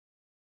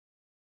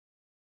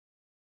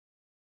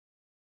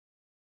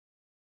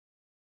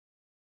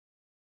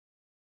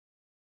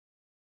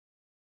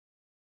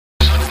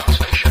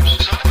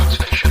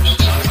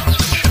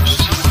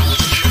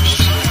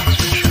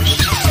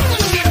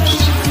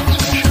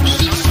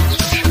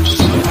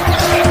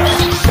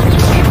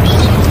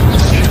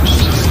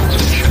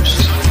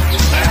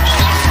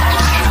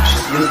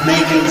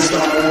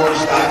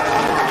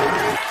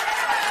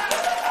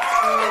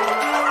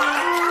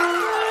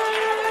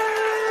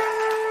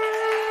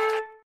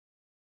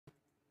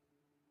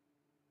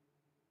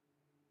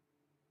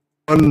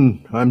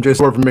I'm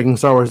Jason Ward from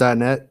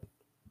MakingStarWars.net,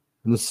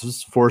 and this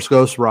is Force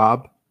Ghost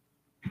Rob.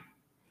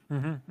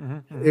 Do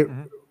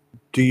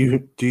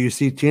you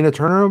see Tina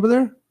Turner over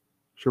there?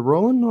 She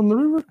rolling on the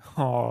river?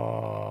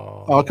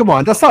 Oh, come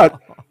on, that's not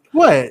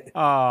what.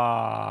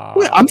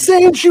 Wait, I'm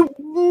saying she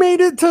made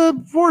it to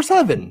Force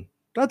Heaven.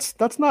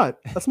 That's not.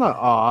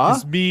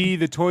 It's me,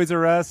 the Toys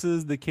R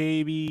Us's, the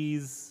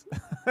KBs.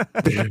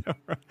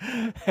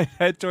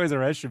 That Toys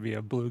R Us should be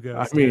a blue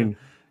ghost. I mean,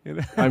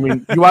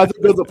 you either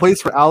go to the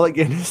place for Alec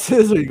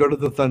Guinness's or you go to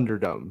the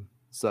Thunderdome.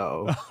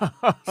 So,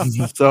 I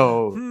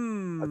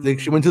think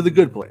she went to the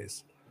good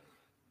place.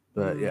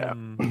 But yeah,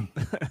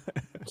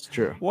 it's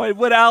true. What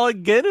would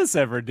Alec Guinness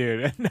ever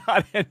do?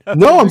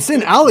 No, I'm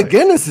saying Alec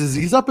Guinness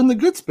he's up in the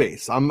good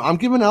space. I'm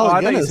giving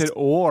Alec Guinness. I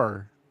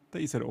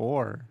thought you said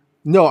or.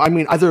 No, I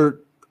mean either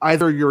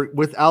you're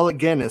with Alec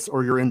Guinness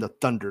or you're in the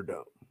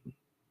Thunderdome.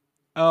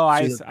 Oh,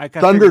 I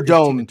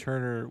Thunderdome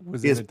Turner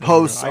was is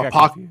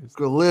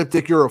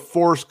post-apocalyptic. You're a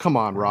force. Come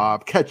on,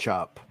 Rob, catch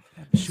up.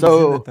 She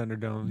was in the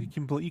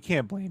Thunderdome. You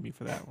can't blame me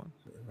for that one.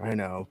 I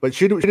know, but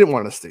she didn't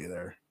want to stay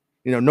there.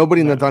 You know, nobody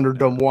in the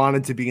Thunderdome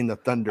wanted to be in the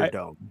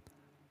Thunderdome.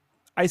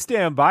 I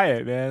stand by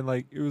it, man.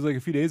 Like, it was like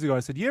a few days ago. I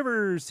said, "You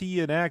ever see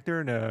an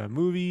actor in a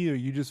movie, or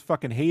you just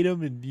fucking hate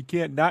him, and you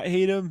can't not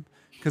hate him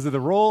because of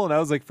the role?" And I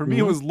was like, for me,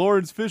 it was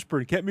Lawrence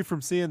Fishburne. It kept me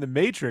from seeing The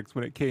Matrix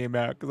when it came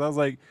out because I was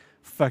like,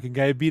 "Fucking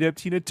guy beat up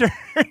Tina Turner."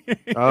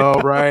 Oh,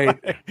 right.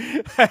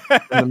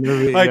 The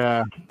movie,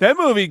 that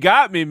movie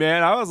got me,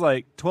 man. I was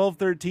like 12,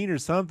 13 or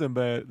something,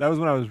 but that was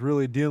when I was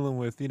really dealing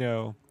with,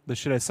 the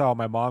shit I saw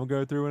my mom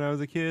go through when I was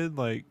a kid.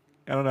 Like,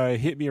 I don't know, it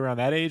hit me around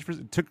that age.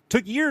 It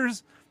took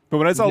years, but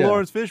when I saw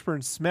Lawrence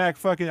Fishburne smack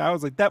fucking, I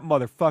was like, that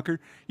motherfucker.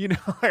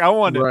 I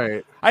wanted.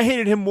 Right. I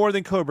hated him more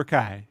than Cobra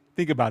Kai.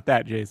 Think about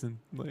that, Jason.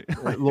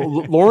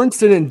 Lawrence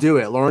didn't do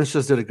it. Lawrence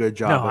just did a good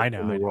job. No, I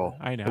know. In the role.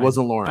 I know. It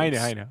wasn't Lawrence.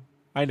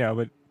 I know,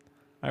 but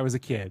I was a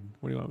kid.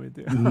 What do you want me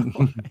to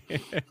do?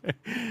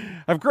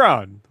 I've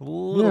grown a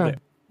little bit.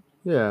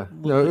 Yeah.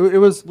 No, it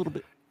was a little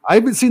bit. I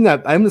haven't seen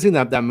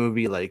that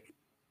movie like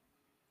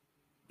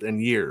in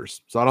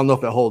years, so I don't know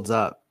if it holds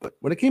up. But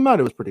when it came out,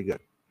 it was pretty good.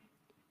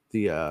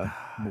 She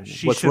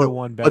should have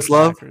won Best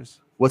Actress.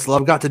 What's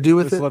Love Got to Do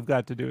with it? What's Love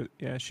Got to Do with it?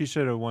 Yeah, she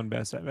should have won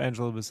Best.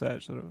 Angela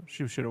Bassett.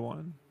 She should have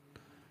won.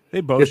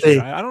 They both should.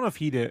 I don't know if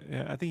he did.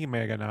 Yeah, I think he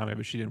may have got nominated,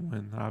 but she didn't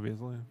win.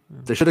 Obviously,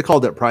 they should have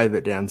called it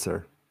Private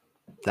Dancer.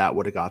 That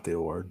would have got the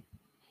award.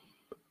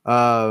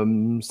 Star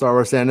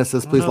Wars Santa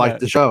says, "Please like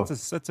the show."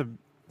 That's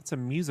a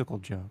musical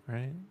joke,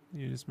 right?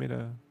 You just made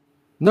a.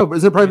 No, but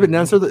is it Private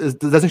Dancer?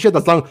 Doesn't she have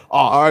the song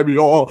 "I'm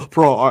Your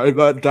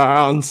Private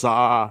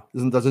Dancer"?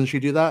 Doesn't she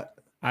do that?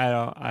 I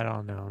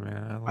don't know,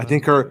 man. I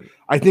think her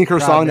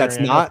song Mary, that's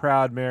not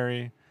Proud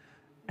Mary.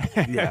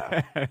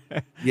 Yeah.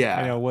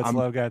 I know what's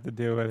love got to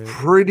do with it.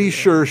 Pretty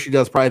sure she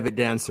does Private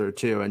Dancer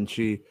too, and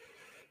she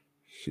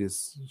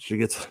gets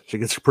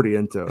pretty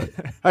into it.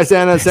 Hi,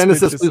 Santa. Santa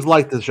says, "Please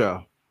like the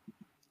show."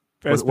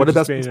 What a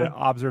best an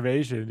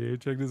observation, dude.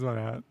 Check this one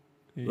out.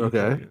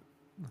 Okay.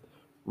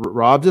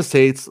 Rob just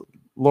hates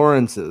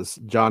Lawrence's.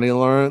 Johnny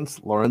Lawrence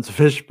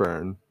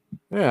Fishburne.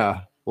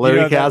 Yeah.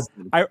 Larry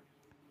Kasdan.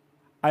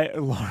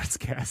 Lawrence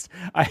Cast.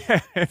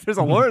 If there's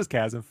a Lawrence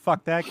Kasdan,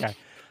 fuck that guy.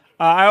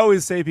 I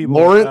always say people.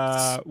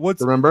 Lawrence.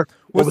 Remember?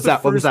 What was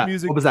that? What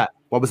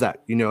was that?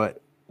 You know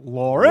it.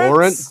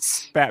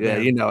 Lawrence. Batman.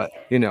 Yeah, you know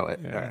it.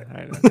 Yeah, right.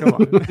 I know. Come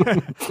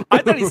on. I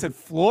thought he said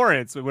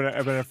Florence when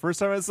the first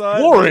time I saw it.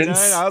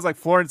 Florence. I was like,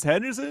 Florence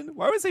Henderson.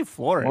 Why would I say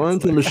Florence?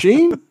 Florence the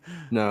Machine?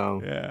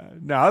 No. Yeah.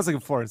 No, I was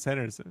like Florence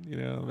Henderson.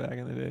 Back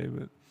in the day,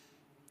 but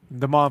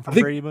the mom from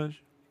Brady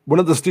Bunch. One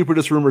of the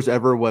stupidest rumors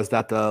ever was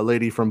that the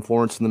lady from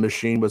Florence and the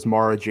Machine was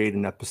Mara Jade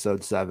in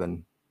episode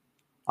 7.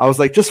 I was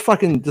like, just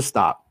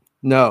stop.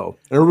 No.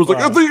 And everyone was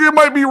like, I think it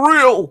might be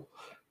real.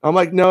 I'm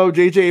like, no,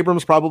 J.J.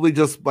 Abrams probably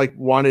just like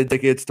wanted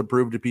tickets to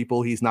prove to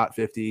people he's not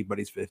 50, but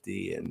he's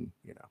 50 and,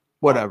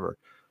 whatever.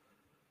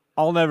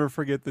 I'll never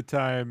forget the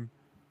time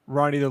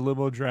Ronnie the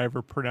limo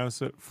driver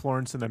pronounced it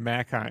Florence in the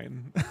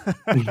Mackind.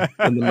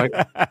 In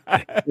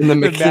the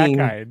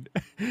Mackind.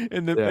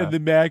 In the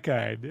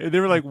Mackind. And they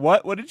were like,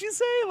 what? What did you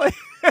say? Like,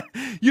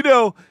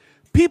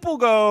 people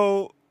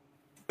go...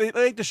 They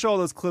like to show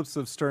those clips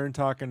of Stern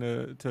talking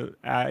to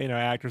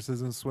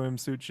actresses and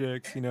swimsuit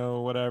chicks,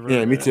 whatever.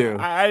 Yeah, me too.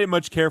 I didn't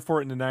much care for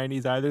it in the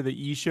 90s either.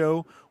 The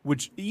E-Show,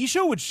 would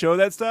show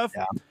that stuff,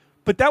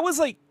 but that was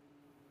like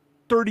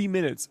 30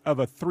 minutes of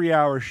a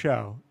 3-hour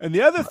show. And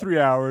the other 3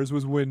 hours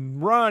was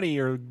when Ronnie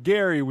or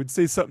Gary would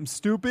say something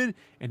stupid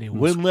and they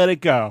wouldn't let it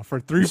go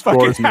for 3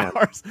 fucking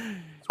hours.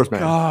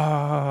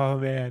 Oh,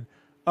 man.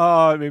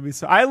 Oh, it made me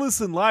so. I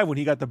listened live when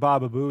he got the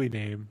Baba Booey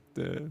name.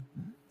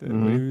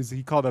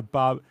 He called it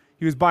Bob.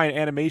 He was buying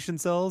animation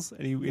cells,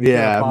 and he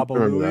called Baba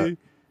Booey,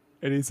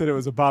 and he said it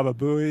was a Baba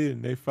Booey,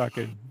 and they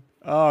fucking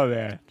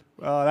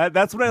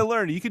that's what I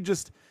learned. You could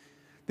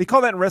they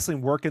call that in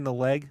wrestling working the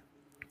leg.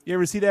 You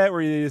ever see that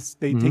where they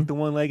take the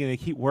one leg and they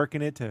keep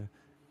working it to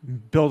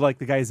build like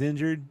the guy's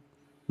injured?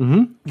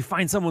 Mm-hmm. You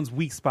find someone's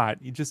weak spot,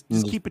 you just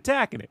keep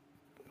attacking it.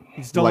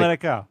 You just don't let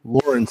it go.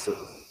 Lawrence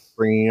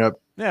bringing up.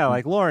 Yeah,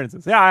 like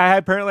Lawrence's. Yeah, I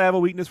apparently have a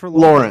weakness for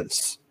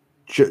Lawrence.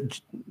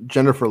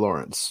 Jennifer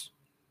Lawrence.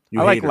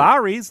 I like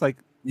Lowry's. Like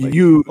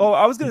you. Oh,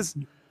 I was gonna.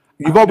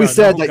 You've always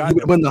said that you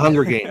would win the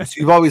Hunger Games.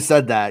 You've always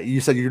said that. You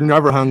said you're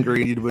never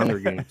hungry and you'd win Hunger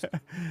Games.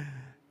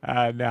 No,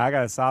 I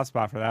got a soft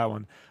spot for that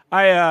one.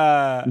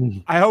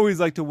 I always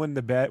like to win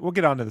the bet. We'll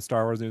get on to the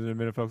Star Wars news in a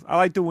minute, folks. I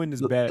like to win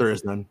this bet. There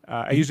is none.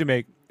 I usually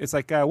make it's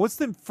like, what's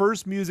the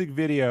first music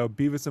video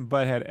Beavis and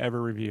Butthead ever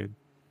reviewed?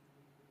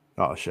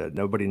 Oh shit!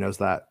 Nobody knows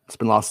that. It's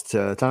been lost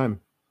to time.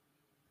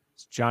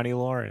 It's Johnny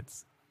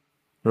Lawrence.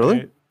 Really?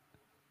 Right?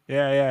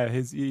 Yeah.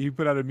 He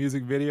put out a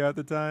music video at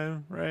the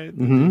time, right?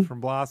 From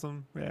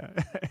Blossom. Yeah.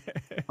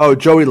 Oh,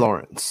 Joey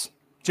Lawrence.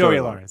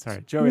 Joey Lawrence. All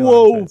right, Joey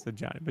Lawrence. I said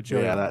Johnny, but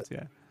Joey Lawrence.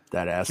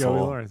 That asshole.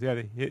 Joey Lawrence.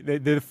 Yeah.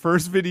 The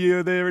first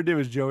video they ever did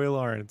was Joey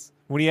Lawrence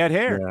when he had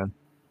hair. Yeah.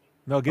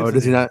 Mel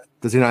Gibson. Oh,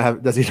 does he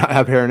not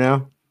have hair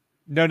now?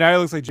 No, now he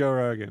looks like Joe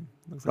Rogan.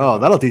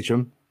 That'll teach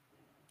him.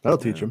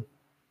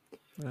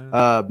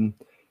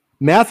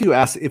 Matthew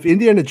asks, if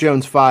Indiana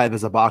Jones 5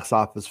 is a box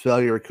office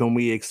failure, can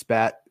we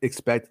expect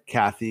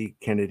Kathy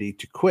Kennedy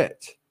to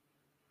quit?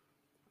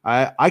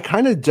 I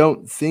kind of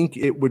don't think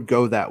it would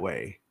go that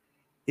way.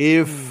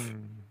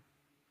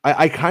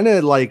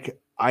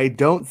 I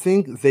don't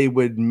think they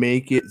would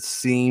make it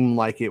seem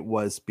like it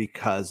was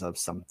because of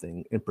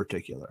something in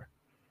particular.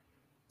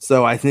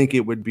 So I think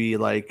it would be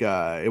like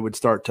it would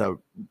start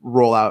to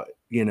roll out,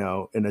 in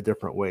a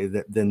different way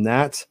than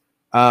that.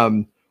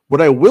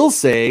 What I will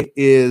say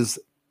is,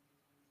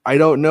 I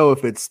don't know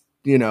if it's,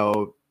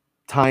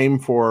 time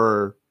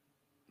for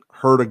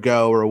her to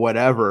go or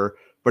whatever,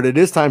 but it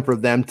is time for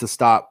them to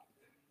stop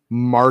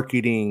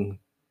marketing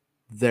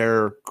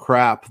their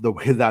crap the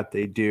way that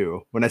they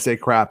do. When I say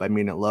crap, I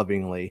mean it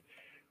lovingly.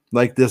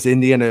 Like this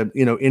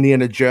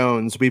Indiana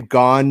Jones, we've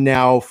gone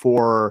now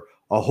for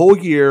a whole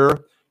year,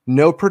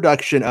 no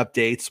production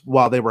updates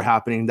while they were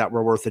happening that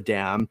were worth a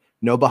damn,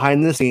 no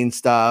behind the scenes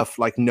stuff,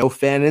 like no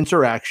fan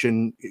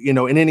interaction,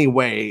 in any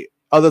way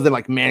other than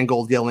like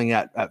Mangold yelling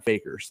at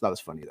fakers. That was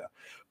funny though,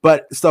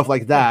 but stuff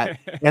like that.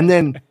 and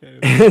then,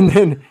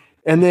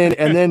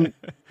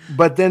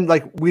 but then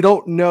like, we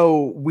don't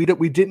know, we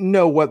didn't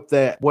know what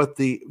the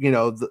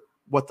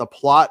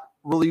plot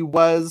really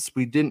was.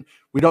 We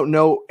don't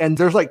know. And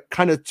there's like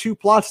kind of two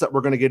plots that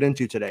we're going to get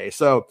into today.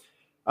 So,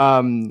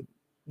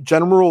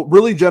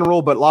 really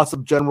general, but lots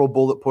of general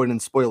bullet point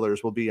and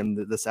spoilers will be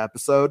in this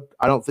episode.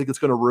 I don't think it's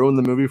going to ruin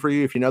the movie for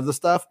you if you know the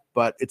stuff,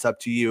 but it's up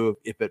to you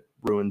if it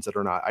ruins it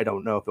or not. I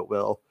don't know if it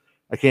will.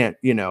 I can't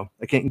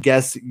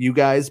guess you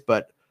guys,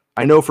 but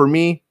I know for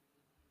me,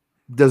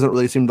 it doesn't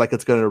really seem like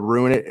it's going to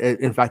ruin it.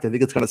 In fact, I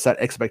think it's going to set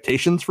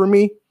expectations for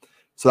me.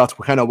 So that's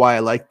kind of why I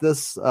like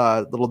this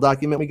little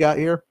document we got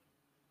here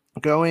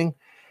going.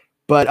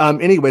 But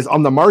anyways,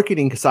 on the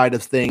marketing side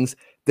of things,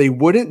 they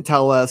wouldn't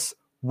tell us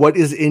what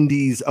is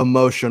Indy's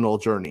emotional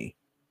journey.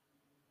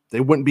 They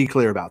wouldn't be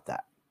clear about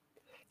that.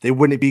 They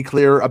wouldn't be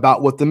clear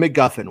about what the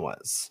MacGuffin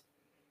was.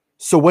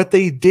 So what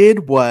they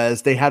did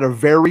was they had a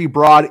very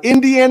broad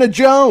Indiana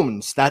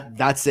Jones.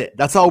 That's it.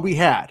 That's all we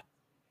had.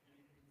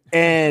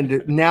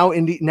 And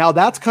now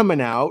that's coming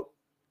out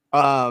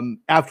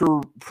after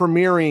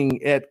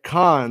premiering at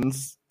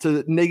cons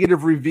to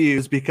negative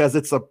reviews because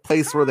it's a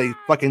place where they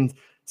fucking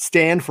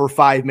stand for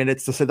 5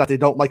 minutes to say that they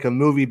don't like a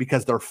movie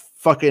because they're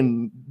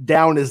fucking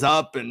down is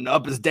up and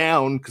up is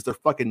down because they're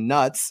fucking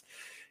nuts.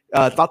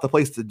 It's not the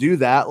place to do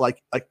that.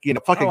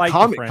 Fucking like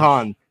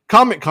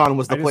Comic-Con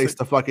was the place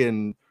to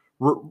fucking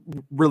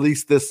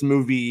release this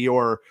movie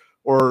or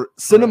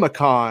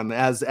CinemaCon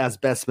as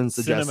Bestman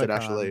suggested. CinemaCon.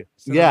 Actually,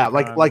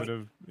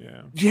 CinemaCon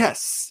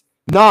yes,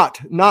 not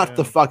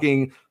the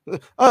fucking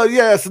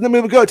yes, and then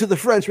we would go to the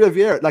French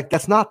Riviera. Like,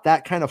 that's not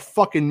that kind of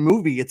fucking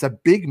movie. It's a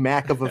Big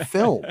Mac of a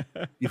film.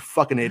 You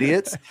fucking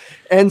idiots.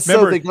 And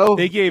so they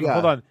gave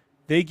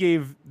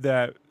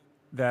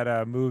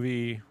that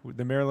movie,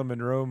 the Marilyn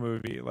Monroe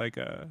movie, like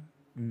a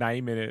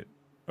 9-minute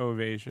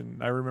ovation.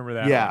 I remember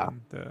that. Yeah.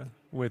 That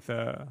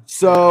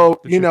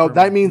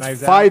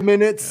means 5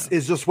 minutes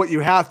is just what you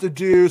have to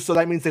do. So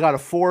that means they got a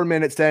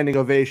 4-minute standing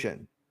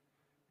ovation.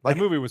 Like,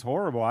 that movie was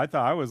horrible. I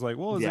was like,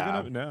 well, is it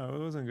gonna? No, it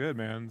wasn't good,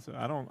 man. So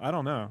I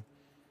don't know.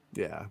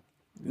 Yeah,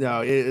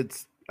 no,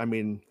 it's. I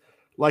mean,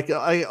 like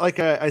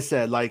I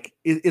said, like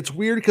it's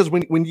weird because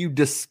when you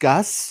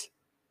discuss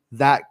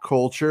that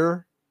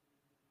culture,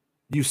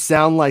 you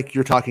sound like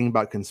you're talking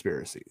about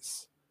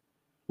conspiracies.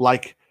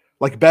 Like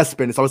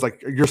Bespin, it's always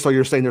like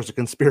you're saying there's a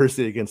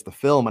conspiracy against the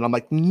film, and I'm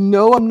like,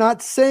 no, I'm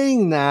not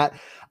saying that.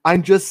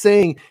 I'm just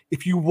saying,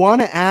 if you want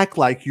to act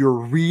like you're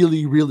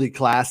really, really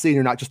classy and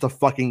you're not just a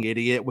fucking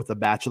idiot with a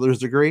bachelor's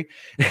degree,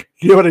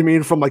 you know what I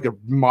mean, from like a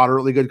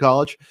moderately good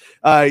college,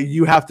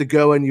 you have to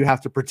go and you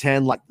have to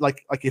pretend like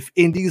if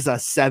Indy's a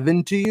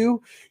 7 to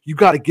you, you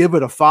got to give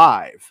it a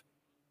 5.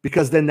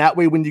 Because then that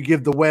way, when you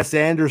give the Wes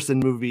Anderson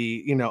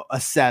movie, a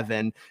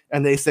 7,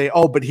 and they say,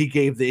 oh, but he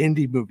gave the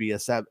Indy movie a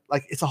 7,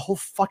 like it's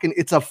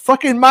a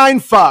fucking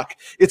mind fuck.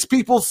 It's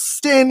people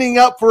standing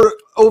up for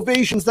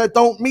ovations that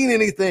don't mean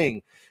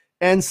anything.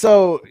 And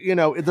so,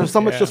 there's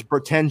so much just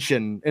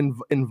pretension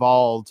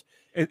involved.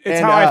 It's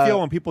how I feel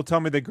when people tell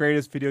me the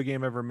greatest video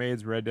game ever made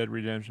is Red Dead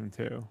Redemption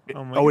 2.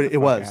 I'm like, it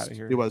was.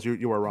 It was.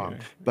 You were wrong,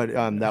 but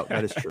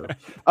that is true.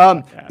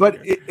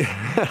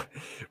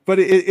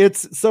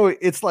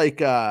 It's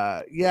like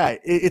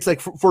it's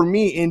like for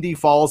me, indie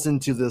falls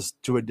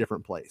to a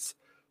different place.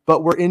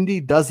 But where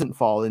indie doesn't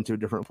fall into a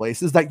different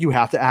place is that you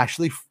have to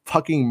actually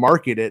fucking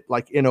market it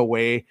like in a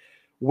way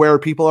where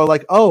people are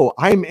like, oh,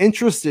 I'm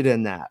interested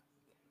in that.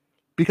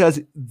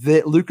 Because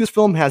the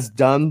Lucasfilm has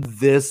done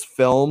this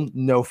film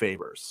no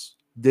favors.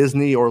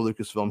 Disney or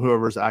Lucasfilm,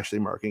 whoever's actually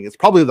marketing. It's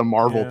probably the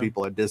Marvel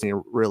people at Disney,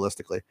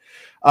 realistically.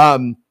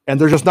 And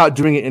they're just not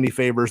doing it any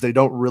favors. They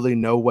don't really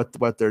know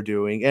what they're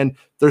doing. And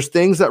there's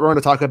things that we're going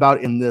to talk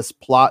about in this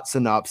plot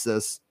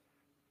synopsis.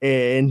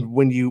 And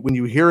when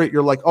you hear it,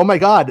 you're like, oh my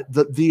God,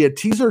 the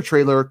teaser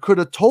trailer could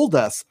have told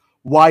us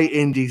why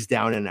Indy's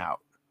down and out.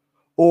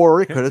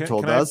 Or it could have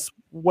told us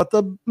what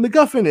the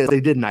MacGuffin is.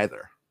 They did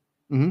neither.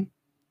 Mm-hmm.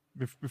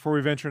 Before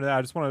we venture into that,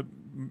 I just want to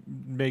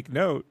make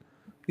note.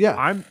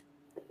 Yeah,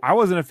 I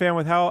wasn't a fan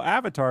with how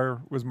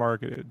Avatar was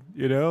marketed.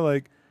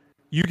 Like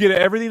you get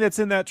everything that's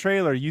in that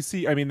trailer. You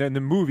see, in the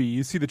movie,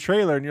 you see the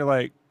trailer, and you're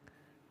like,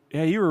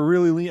 yeah, you were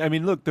really lean. I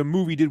mean, look, the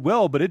movie did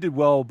well, but it did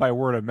well by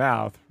word of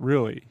mouth.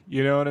 Really,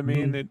 you know what I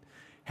mean? Mm-hmm. It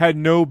had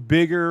no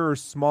bigger or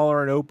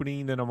smaller an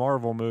opening than a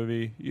Marvel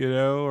movie.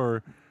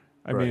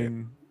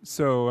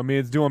 So,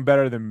 it's doing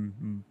better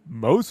than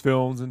most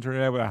films in terms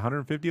of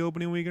 150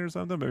 opening weekend or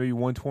something, maybe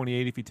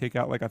 128 if you take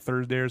out like a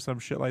Thursday or some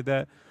shit like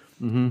that.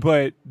 Mm-hmm.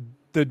 But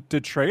the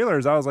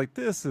trailers, I was like,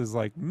 this is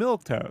like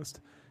milquetoast.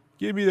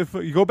 Give me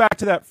you go back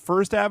to that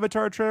first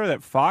Avatar trailer,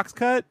 that Fox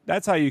cut.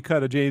 That's how you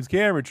cut a James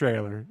Cameron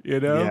trailer,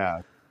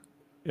 Yeah.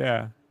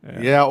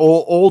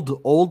 Old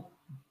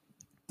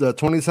the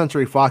 20th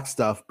Century Fox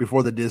stuff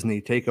before the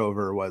Disney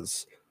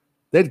takeover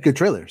they had good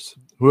trailers.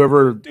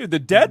 Whoever, dude, the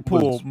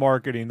Deadpool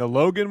marketing, the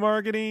Logan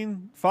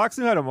marketing, Fox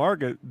knew how to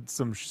market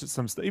some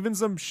even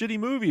some shitty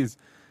movies.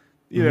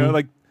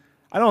 Like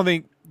I don't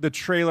think the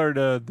trailer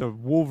to the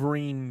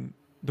Wolverine,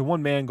 the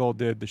one Mangold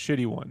did, the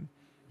shitty one.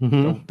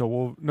 Mm-hmm. The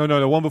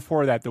one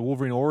before that, the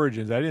Wolverine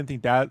Origins. I didn't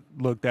think that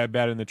looked that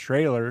bad in the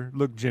trailer. It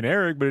looked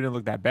generic, but it didn't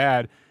look that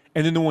bad.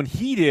 And then the one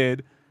he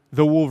did,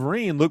 the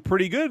Wolverine, looked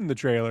pretty good in the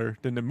trailer.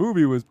 Then the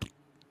movie was.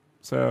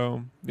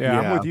 So yeah,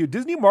 I'm with you.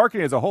 Disney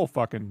marketing as a whole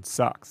fucking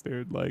sucks,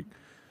 dude. Like.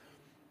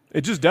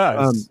 It just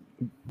does.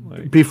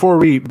 Before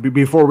we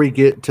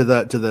get to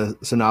the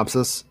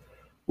synopsis,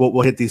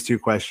 we'll hit these two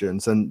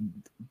questions. And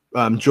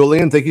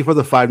Julian, thank you for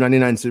the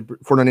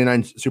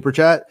 $4.99 super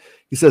chat.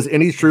 He says,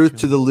 any truth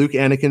to the Luke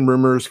Anakin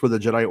rumors for the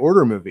Jedi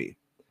Order movie?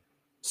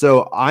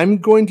 So I'm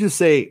going to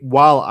say,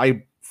 while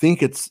I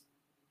think it's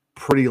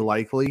pretty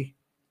likely,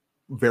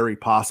 very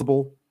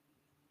possible,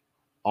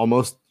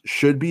 almost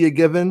should be a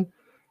given.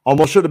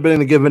 Almost should have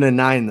been a given a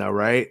 9 though,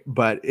 right?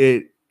 But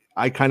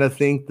I kind of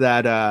think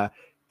that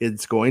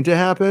it's going to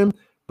happen.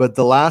 But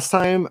the last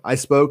time I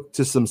spoke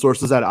to some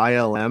sources at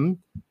ILM,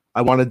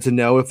 I wanted to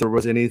know if there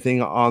was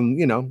anything on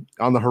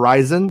the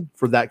horizon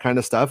for that kind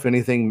of stuff,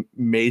 anything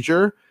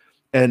major.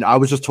 And I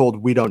was just told,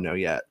 we don't know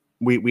yet.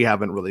 We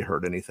haven't really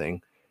heard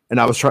anything. And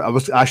I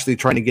was actually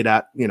trying to get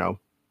at,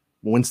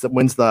 when's the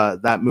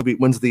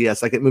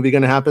second movie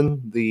going to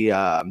happen? The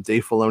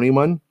Dave Filoni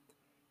one.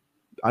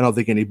 I don't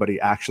think anybody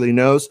actually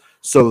knows.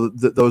 So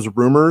those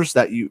rumors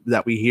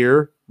that we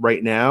hear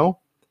right now,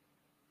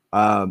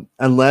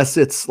 unless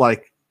it's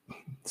like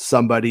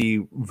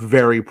somebody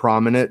very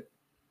prominent,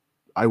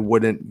 I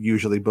wouldn't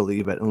usually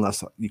believe it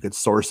unless you could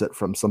source it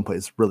from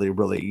someplace really,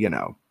 really,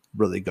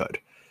 really good.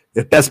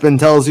 If Bespin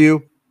tells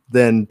you,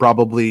 then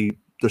probably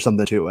there's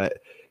something to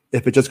it.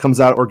 If it just comes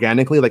out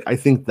organically, like I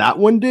think that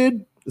one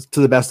did, to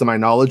the best of my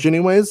knowledge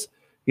anyways,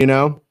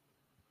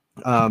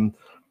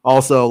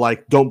 also,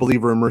 like, don't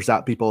believe rumors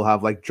that people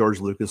have like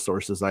George Lucas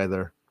sources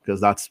either, because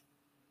that's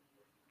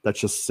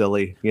just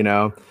silly,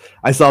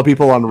 I saw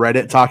people on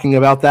Reddit talking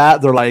about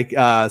that. They're like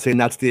saying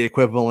that's the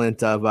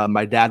equivalent of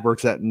my dad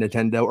works at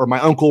Nintendo or my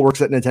uncle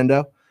works at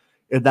Nintendo.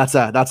 That's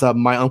a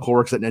my uncle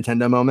works at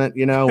Nintendo moment,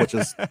 which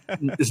is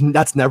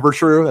that's never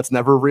true. That's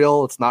never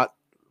real. It's not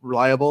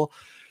reliable.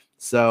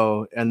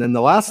 So, and then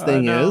the last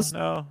thing is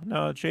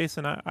no,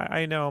 Jason,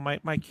 I know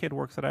my kid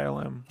works at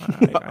ILM.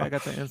 I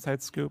got the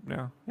inside scoop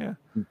now. Yeah,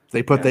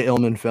 they put the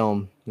Ilm in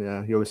film.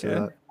 Yeah, you always say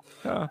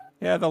that.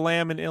 The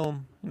lamb and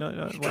Ilm,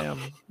 lamb,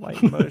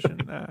 light and motion.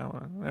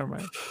 Never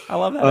mind. I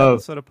love that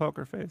episode of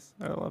Poker Face.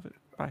 I love it.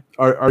 Bye.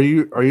 Are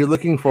you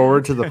looking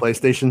forward to the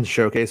PlayStation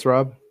showcase,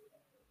 Rob?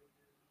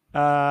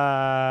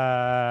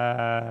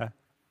 I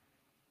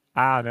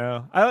don't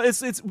know.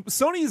 It's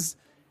Sony's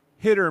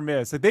hit or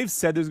miss. Like they've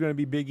said there's going to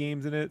be big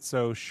games in it,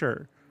 so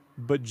sure.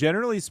 But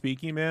generally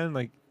speaking, man,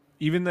 like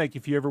even like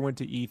if you ever went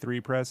to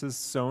E3 presses,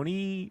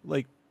 Sony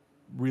like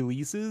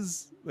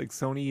releases, like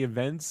Sony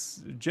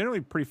events,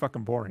 generally pretty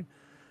fucking boring.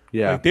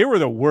 Yeah, like they were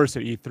the worst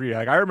at E3.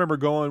 Like I remember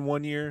going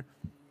one year,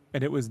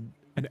 and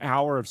an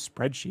hour of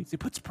spreadsheets. They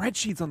put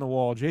spreadsheets on the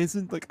wall,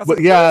 Jason. Like, but like,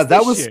 yeah,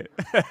 that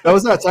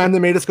was that time they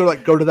made us go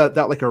to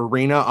that like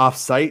arena off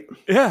site.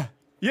 Yeah,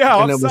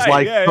 and it was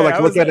like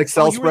look at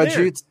Excel you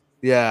spreadsheets.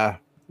 Yeah,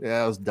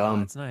 it was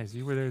dumb. That's nice.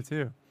 You were there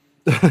too.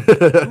 We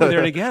were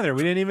there together.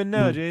 We didn't even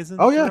know, Jason.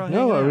 Oh yeah,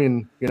 no, I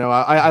mean,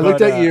 I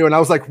looked at you and I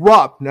was like,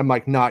 Rob, and I'm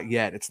like, not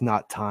yet. It's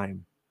not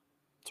time.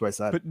 That's what I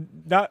said.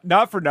 But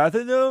not for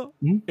nothing though.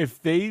 Mm-hmm.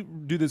 If they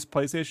do this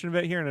PlayStation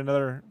event here in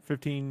another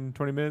 15,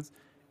 20 minutes,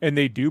 and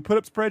they do put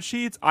up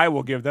spreadsheets, I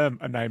will give them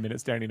a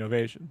 9-minute standing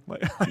ovation.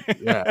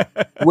 Yeah,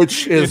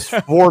 which is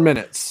 4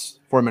 minutes.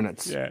 4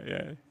 minutes.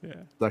 Yeah.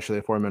 It's actually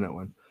a 4-minute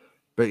one,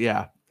 but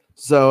yeah.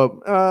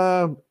 So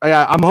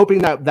I'm hoping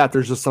that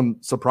there's just some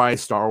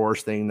surprise Star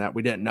Wars thing that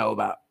we didn't know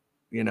about.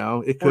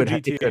 It could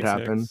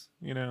happen. 6,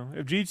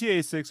 if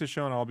GTA 6 is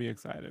shown, I'll be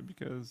excited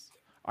because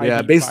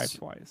I beat 5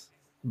 twice.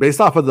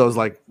 Based off of those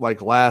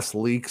like last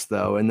leaks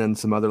though, and then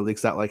some other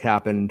leaks that like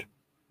happened,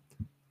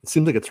 it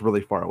seems like it's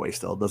really far away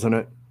still, doesn't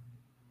it?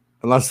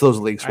 Unless those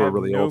leaks were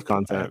really old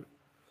content.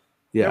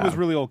 Yeah, it was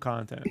really old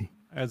content,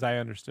 as I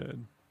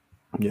understood.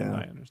 Yeah,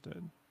 I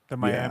understood the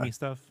Miami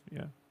stuff.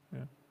 Yeah.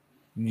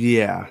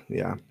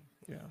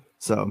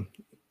 So,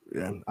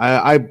 yeah,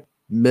 I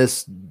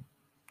miss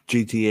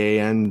GTA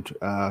and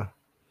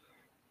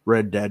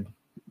Red Dead.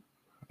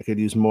 I could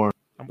use more,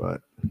 but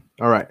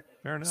all right.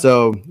 Fair enough.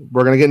 So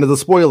we're gonna get into the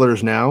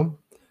spoilers now,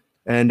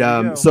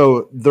 and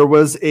so there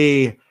was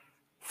a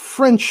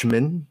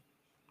Frenchman,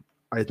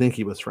 I think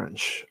he was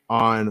French,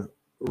 on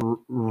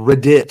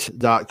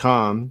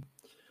Reddit.com,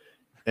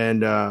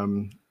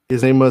 and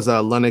his name was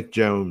Lennox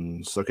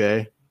Jones.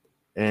 Okay.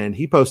 And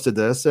he posted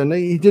this, and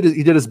he did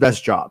his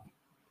best job.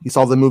 He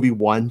saw the movie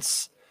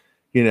once,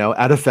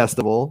 at a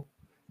festival,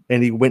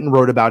 and he went and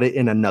wrote about it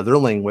in another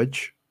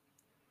language.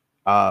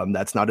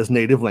 That's not his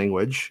native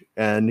language,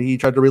 and he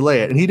tried to relay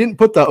it. And he didn't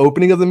put the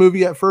opening of the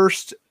movie at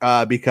first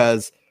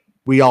because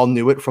we all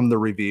knew it from the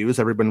reviews.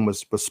 Everyone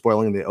was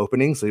spoiling the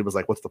opening, so he was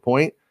like, "What's the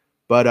point?"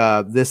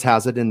 But this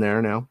has it in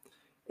there now,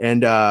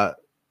 and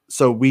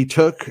so we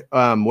took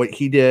what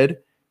he did.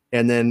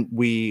 And then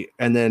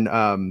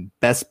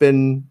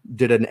Bespin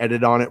did an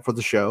edit on it for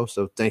the show.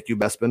 So thank you,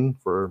 Bespin,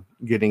 for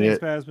getting it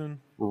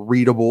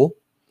readable.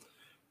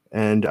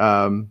 And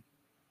so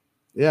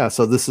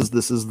this is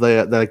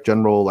the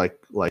general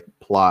like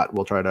plot.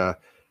 We'll try to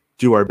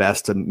do our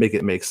best to make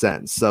it make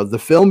sense. So the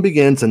film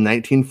begins in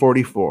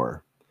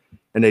 1944,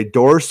 and a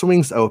door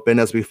swings open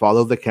as we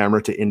follow the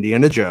camera to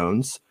Indiana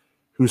Jones,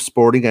 who's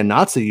sporting a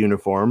Nazi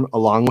uniform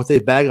along with a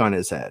bag on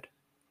his head.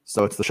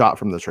 So it's the shot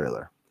from the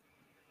trailer.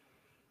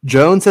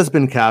 Jones has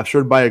been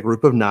captured by a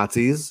group of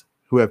Nazis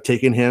who have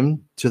taken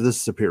him to the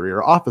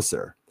superior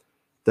officer.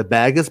 The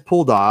bag is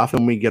pulled off,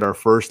 and we get our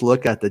first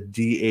look at the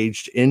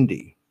de-aged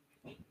Indy.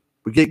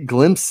 We get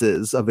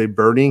glimpses of a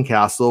burning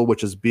castle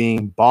which is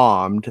being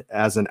bombed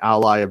as an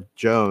ally of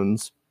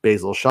Jones,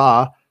 Basil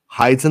Shaw,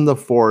 hides in the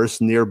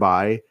forest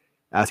nearby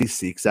as he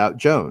seeks out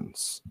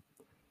Jones.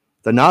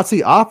 The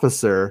Nazi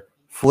officer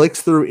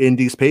flicks through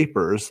Indy's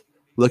papers,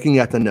 looking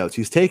at the notes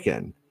he's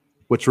taken,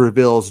 which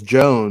reveals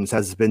Jones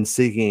has been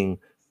seeking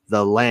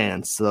the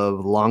Lance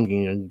of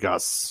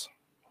Longinus,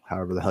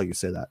 however the hell you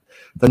say that.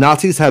 The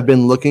Nazis have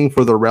been looking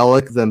for the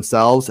relic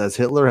themselves, as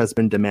Hitler has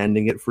been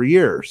demanding it for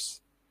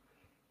years.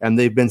 And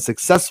they've been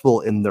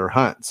successful in their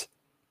hunt.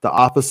 The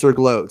officer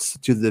gloats,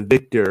 to the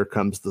victor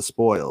comes the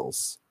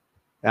spoils.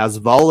 As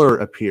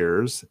Voller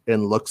appears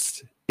and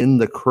looks in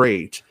the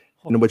crate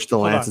in which the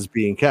Lance is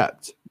being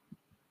kept.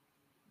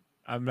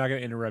 I'm not going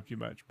to interrupt you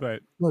much,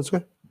 but... No, it's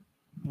good.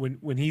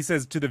 When he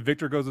says to the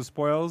victor goes the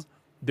spoils,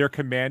 their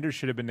commander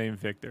should have been named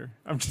Victor.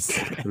 I'm just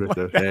saying.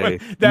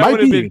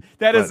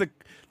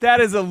 That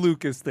is a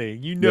Lucas thing,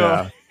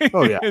 Yeah.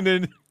 Oh yeah. And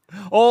then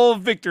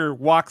old Victor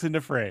walks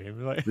into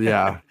frame.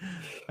 Yeah.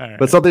 Right.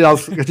 But something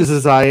else catches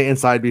his eye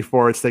inside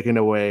before it's taken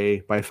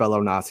away by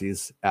fellow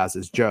Nazis, as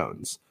is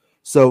Jones.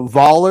 So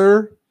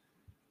Voller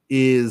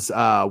is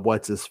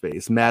what's his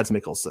face? Mads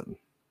Mikkelsen.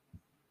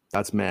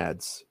 That's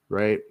Mads,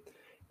 right?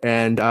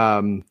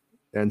 And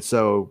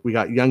so we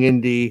got young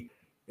Indy,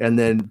 and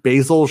then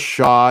Basil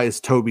Shaw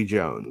is Toby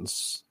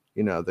Jones,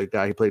 the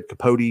guy who played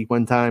Capote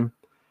one time.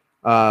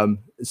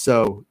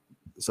 So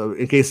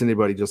in case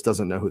anybody just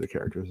doesn't know who the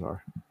characters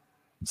are.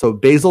 So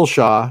Basil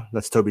Shaw,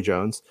 that's Toby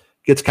Jones,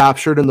 gets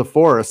captured in the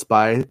forest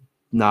by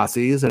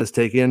Nazis and is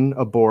taken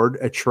aboard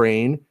a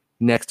train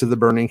next to the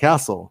burning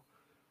castle.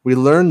 We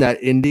learn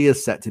that Indy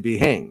is set to be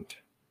hanged.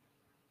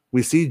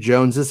 We see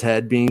Jones's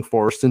head being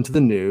forced into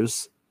the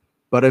news,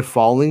 but a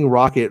falling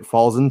rocket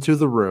falls into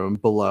the room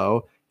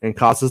below and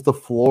causes the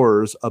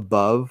floors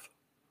above,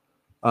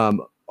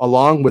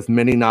 along with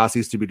many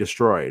Nazis, to be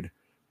destroyed,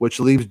 which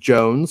leaves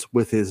Jones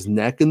with his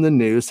neck in the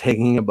noose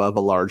hanging above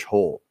a large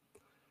hole.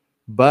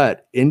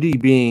 But Indy,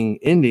 being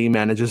Indy,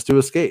 manages to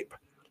escape.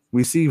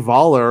 We see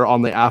Voller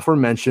on the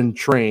aforementioned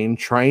train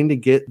trying to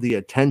get the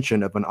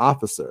attention of an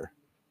officer.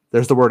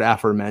 There's the word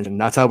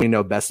aforementioned. That's how we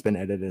know Bespin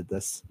edited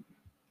this.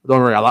 Don't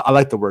worry, I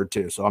like the word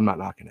too, so I'm not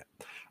knocking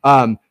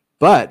it.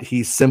 But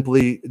he's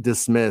simply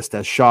dismissed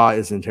as Shaw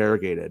is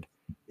interrogated.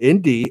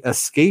 Indy,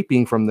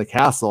 escaping from the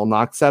castle,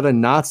 knocks out a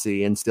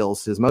Nazi and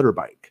steals his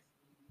motorbike.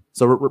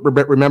 So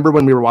remember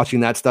when we were watching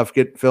that stuff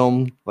get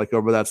filmed, like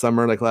over that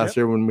summer, like last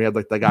year, when we had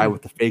like the guy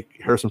with the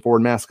fake Harrison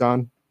Ford mask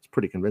on? It's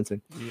pretty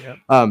convincing.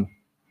 Yeah.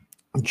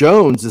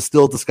 Jones is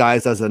still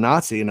disguised as a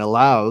Nazi and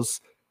allows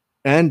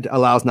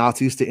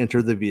Nazis to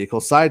enter the vehicle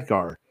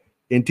sidecar.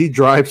 Indy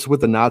drives off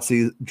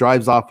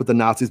with the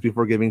Nazis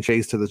before giving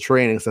chase to the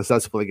train and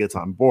successfully gets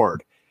on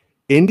board.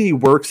 Indy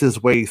works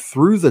his way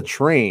through the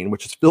train,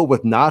 which is filled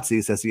with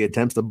Nazis, as he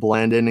attempts to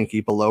blend in and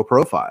keep a low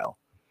profile.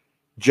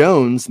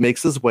 Jones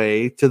makes his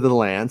way to the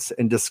Lance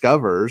and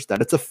discovers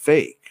that it's a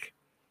fake,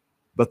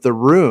 but the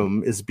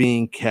room it is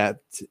being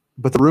kept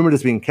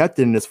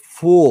in is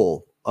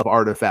full of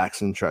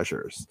artifacts and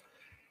treasures.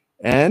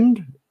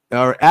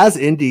 As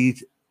Indy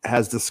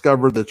has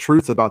discovered the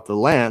truth about the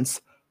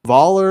Lance,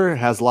 Voller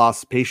has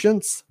lost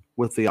patience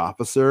with the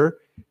officer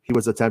he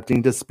was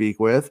attempting to speak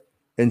with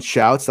and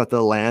shouts that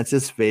the Lance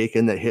is fake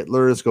and that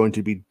Hitler is going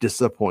to be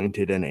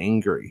disappointed and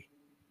angry.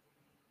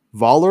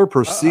 Voller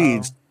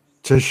proceeds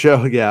to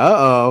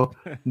show,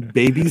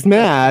 baby's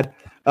mad.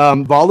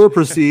 Voller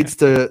proceeds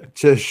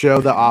to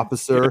show the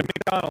officer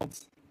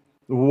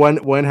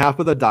one half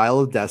of the Dial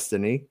of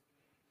Destiny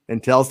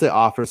and tells the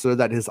officer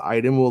that his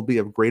item will be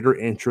of greater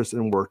interest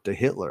and worth to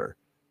Hitler,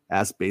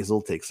 as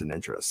Basil takes an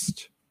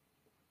interest.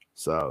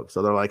 So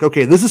they're like,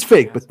 okay, this is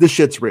fake, but this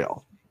shit's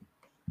real.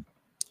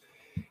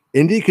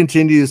 Indy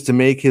continues to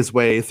make his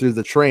way through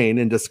the train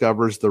and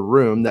discovers the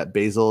room that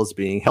Basil is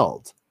being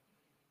held.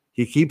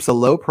 He keeps a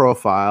low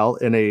profile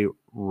in a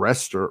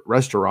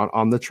restaurant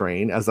on the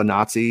train as the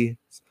Nazis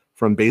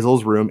from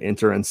Basil's room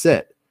enter and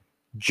sit.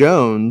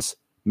 Jones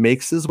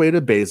makes his way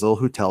to Basil,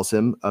 who tells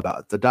him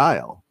about the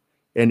dial.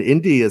 And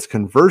Indy is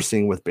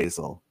conversing with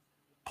Basil.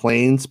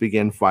 Planes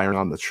begin firing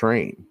on the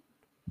train.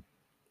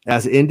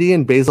 As Indy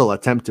and Basil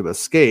attempt to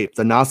escape,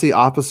 the Nazi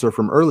officer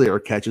from earlier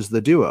catches the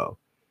duo.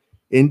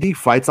 Indy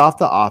fights off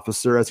the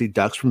officer as he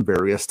ducks from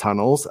various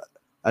tunnels,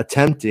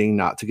 attempting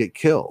not to get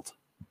killed.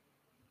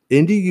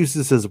 Indy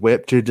uses his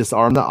whip to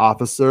disarm the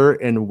officer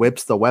and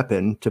whips the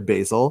weapon to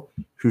Basil,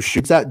 who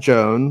shoots at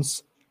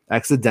Jones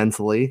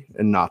accidentally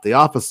and not the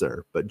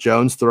officer. But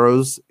Jones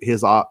throws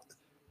his Nazi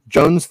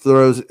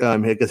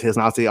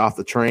off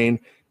the train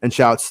and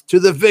shouts, "To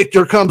the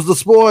victor comes the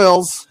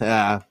spoils!"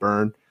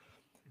 Burn.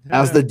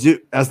 As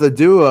the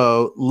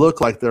duo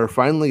look like they're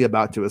finally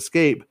about to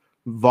escape,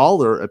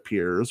 Voller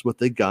appears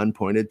with a gun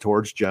pointed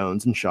towards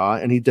Jones and Shaw,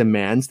 and he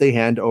demands they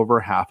hand over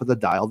half of the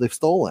dial they've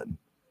stolen.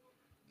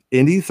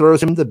 Indy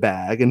throws him the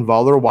bag, and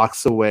Voller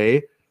walks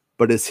away,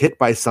 but is hit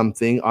by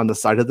something on the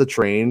side of the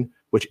train,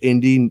 which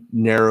Indy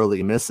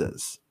narrowly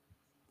misses.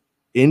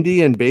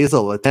 Indy and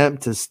Basil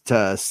attempt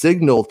to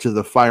signal to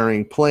the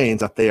firing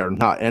planes that they are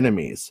not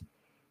enemies,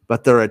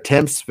 but their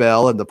attempts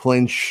fail, and the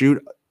planes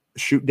shoot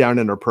down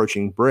an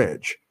approaching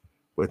bridge.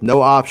 With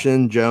no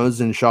option,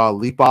 Jones and Shaw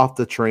leap off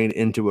the train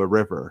into a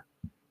river.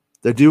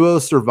 The duo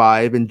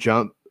survive the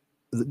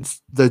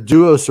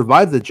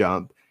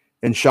jump,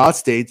 and Shaw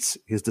states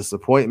his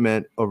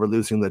disappointment over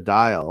losing the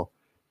dial,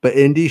 but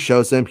Indy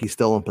shows him he's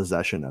still in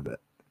possession of it.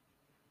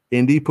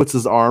 Indy puts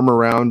his arm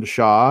around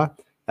Shaw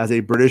as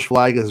a British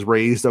flag is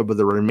raised over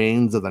the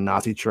remains of the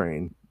Nazi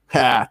train.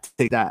 Ha!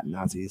 Take that,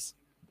 Nazis.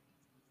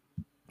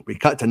 We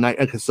cut to night.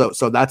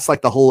 So that's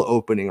like the whole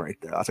opening right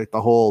there. That's like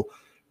the whole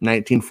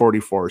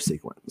 1944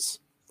 sequence.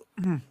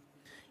 You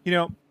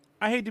know,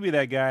 I hate to be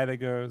that guy that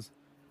goes,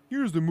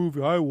 "Here's the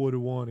movie I would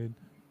have wanted,"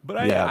 but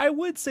I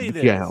would say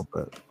this. You can't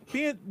help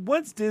it.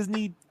 Once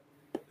Disney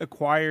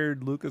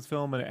acquired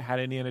Lucasfilm and it had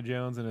Indiana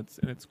Jones and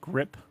its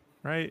grip,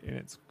 right, and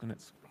its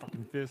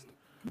fucking fist.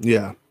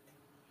 Yeah,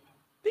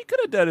 they could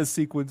have done a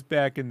sequence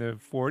back in the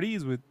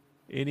 40s with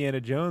Indiana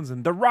Jones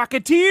and the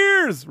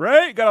Rocketeers,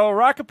 right? Got a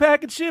rocket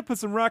pack and shit. Put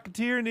some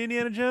Rocketeer in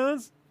Indiana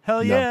Jones.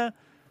 Hell yeah.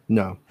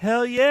 No.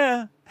 Hell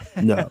yeah.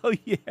 No. Hell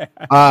yeah.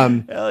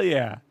 Hell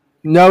yeah.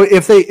 No,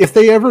 if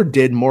they ever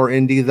did more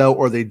indie though,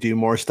 or they do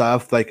more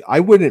stuff, like I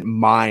wouldn't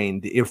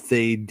mind if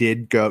they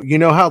did go. You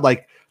know how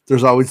like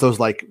there's always those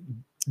like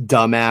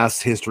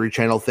dumbass History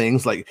Channel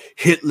things like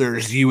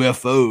Hitler's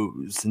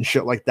UFOs and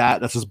shit like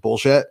that. That's just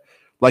bullshit.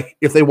 Like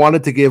if they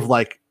wanted to give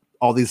like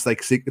all these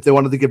like if they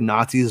wanted to give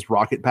Nazis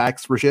rocket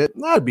packs for shit,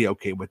 I'd be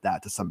okay with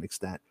that to some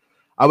extent.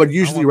 I would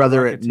usually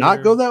rather it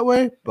not go that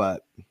way,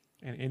 but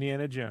and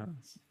Indiana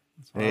Jones.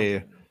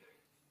 Hey,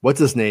 what's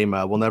his name?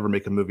 We'll never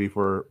make a movie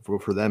for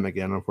them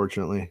again.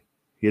 Unfortunately,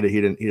 he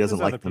doesn't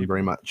like them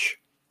very much.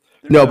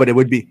 No, but it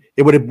would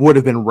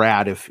have been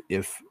rad if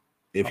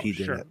he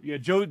did it. Yeah,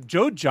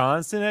 Joe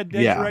Johnston had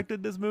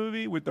directed this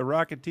movie with the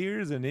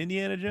Rocketeers and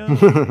Indiana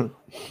Jones.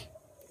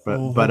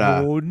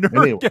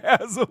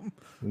 Nerdgasm.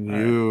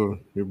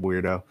 Anyway, you're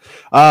weirdo.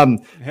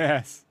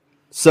 Yes.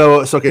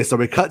 So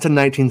we cut to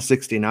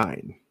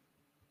 1969,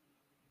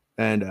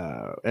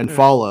 and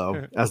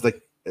follow as the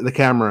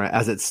camera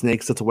as it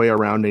snakes its way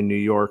around a New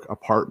York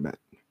apartment.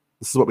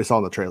 This is what we saw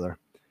in the trailer.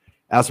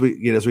 As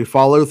we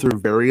follow through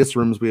various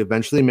rooms, we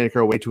eventually make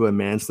our way to a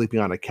man sleeping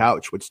on a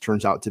couch, which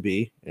turns out to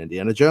be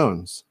Indiana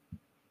Jones.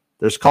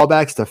 There's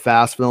callbacks to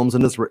past films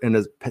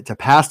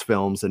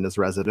in his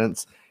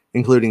residence,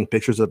 including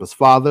pictures of his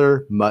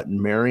father, Mutt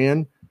and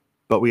Marion,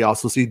 but we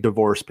also see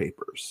divorce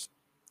papers.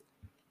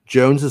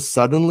 Jones is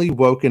suddenly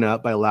woken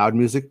up by loud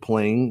music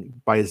playing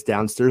by his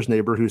downstairs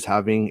neighbor who's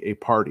having a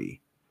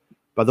party.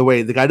 By the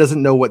way, the guy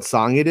doesn't know what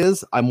song it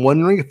is. I'm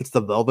wondering if it's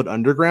the Velvet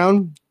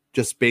Underground,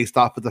 just based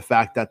off of the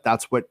fact that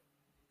that's what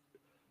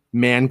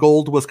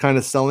Mangold was kind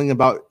of selling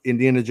about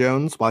Indiana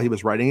Jones while he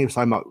was writing. He was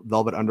talking about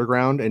Velvet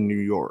Underground in New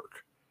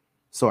York.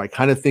 So I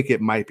kind of think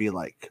it might be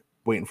like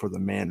Waiting for the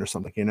Man or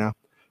something, you know?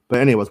 But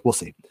anyways, we'll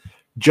see.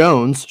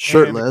 Jones,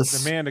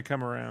 shirtless. The man to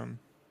come around.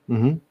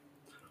 Mm-hmm.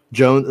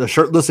 Jones, the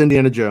shirtless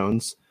Indiana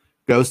Jones,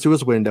 goes to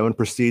his window and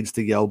proceeds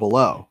to yell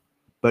below.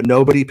 But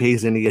nobody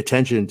pays any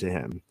attention to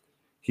him.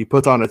 He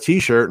puts on a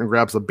t-shirt and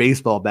grabs a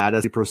baseball bat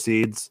as he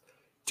proceeds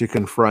to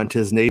confront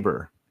his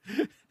neighbor.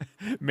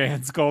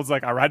 Mangold's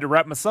like, I had to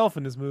wrap myself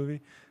in this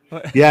movie.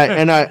 Yeah,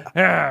 and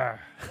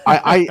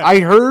I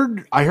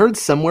heard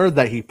somewhere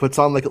that he puts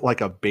on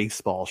like a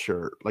baseball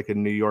shirt, like a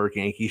New York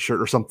Yankee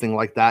shirt or something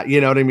like that. You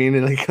know what I mean?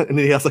 And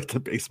he has like the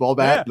baseball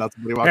bat. Yeah. And that's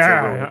what he walks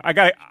over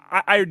with.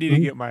 I need to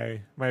get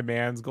my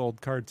Mangold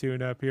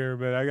cartoon up here,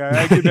 but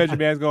I can imagine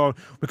Mangold.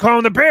 We call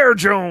him the Bear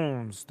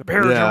Jones. The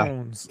Bear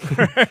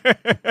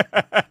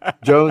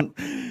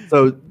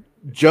Jones.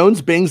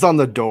 Jones bangs on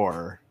the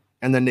door.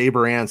 And the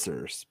neighbor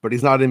answers, but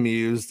he's not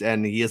amused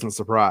and he isn't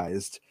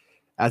surprised,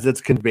 as it's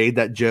conveyed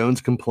that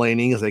Jones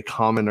complaining is a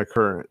common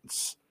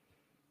occurrence.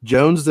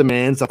 Jones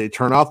demands that they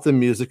turn off the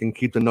music and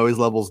keep the noise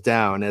levels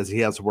down as he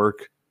has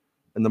work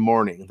in the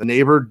morning. The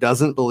neighbor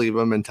doesn't believe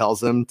him and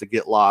tells him to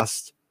get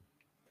lost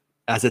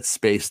as it's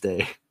space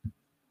day.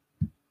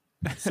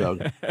 So,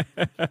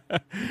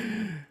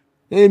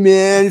 hey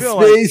man, it's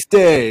space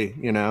day,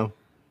 you know.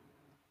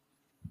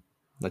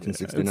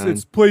 1969.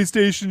 It's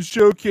PlayStation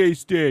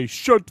Showcase Day.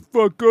 Shut the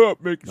fuck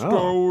up, make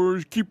Star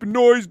Wars, keep the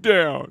noise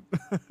down.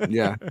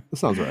 Yeah, that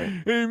sounds right.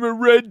 Hey, my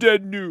Red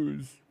Dead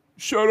news.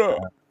 Shut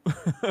up.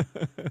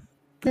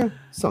 Yeah,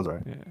 sounds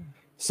right. Yeah.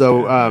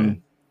 So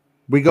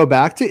we go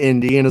back to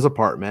Indy in his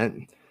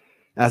apartment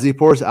as he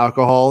pours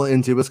alcohol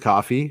into his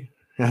coffee,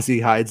 as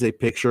he hides a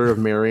picture of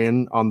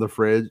Marion on the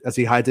fridge,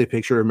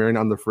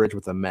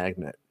 with a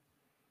magnet.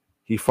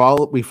 We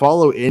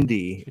follow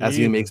Indy as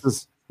he makes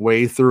his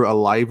way through a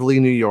lively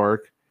New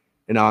York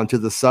and onto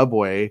the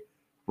subway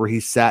where he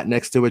sat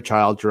next to a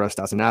child dressed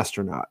as an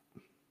astronaut.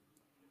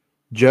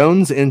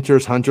 Jones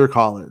enters Hunter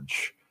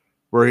College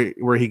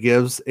where he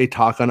gives a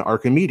talk on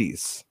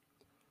Archimedes.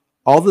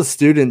 All the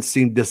students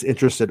seem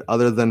disinterested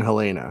other than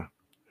Helena,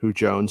 who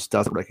Jones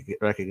doesn't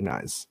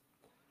recognize.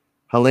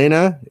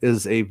 Helena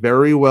is a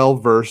very well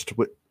versed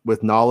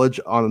with knowledge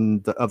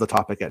of the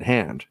topic at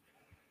hand.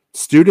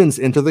 Students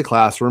enter the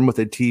classroom with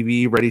a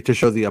TV ready to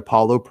show the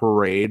Apollo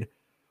parade,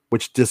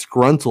 which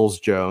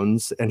disgruntles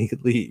Jones, and he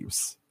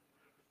leaves.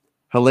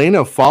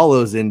 Helena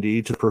follows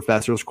Indy to the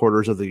professor's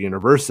quarters of the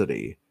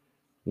university,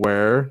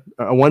 where,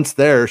 once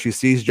there, she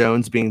sees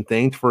Jones being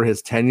thanked for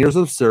his 10 years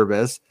of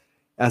service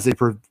as they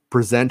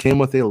present him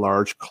with a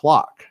large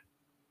clock.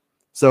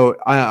 So,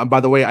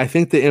 by the way, I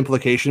think the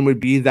implication would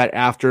be that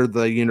after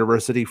the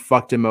university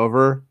fucked him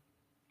over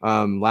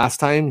last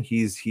time,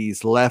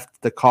 he's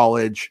left the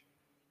college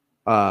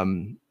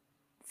from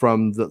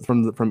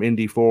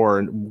Indy 4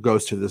 and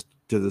goes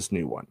to this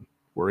new one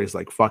where he's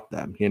like, fuck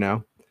them, you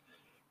know?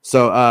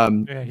 So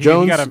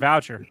Jones got a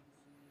voucher.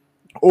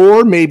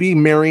 Or maybe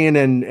Marion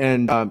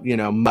and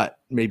Mutt,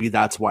 maybe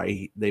that's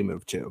why they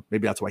moved too.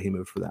 Maybe that's why he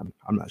moved for them.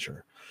 I'm not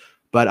sure.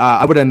 But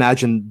I would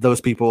imagine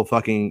those people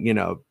fucking,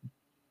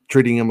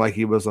 treating him like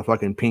he was a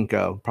fucking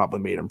pinko probably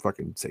made him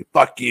fucking say,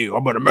 fuck you,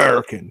 I'm an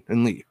American,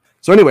 and leave.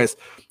 So anyways,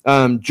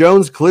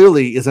 Jones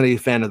clearly isn't a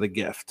fan of the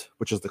gift,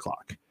 which is the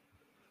clock,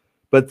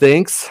 but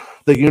thanks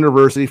the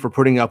university for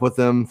putting up with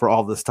them for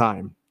all this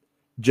time.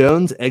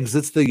 Jones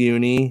exits the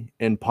uni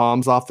and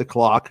pans off the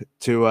clock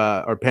to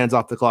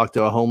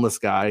a homeless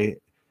guy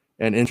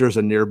and enters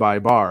a nearby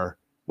bar,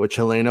 which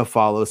Helena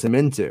follows him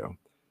into.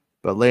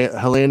 But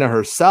Helena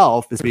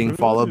herself is being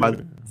followed by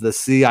the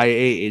CIA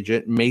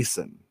agent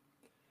Mason.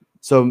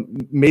 So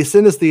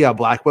Mason is the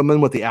black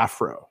woman with the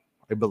afro,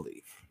 I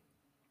believe,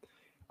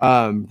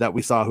 that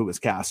we saw who was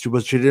cast. She's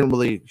not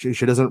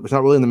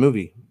really in the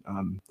movie.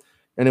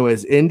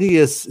 Anyways, Indy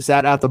is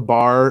sat at the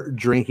bar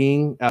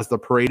drinking as the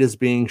parade is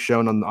being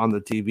shown on the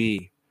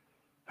TV.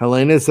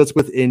 Helena sits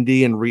with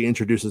Indy and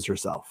reintroduces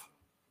herself.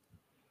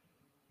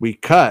 We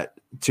cut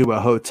to a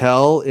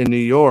hotel in New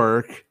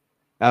York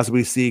as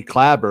we see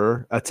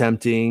Clabber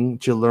attempting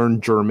to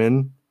learn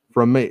German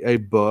from a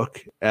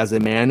book as a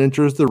man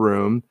enters the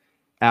room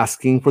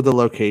asking for the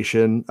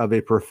location of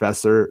a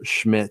Professor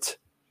Schmidt,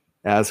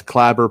 as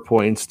Clabber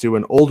points to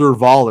an older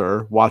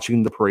Voller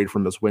watching the parade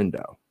from his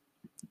window.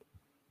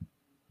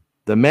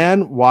 The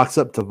man walks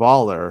up to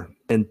Voller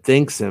and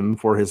thanks him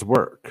for his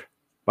work.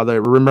 By the way,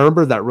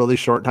 remember that really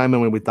short time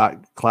when we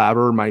thought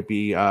Clabber might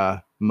be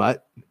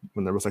Mutt,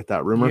 when there was like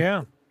that rumor?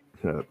 Yeah.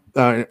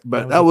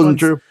 But that wasn't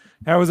true.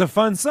 That was a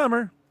fun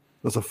summer.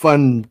 It was a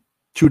fun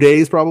 2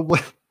 days,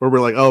 probably. where we're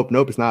like, oh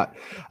nope, it's not.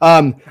 I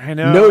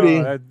know.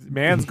 Noting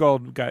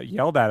Mansgold got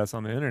yelled at us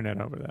on the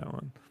internet over that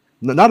one.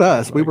 not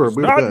us. Like, we were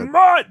not good.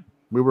 mud.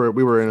 We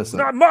were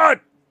innocent. Not mud.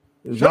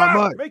 It's not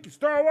mud. Make you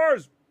Star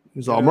Wars.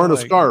 He's all, I'm wearing a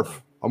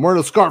scarf. I'm wearing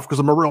a scarf because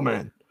I'm a real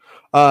man.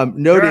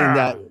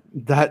 Noting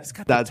He's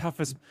got the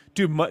toughest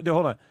dude. Hold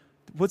on.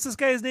 What's this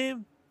guy's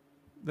name?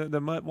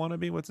 The Mutt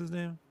wannabe. What's his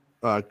name?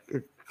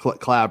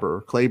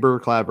 Clabber.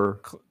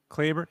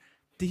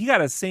 He got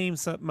the same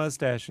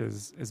mustache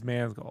as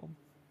Mansgold,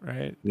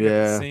 right?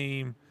 Yeah.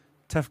 Same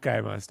tough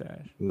guy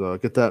mustache.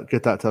 Get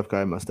that tough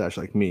guy mustache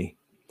like me.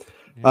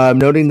 Yeah.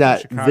 Noting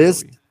that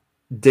this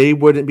day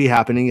wouldn't be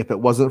happening if it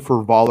wasn't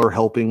for Voller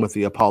helping with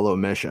the Apollo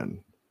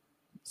mission.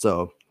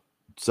 So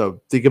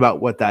think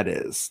about what that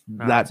is.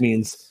 Nazis. That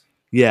means,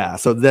 yeah.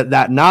 So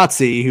that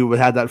Nazi who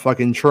had that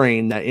fucking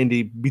train that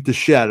Indy beat the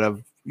shit out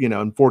of,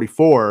 in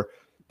 44,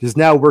 is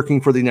now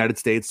working for the United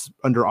States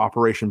under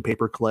Operation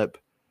Paperclip,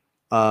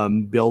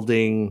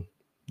 building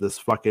this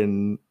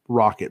fucking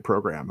rocket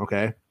program.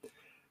 Okay.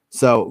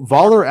 So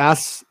Voller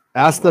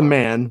asks the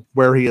man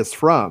where he is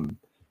from,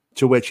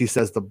 to which he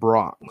says the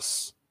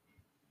Bronx.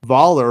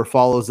 Voller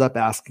follows up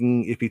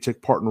asking if he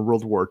took part in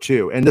World War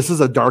II. And this is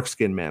a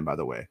dark-skinned man, by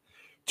the way,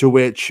 to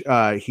which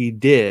he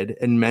did,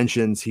 and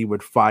mentions he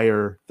would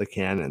fire the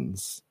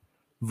cannons.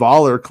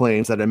 Voller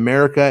claims that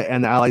America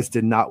and the Allies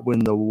did not win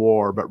the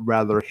war, but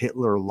rather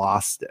Hitler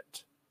lost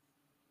it.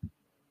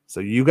 So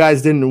you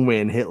guys didn't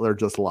win, Hitler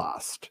just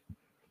lost.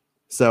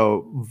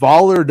 So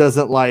Voller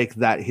doesn't like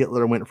that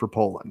Hitler went for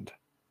Poland.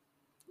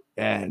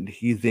 And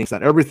he thinks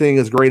that everything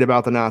is great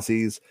about the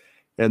Nazis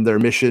and their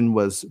mission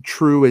was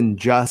true and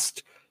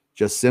just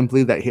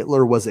simply that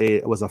Hitler was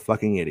a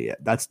fucking idiot.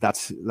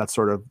 That's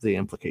sort of the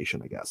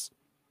implication, I guess.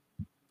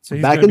 So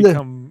he's going to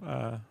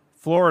become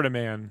Florida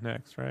man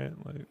next, right?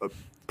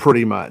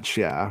 Pretty much,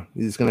 yeah.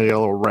 He's going to get a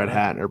little red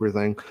hat and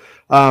everything.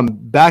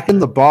 Back in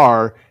the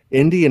bar,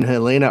 Indy and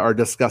Helena are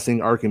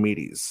discussing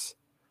Archimedes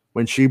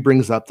when she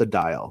brings up the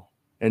dial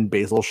and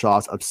Basil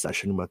Shaw's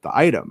obsession with the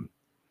item.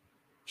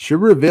 She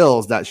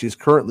reveals that she's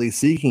currently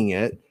seeking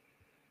it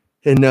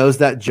and knows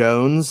that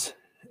Jones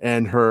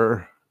and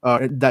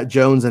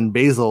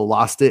Basil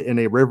lost it in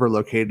a river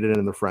located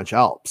in the French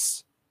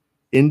Alps.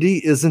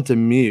 Indy isn't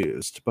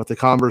amused by the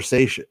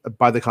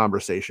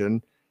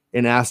conversation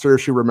and asks her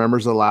if she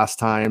remembers the last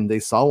time they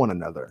saw one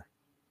another.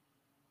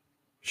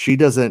 She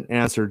doesn't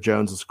answer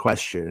Jones's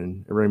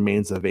question and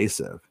remains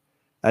evasive,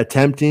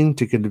 attempting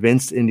to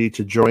convince Indy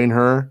to join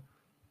her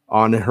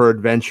on her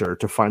adventure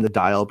to find the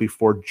dial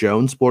before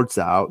Jones blurts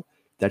out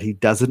that he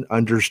doesn't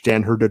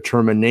understand her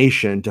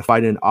determination to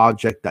find an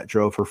object that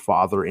drove her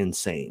father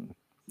insane.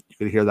 You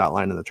could hear that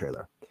line in the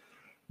trailer.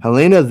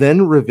 Helena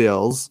then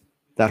reveals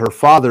that her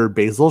father,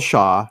 Basil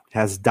Shaw,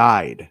 has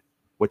died,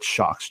 which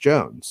shocks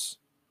Jones.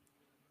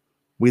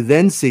 We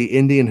then see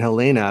Indy and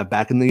Helena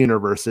back in the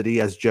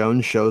university as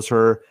Jones shows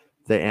her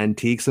the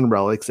antiques and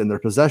relics in their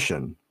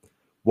possession,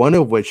 one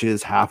of which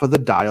is half of the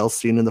dial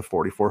seen in the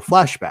 44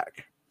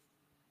 flashback.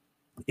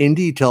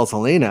 Indy tells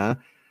Helena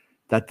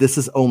that this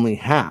is only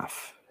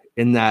half,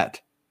 in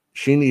that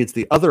she needs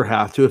the other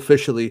half for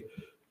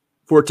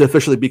it to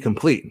officially be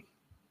complete,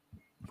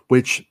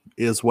 which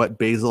is what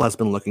Basil has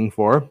been looking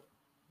for,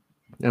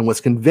 and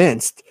was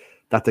convinced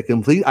that the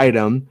complete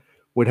item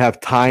would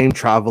have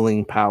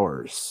time-traveling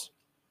powers.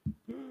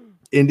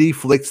 Indy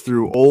flicks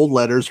through old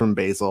letters from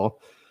Basil,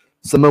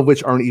 some of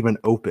which aren't even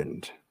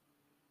opened.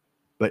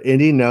 But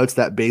Indy notes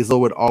that Basil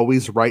would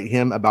always write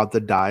him about the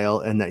dial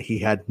and that he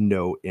had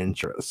no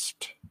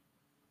interest.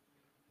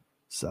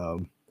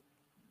 So,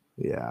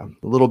 yeah,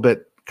 a little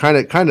bit, kind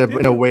of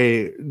in a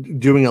way,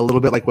 doing a little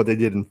bit like what they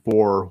did in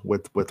 4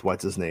 with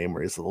what's his name,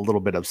 where he's a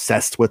little bit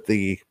obsessed with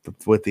the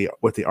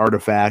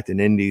artifact, and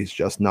Indy's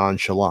just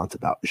nonchalant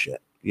about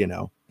shit.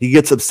 He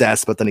gets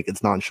obsessed, but then he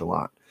gets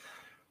nonchalant.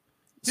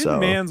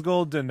 Didn't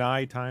Mansgold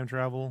deny time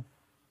travel?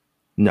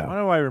 No. Why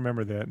do I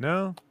remember that?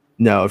 No.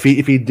 If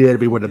he did,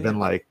 we would have been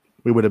like,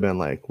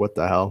 what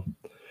the hell?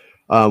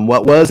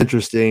 What was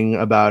interesting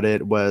about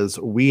it was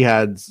we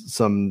had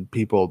some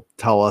people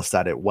tell us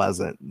that it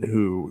wasn't,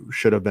 who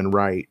should have been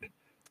right.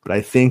 But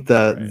I think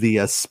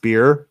the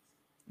spear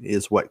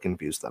is what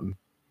confused them,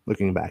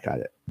 looking back at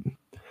it.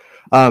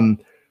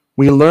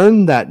 We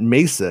learned that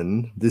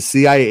Mason, the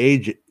CIA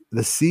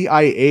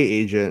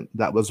agent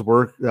that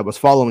was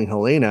following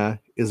Helena,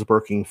 is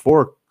working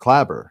for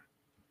Clabber.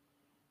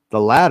 The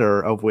latter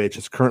of which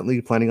is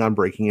currently planning on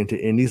breaking into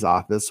Indy's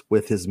office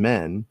with his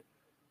men,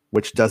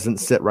 which doesn't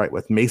sit right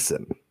with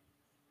Mason.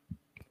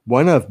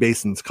 One of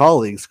Mason's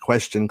colleagues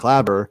questioned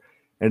Clabber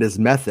and his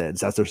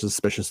methods as they're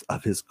suspicious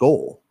of his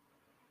goal,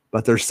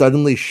 but they're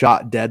suddenly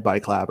shot dead by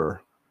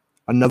Clabber.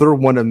 Another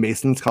one of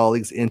Mason's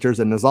colleagues enters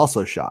and is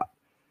also shot.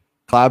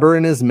 Clabber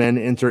and his men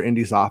enter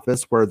Indy's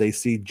office, where they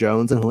see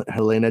Jones and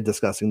Helena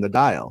discussing the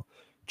dial.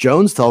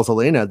 Jones tells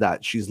Helena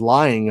that she's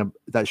lying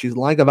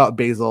about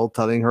Basil,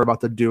 telling her about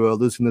the duo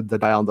losing the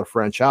dial in the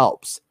French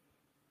Alps.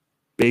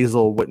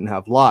 Basil wouldn't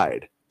have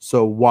lied,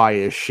 so why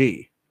is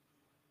she?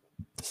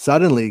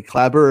 Suddenly,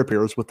 Clabber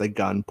appears with a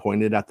gun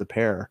pointed at the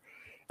pair,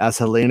 as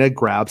Helena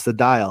grabs the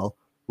dial,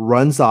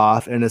 runs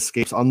off, and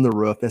escapes on the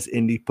roof as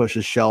Indy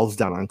pushes shells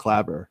down on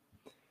Clabber.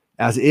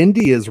 As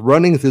Indy is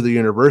running through the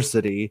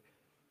university,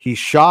 he's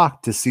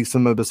shocked to see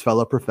some of his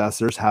fellow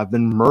professors have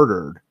been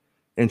murdered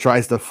and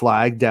tries to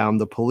flag down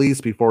the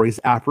police before he's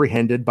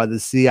apprehended by the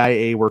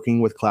CIA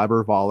working with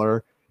Clabber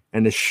Waller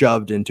and is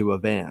shoved into a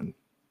van.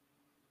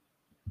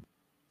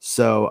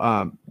 So,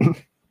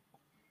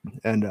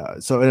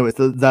 anyway,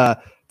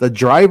 the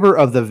driver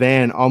of the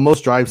van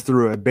almost drives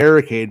through a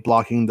barricade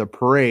blocking the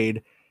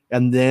parade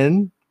and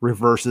then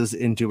reverses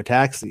into a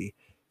taxi.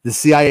 The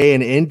CIA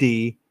and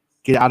Indy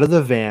get out of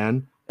the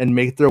van and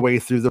make their way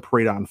through the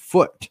parade on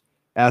foot.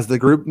 As the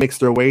group makes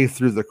their way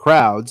through the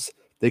crowds,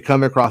 they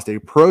come across a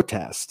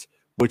protest,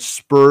 which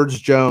spurs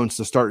Jones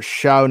to start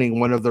shouting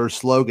one of their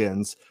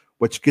slogans,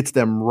 which gets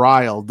them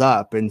riled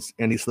up, and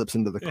he slips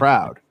into the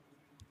crowd.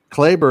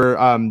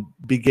 Clabber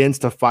begins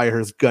to fire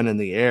his gun in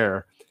the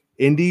air.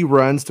 Indy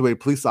runs to a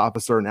police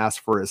officer and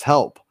asks for his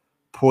help,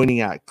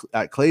 pointing at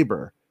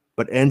Clabber,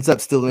 but ends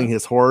up stealing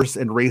his horse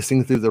and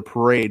racing through the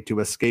parade to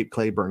escape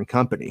Clabber and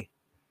company.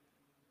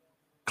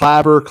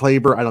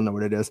 Clabber, I don't know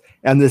what it is,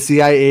 and the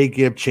CIA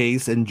give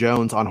chase, and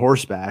Jones on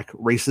horseback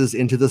races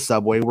into the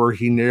subway where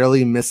he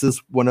nearly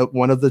misses one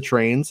of the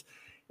trains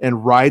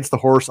and rides the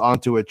horse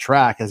onto a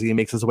track as he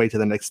makes his way to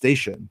the next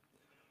station.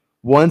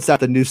 Once at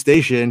the new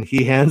station,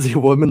 he hands a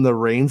woman the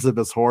reins of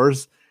his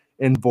horse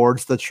and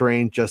boards the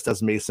train just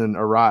as Mason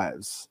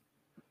arrives.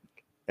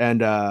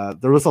 And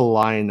there was a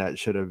line that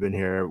should have been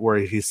here where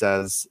he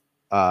says,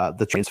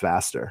 the train's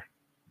faster.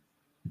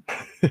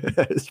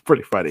 It's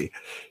pretty funny.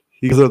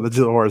 He goes to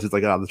the horse. He's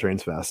like, the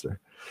train's faster.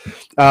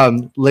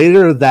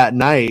 Later that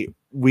night,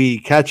 we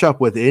catch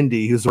up with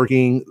Indy, who's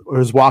working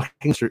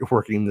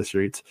the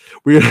streets.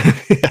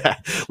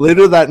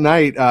 Later that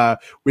night,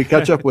 we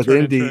catch up with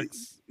Indy.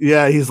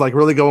 Yeah, he's like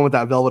really going with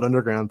that Velvet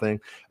Underground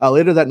thing.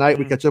 Later that night,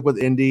 we catch up with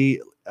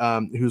Indy,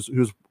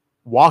 who's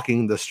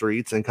walking the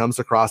streets and comes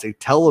across a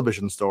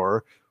television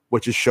store,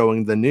 which is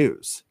showing the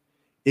news.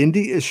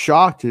 Indy is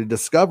shocked to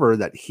discover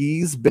that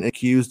he's been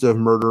accused of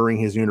murdering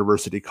his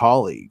university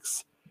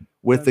colleagues,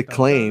 with the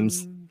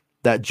claims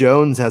that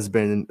Jones has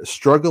been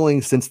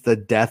struggling since the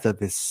death of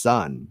his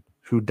son,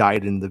 who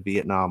died in the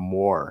Vietnam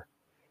War,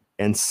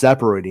 and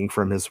separating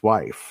from his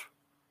wife.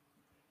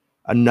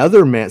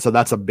 Another man, so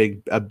that's a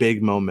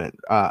big moment.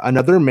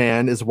 Another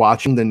man is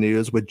watching the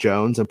news with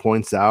Jones and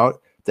points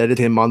out that it's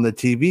him on the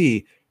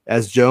TV,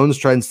 as Jones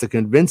tries to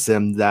convince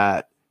him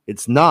that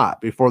it's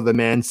not, before the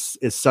man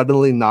is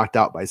suddenly knocked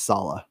out by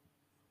Sala.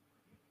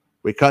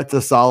 We cut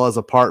to Sala's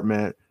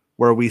apartment,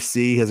 where we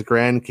see his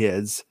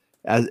grandkids,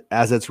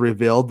 as it's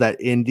revealed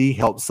that Indy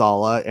helped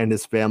Sala and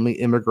his family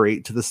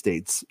immigrate to the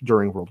States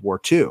during World War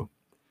II.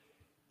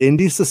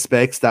 Indy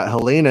suspects that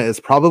Helena is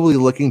probably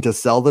looking to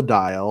sell the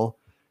dial,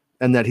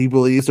 and that he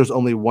believes there's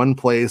only one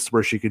place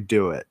where she could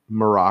do it,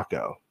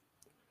 Morocco.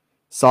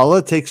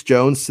 Sala takes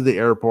Jones to the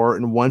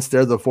airport, and once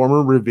there, the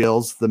former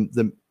reveals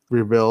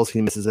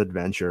he misses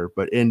adventure,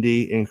 but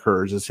Indy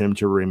encourages him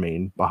to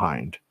remain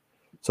behind.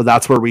 So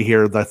that's where we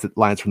hear the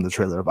lines from the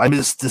trailer of "I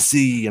miss the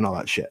sea" and all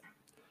that shit.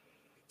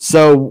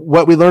 So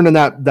what we learned in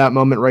that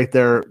moment right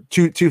there,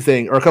 two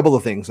things, or a couple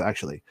of things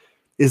actually,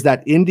 is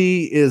that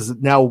Indy is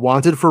now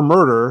wanted for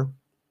murder.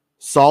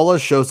 Sala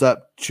shows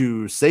up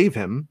to save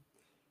him.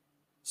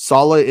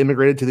 Sala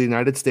immigrated to the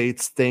United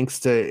States thanks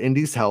to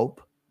Indy's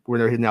help,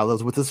 where he now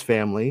lives with his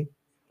family.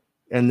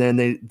 And then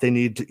he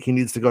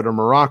needs to go to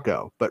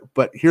Morocco.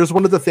 But here's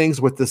one of the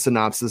things with the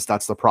synopsis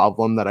that's the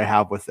problem that I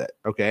have with it.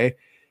 Okay,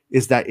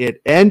 is that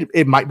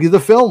it might be the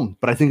film,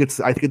 but I think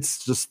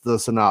it's just the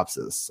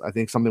synopsis. I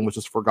think something was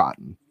just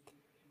forgotten.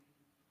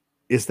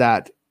 Is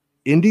that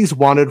Indy's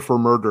wanted for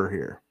murder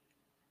here?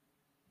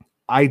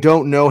 I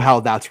don't know how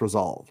that's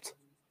resolved.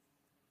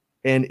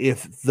 And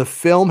if the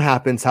film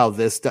happens how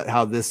this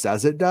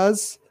says it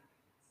does,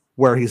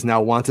 where he's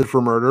now wanted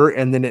for murder,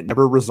 and then it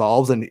never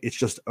resolves, and it's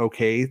just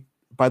okay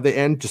by the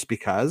end, just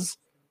because,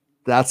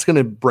 that's going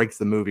to break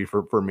the movie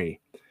for me.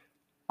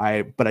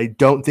 But I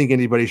don't think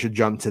anybody should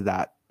jump to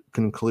that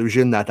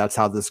conclusion that that's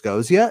how this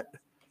goes yet.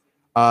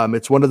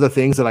 It's one of the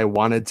things that I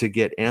wanted to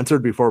get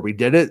answered before we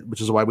did it,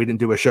 which is why we didn't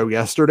do a show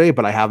yesterday,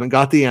 but I haven't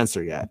got the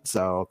answer yet.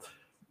 So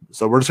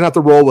we're just gonna have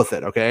to roll with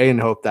it, okay, and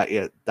hope that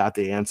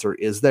the answer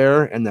is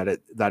there, and that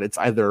it's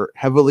either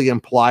heavily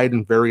implied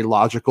and very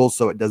logical,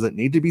 so it doesn't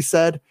need to be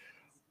said,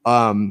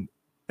 and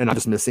I'm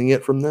just missing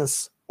it from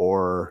this,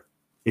 or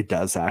it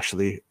does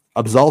actually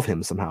absolve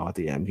him somehow at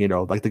the end.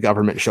 Like the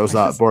government shows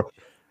up, or.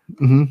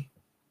 Mm-hmm.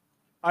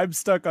 I'm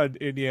stuck on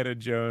Indiana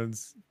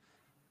Jones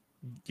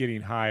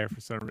getting higher for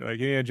some reason. Like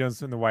Indiana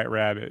Jones and the White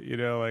Rabbit,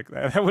 like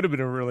that would have been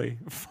a really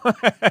fun.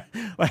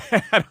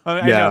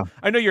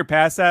 I know you're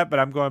past that, but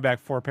I'm going back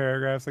 4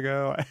 paragraphs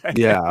ago.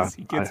 Yeah,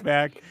 he gets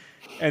back,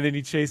 and then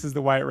he chases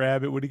the White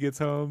Rabbit when he gets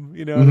home.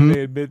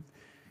 Mm-hmm.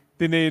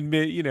 Then they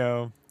admit,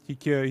 he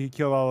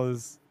killed all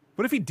his.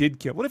 What if he did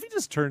kill? What if he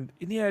just turned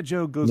Indiana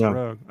Jones goes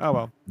rogue? Oh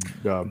well.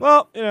 Yeah.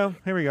 Well,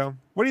 here we go.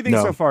 What do you think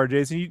so far,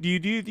 Jason? Do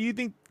you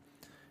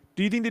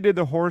think they did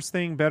the horse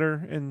thing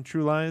better in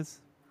True Lies?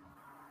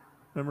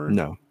 Remember?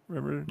 No.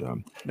 Remember? No.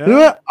 No? You know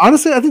what?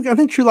 Honestly, I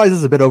think True Lies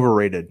is a bit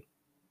overrated.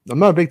 I'm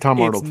not a big Tom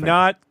Arnold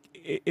fan.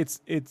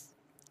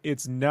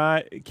 It's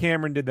not.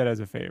 Cameron did that as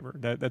a favor.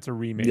 That's a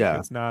remake. Yeah.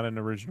 It's not an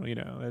original. You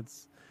know,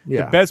 it's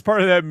Yeah. the best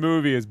part of that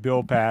movie is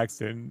Bill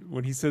Paxton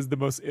when he says the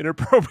most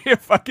inappropriate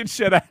fucking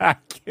shit I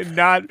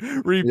cannot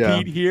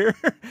repeat here.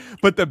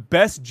 But the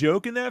best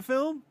joke in that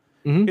film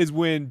is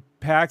when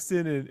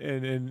Paxton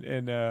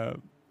and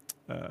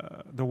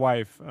the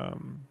wife,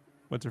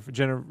 what's her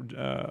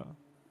Jennifer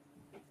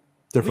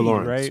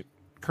Lawrence, right?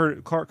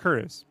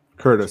 Curtis.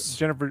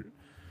 Jennifer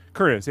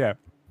Curtis, yeah.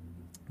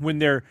 When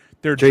they're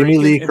Jamie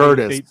Lee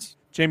Curtis.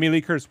 Jamie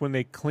Lee Curtis, when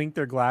they clink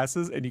their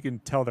glasses and you can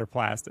tell they're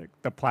plastic.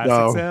 The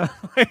plastic sound.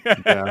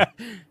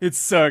 It's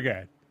so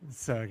good.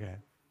 It's so good.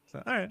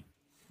 So, all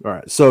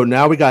right. So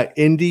now we got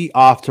Indy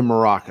off to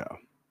Morocco.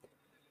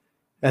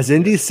 As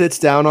Indy sits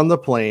down on the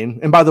plane,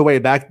 and by the way,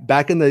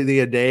 back in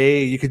the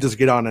day, you could just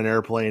get on an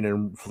airplane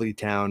and flee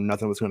town.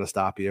 Nothing was going to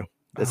stop you.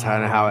 That's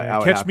kind of how it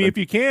Catch happened. Me If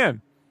You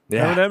Can.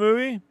 Yeah. Remember that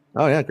movie?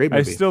 Oh yeah, great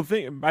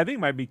movie. I think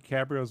might be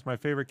Caprio's my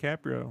favorite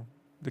Caprio.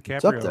 The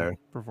Caprio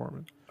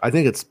performance. I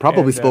think it's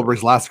probably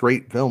Spielberg's last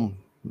great film,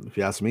 if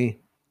you ask me.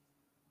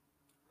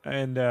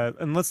 And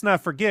let's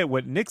not forget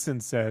what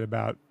Nixon said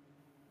about.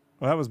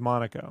 Well, that was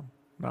Monaco,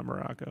 not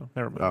Morocco.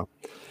 Never mind. Oh.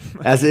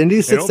 As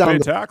Indy sits down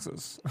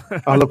taxes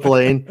on the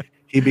plane,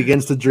 he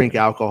begins to drink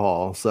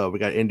alcohol. So we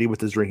got Indy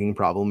with his drinking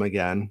problem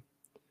again.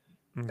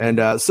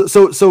 And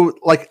so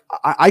like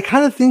I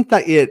kind of think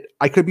that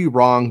I could be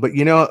wrong, but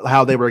you know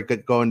how they were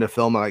going to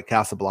film like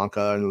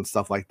Casablanca and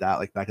stuff like that,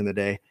 like back in the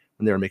day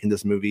when they were making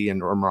this movie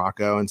or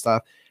Morocco and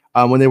stuff.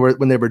 When they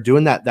were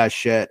doing that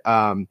shit,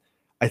 I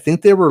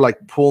think they were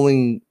like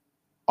pulling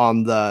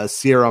on the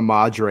Sierra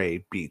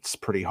Madre beats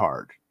pretty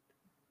hard,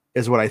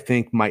 is what I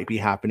think might be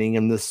happening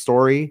in this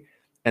story.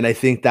 And I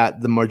think that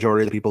the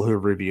majority of the people who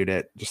have reviewed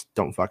it just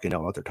don't fucking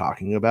know what they're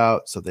talking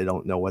about, so they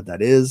don't know what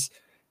that is.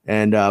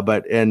 And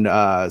but in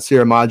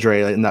Sierra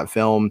Madre in that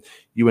film,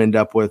 you end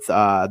up with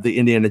the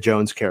Indiana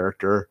Jones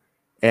character,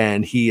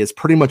 and he is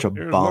pretty much a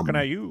bum. Looking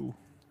at you.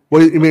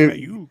 Well, I mean,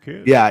 you,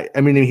 kid. Yeah,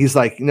 I mean, he's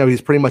like, he's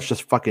pretty much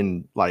just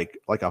fucking like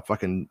a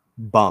fucking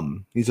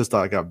bum. He's just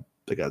like a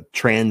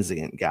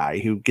transient guy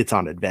who gets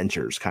on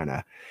adventures, kind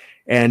of.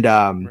 And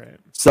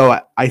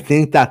so I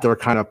think that they're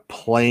kind of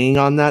playing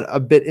on that a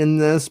bit in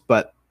this,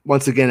 but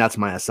once again, that's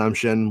my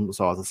assumption.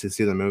 So I'll have to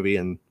see the movie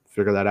and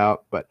figure that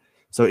out. But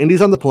so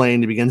Indy's on the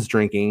plane, he begins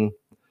drinking,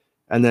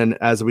 and then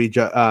as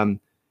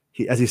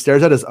he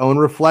stares at his own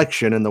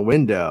reflection in the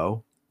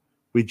window,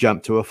 we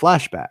jump to a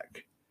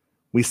flashback.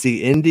 We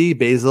see Indy,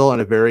 Basil,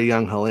 and a very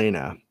young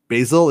Helena.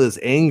 Basil is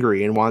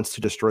angry and wants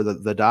to destroy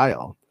the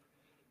dial,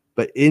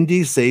 but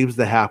Indy saves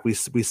the hap we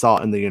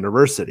saw in the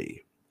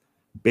university.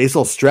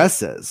 Basil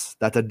stresses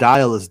that the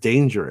dial is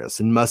dangerous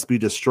and must be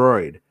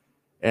destroyed,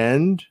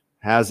 and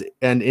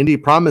Indy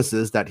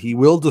promises that he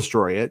will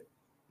destroy it.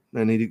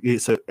 And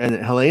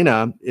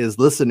Helena is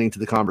listening to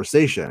the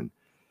conversation.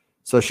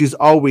 So she's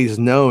always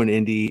known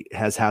Indy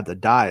has had the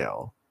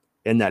dial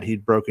and that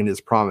he'd broken his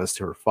promise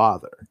to her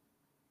father.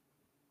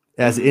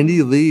 As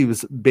Indy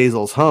leaves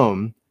Basil's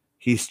home,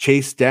 he's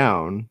chased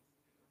down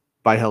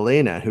by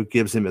Helena, who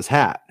gives him his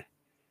hat.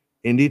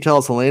 Indy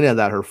tells Helena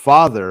that her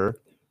father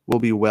will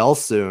be well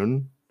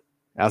soon,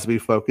 as we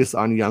focus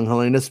on young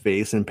Helena's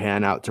face and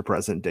pan out to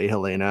present-day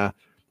Helena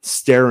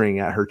staring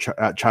at her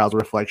child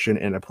reflection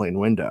in a plane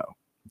window.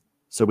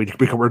 So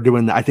we're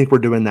doing that. I think we're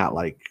doing that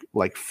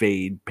like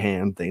fade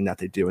pan thing that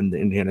they do in the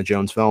Indiana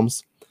Jones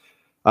films.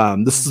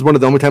 This is one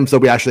of the only times that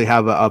we actually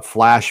have a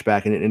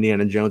flashback in an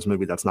Indiana Jones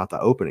movie that's not the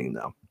opening,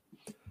 though.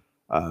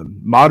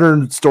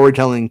 Modern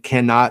storytelling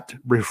cannot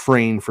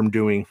refrain from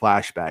doing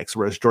flashbacks,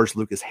 whereas George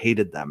Lucas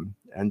hated them,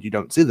 and you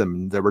don't see them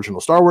in the original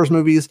Star Wars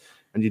movies,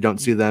 and you don't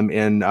see them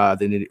in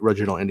the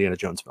original Indiana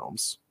Jones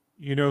films.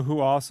 You know who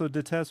also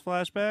detests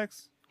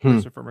flashbacks?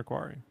 Christopher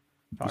McQuarrie.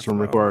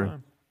 Christopher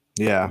McQuarrie.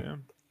 Yeah.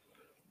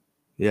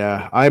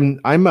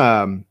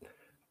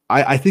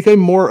 I think I'm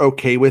more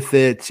okay with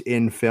it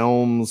in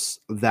films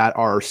that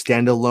are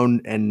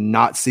standalone and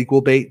not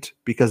sequel bait,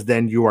 because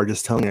then you are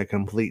just telling a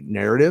complete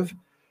narrative.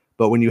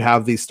 But when you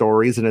have these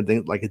stories and I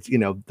think like it's,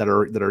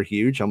 that are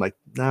huge, I'm like,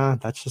 nah,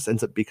 that just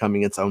ends up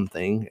becoming its own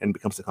thing and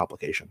becomes a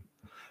complication.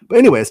 But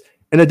anyways,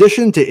 in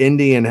addition to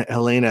Indy and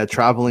Helena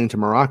traveling to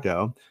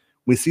Morocco,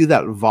 we see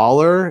that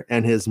Voller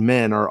and his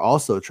men are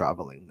also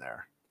traveling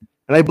there.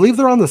 And I believe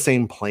they're on the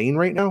same plane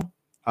right now.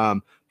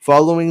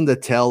 Following the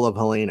tale of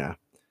Helena,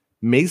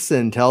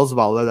 Mason tells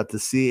Voller that the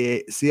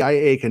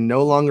CIA can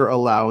no longer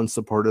allow and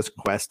support his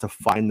quest to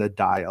find the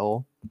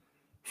dial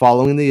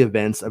following the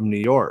events of New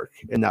York,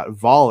 and that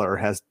Voller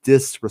has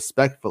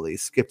disrespectfully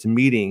skipped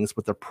meetings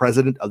with the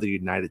President of the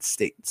United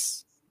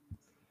States.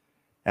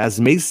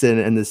 As Mason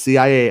and the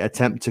CIA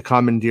attempt to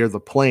commandeer the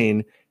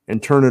plane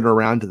and turn it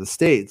around to the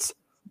States,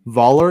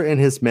 Voller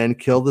and his men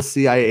kill the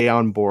CIA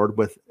on board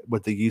with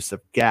the use of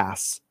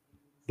gas,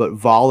 but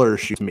Voller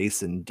shoots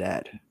Mason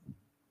dead.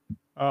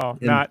 Oh,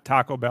 not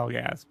Taco Bell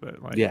gas,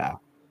 but like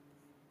not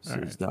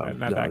that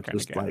kind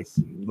just of gas.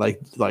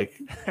 like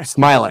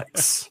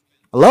Smilex.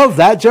 I love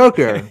that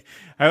Joker.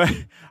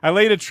 I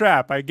laid a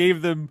trap. I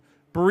gave them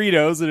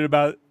burritos, and in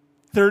about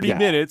 30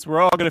 minutes, we're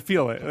all going to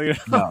feel it.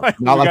 No,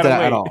 not like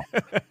that at all.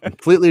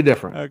 Completely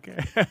different.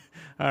 Okay.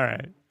 All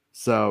right.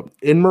 So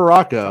in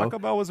Morocco, Taco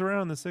Bell was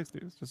around in the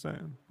 60s. Just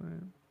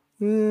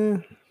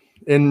saying.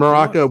 In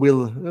Morocco, it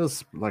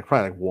was like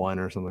probably like 1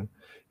 or something.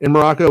 In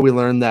Morocco, we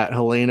learned that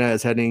Helena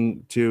is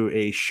heading to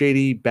a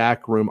shady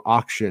backroom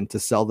auction to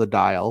sell the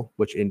dial,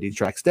 which Indy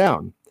tracks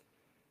down.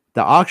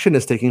 The auction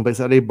is taking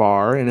place at a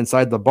bar, and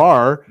inside the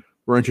bar,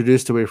 we're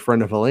introduced to a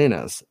friend of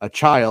Helena's, a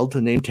child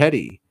named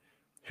Teddy,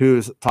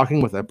 who's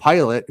talking with a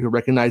pilot who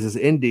recognizes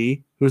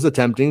Indy, who's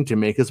attempting to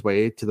make his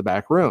way to the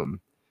back room.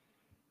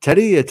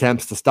 Teddy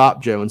attempts to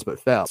stop Jones, but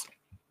fails.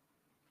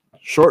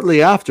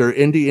 Shortly after,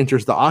 Indy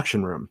enters the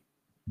auction room.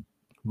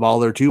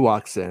 Voller too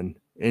walks in.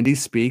 Indy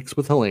speaks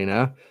with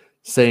Helena,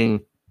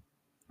 saying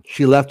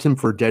she left him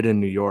for dead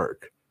in New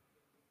York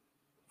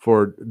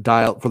for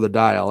the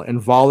dial, and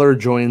Voller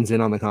joins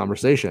in on the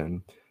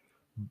conversation.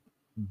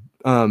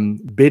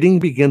 Bidding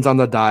begins on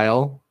the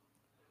dial,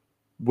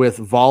 with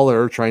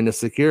Voller trying to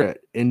secure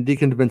it. Indy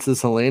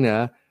convinces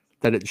Helena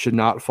that it should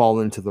not fall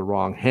into the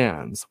wrong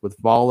hands,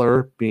 with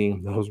Voller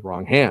being those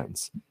wrong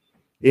hands.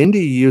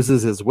 Indy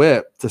uses his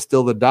whip to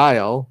steal the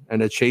dial,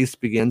 and a chase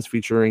begins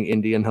featuring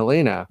Indy and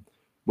Helena,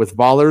 with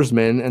Voller's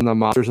men and the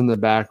monsters in the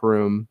back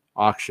room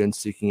auction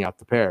seeking out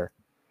the pair.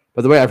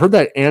 By the way, I've heard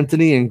that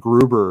Anthony and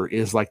Gruber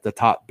is like the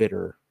top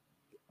bidder.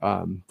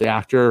 The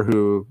actor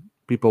who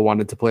people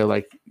wanted to play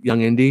like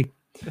young Indy.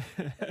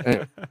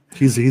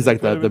 He's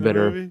like the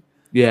bidder.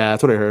 Yeah,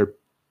 that's what I heard.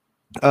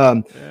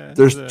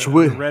 There's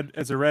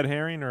it's a red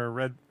herring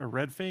or a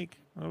red fake.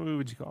 What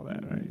would you call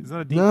that? Right? It's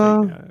not a deep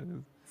fake.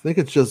 I think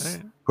it's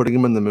just putting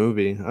him in the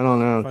movie. I don't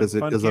know because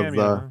of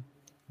the.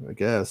 I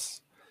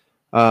guess.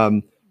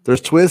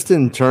 There's twists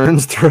and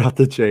turns throughout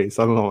the chase.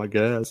 I don't know. I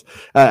guess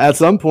at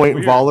some point,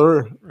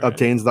 Voller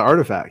obtains the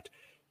artifact.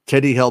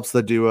 Teddy helps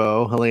the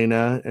duo.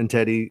 Helena and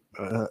Teddy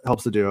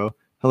helps the duo.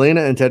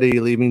 Helena and Teddy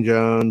leaving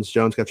Jones.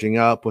 Jones catching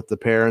up with the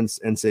parents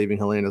and saving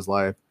Helena's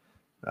life.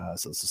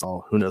 So this is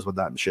all. Who knows what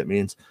that shit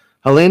means?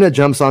 Helena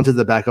jumps onto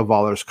the back of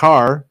Voller's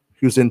car,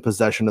 who's in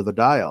possession of the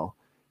dial,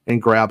 and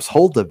grabs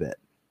hold of it.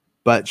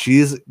 But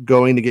she's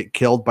going to get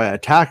killed by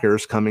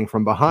attackers coming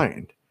from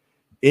behind.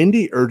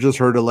 Indy urges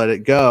her to let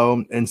it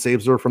go and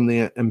saves her from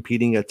the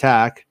impending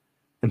attack,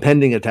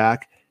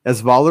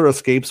 as Voller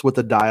escapes with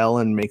the dial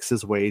and makes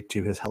his way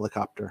to his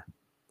helicopter.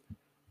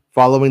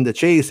 Following the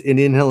chase,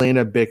 Indy and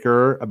Helena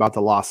bicker about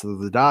the loss of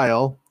the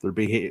dial, their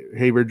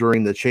behavior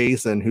during the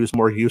chase, and who's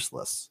more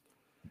useless.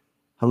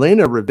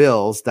 Helena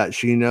reveals that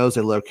she knows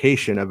a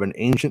location of an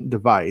ancient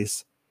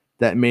device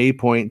that may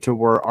point to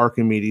where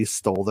Archimedes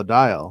stole the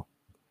dial.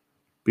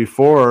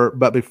 Before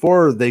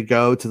they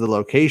go to the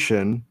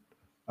location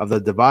of the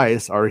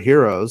device, our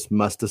heroes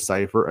must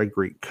decipher a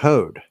Greek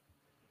code,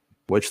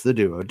 which the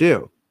duo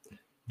do.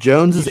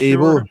 Jones is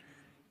able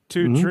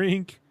to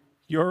drink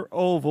your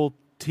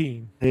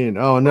Ovaltine.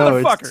 Oh no,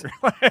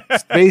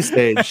 it's Space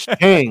Stage.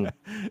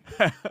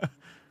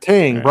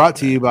 Tang, brought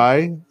to you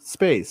by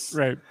Space.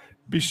 Right.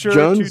 Be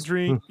sure to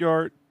drink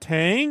your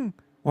Tang.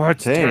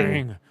 What's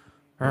Tang?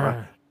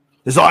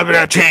 It's all been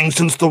a Tang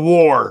since the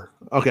war.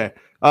 Okay.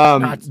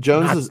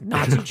 Jones is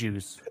Nazi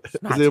Jews.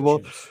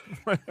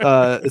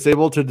 Is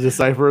able to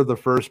decipher the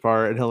first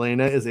part, and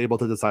Helena is able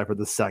to decipher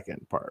the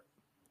second part.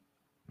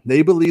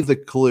 They believe the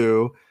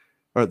clue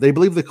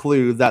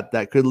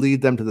that could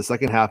lead them to the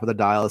second half of the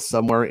dial is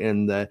somewhere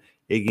in the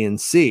Aegean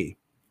Sea.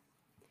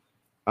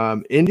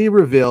 Indy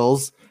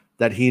reveals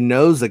that he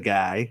knows a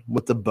guy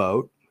with the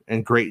boat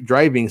and great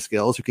driving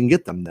skills who can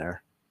get them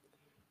there.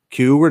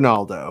 Cue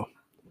Ronaldo.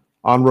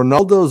 On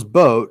Ronaldo's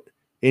boat,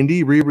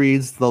 Indy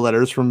rereads the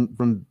letters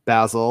from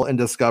Basil and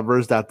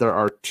discovers that there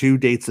are 2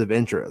 dates of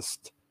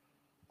interest: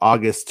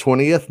 August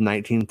 20th,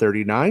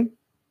 1939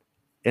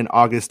 and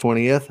August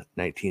 20th,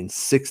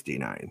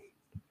 1969,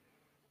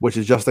 which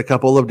is just a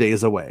couple of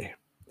days away.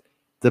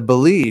 The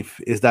belief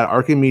is that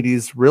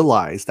Archimedes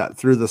realized that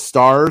through the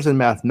stars and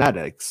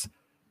mathematics,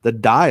 the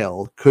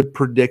dial could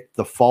predict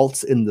the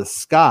faults in the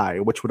sky,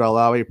 which would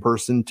allow a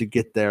person to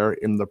get there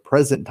in the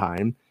present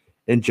time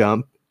and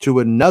jump to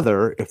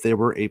another if they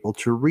were able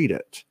to read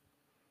it.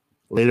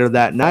 Later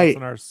that night,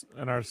 in our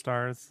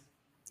stars.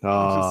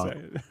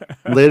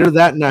 Later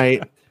that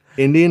night,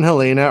 Indy and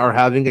Helena are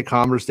having a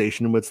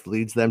conversation which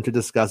leads them to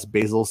discuss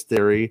Basil's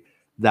theory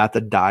that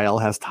the dial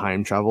has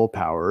time travel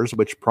powers,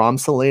 which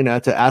prompts Helena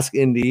to ask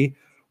Indy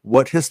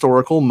what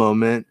historical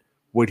moment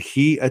would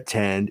he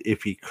attend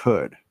if he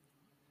could.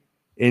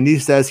 Indy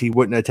says he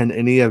wouldn't attend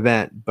any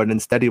event, but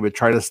instead he would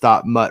try to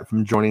stop Mutt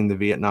from joining the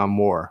Vietnam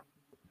War.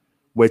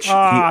 Which he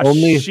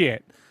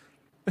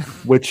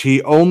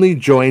only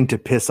joined to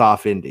piss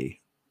off Indy,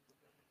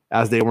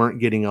 as they weren't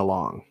getting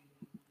along.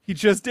 He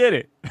just did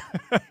it.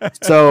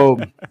 So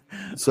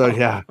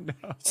yeah. No.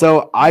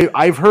 So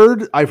I've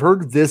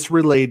heard this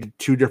relayed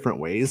 2 different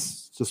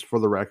ways, just for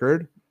the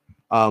record.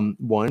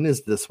 One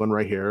is this one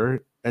right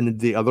here, and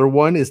the other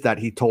one is that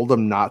he told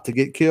him not to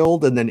get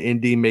killed, and then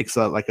Indy makes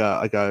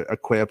a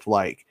quip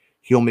like,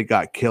 he only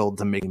got killed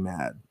to make me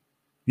mad.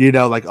 You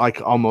know,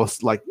 like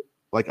almost like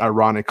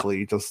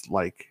ironically, just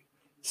like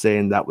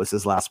saying that was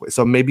his last way.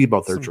 So maybe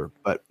both are true,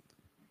 but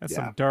that's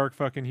some dark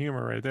fucking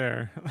humor right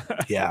there.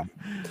 Yeah.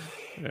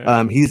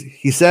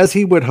 He says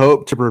he would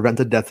hope to prevent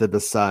the death of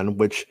his son,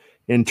 which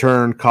in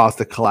turn caused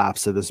the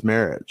collapse of his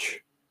marriage.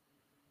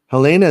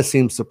 Helena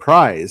seems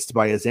surprised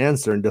by his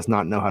answer and does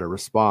not know how to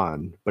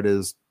respond, but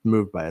is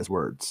moved by his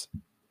words.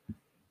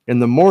 In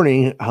the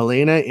morning,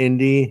 Helena,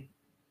 Indy,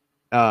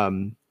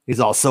 he's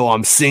also,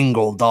 I'm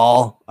single,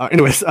 doll.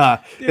 Anyways,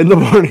 in the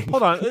morning.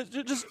 Hold on.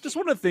 Just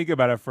want to think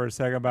about it for a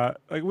second about,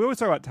 like, we always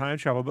talk about time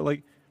travel, but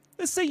like,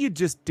 let's say you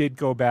just did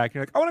go back.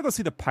 You're like, I want to go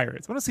see the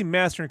Pirates. I want to see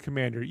Master and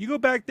Commander. You go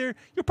back there,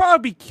 you'll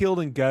probably be killed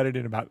and gutted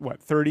in about,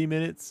 30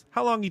 minutes?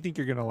 How long do you think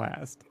you're going to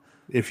last?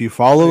 If you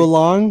follow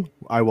along,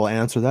 I will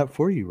answer that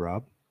for you,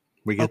 Rob.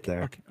 We get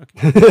there.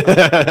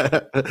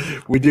 Okay.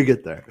 We do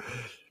get there.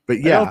 But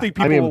yeah, I don't think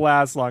people will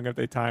last long if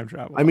they time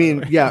travel. I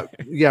mean,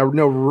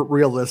 no,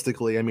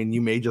 realistically, I mean,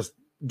 you may just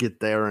get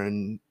there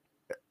and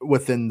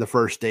within the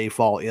first day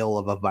fall ill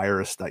of a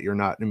virus that you're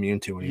not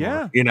immune to anymore.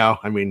 Yeah. You know,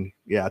 I mean,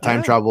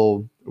 time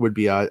travel would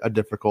be a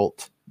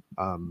difficult,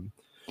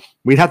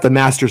 we'd have to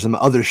master some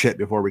other shit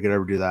before we could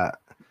ever do that.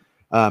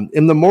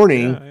 In the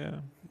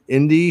morning,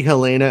 Indy,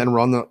 Helena, and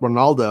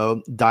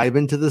Ronaldo dive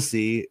into the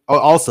sea.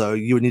 Also,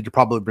 you would need to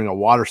probably bring a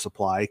water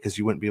supply because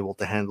you wouldn't be able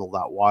to handle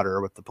that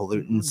water with the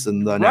pollutants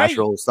and the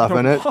natural stuff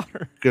in it.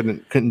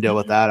 Couldn't deal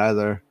with that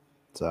either.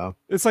 So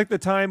it's like the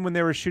time when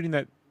they were shooting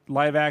that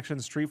live action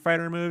Street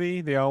Fighter movie.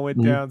 They all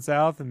went down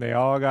south and they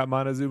all got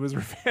Montezuma's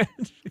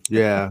revenge.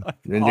 Yeah,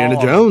 Indiana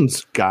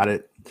Jones got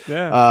it.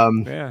 Yeah, Oh,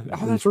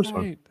 that's first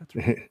right. That's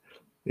right.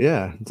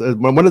 Yeah, it's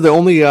one of the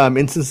only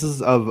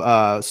instances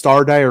of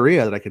star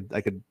diarrhea that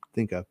I could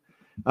think of.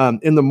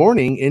 In the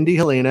morning, Indy,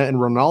 Helena, and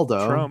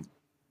Ronaldo. Trump.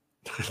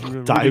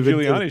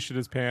 Giuliani shit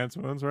his pants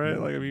once, right?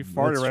 Like, he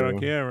farted right on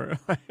camera.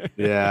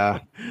 Yeah.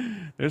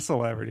 They're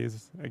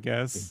celebrities, I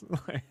guess.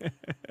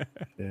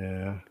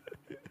 Yeah.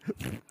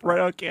 Right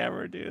on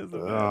camera, dude.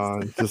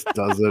 It just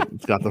does it.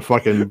 It's got the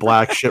fucking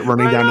black shit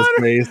running down his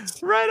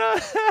face. Right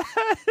on.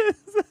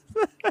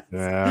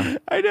 Yeah.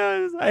 I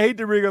know. I hate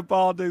to bring up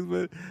politics,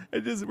 but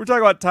we're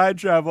talking about time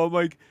travel. I'm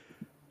like,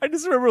 I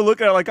just remember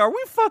looking at it, like, are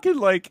we fucking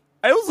like,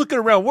 I was looking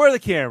around. Where are the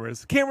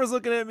cameras? Cameras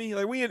looking at me.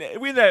 Like, we in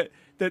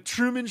that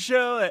Truman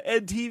Show, that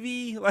Ed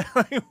TV.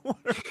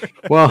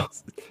 Well,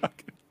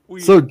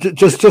 so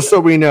just so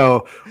we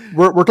know,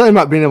 we're talking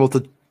about being able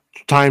to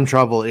time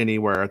travel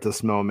anywhere at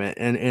this moment,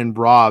 and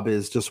Rob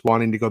is just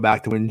wanting to go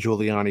back to when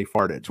Giuliani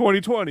farted.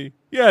 2020.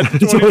 Yeah,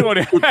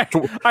 2020.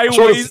 I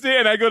waste it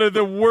and I go to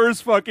the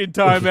worst fucking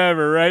time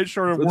ever, right?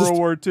 Short of World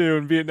War II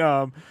and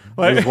Vietnam.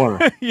 Like,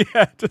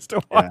 yeah, just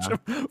to watch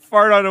him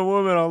fart on a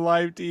woman on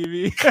live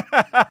TV.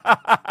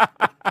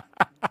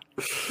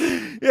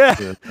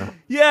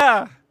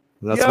 Yeah.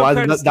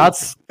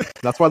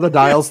 That's why the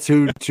dial's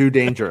too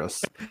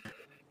dangerous.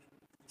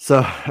 So,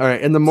 all right,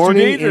 in the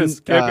morning,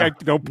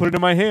 don't put it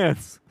in my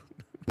hands.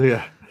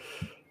 Yeah.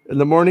 In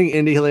the morning,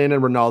 Indy, Helena,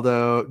 and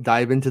Ronaldo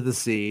dive into the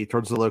sea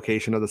towards the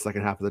location of the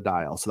second half of the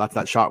dial. So that's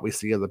that shot we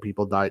see of the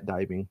people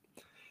diving.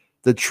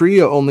 The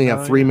trio only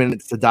have 3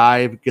 minutes to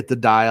dive, get the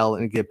dial,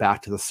 and get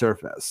back to the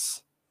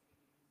surface.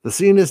 The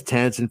scene is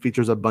tense and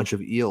features a bunch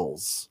of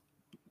eels.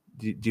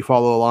 Do you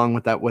follow along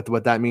with that? With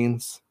what that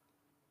means?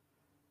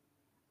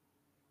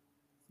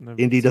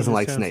 Indy doesn't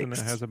like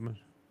snakes.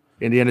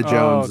 Indiana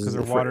Jones because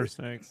they're water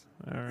snakes.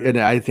 Right. And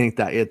I think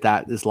that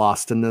is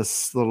lost in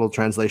this little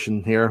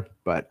translation here,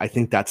 but I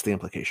think that's the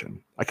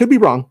implication. I could be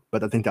wrong,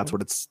 but I think that's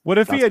what it's. What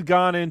if he had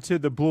gone into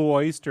the Blue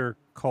Oyster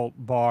Cult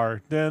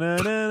bar, and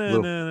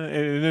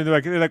they're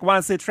like, "Want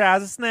to say try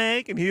a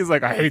snake?" And he's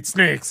like, "I hate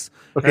snakes."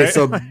 Okay, right?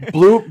 So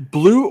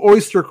Blue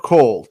Oyster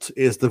Cult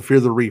is the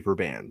Fear the Reaper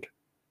band,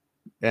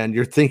 and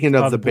you're thinking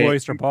of the Blue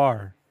Oyster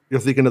Bar. You're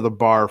thinking of the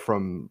bar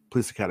from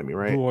Police Academy,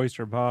 right? Blue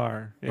Oyster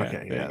Bar. Yeah,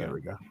 okay, there we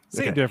go.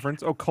 Same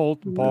difference. Cult,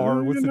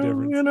 bar. What's the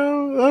difference?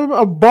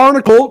 A bar and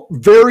a cult,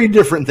 very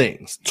different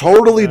things.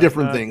 Totally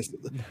different things.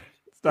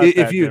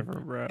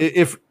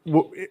 If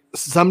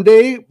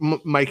someday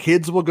my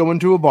kids will go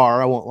into a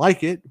bar, I won't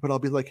like it, but I'll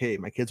be like, hey,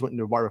 my kids went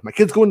into a bar. If my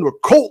kids go into a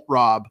cult,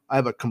 Rob, I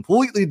have a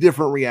completely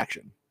different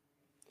reaction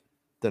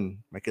than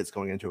my kids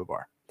going into a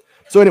bar.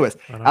 So, anyways,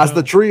 as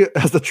the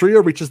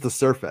trio reaches the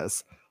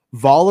surface,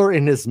 Voller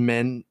and his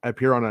men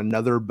appear on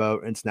another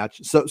boat and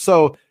snatch.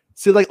 So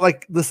see,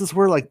 like this is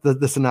where like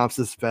the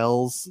synopsis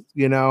fails,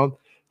 you know,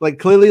 like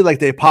clearly like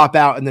they pop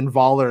out and then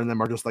Voller and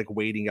them are just like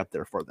waiting up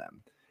there for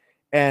them.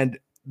 And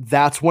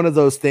that's one of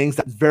those things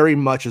that very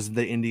much is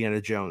the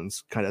Indiana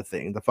Jones kind of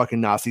thing. The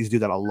fucking Nazis do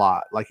that a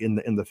lot, like in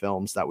the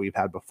films that we've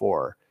had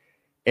before.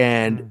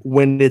 And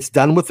when it's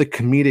done with the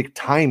comedic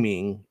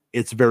timing,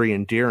 it's very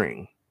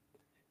endearing.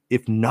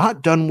 If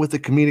not done with the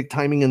comedic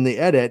timing in the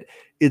edit,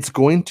 it's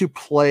going to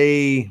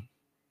play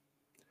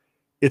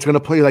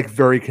like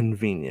very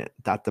convenient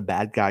that the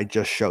bad guy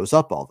just shows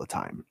up all the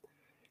time.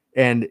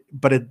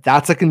 But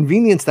that's a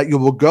convenience that you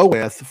will go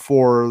with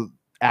for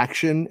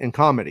action and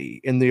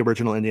comedy in the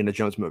original Indiana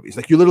Jones movies.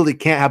 Like, you literally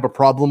can't have a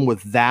problem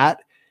with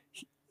that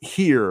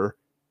here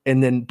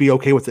and then be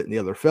okay with it in the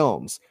other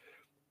films,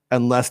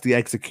 unless the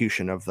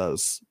execution of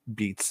those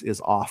beats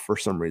is off for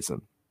some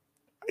reason.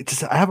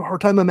 I have a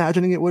hard time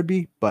imagining it would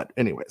be, but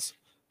anyways,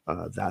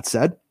 that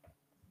said,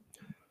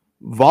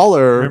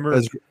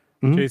 Voller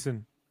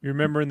Jason, you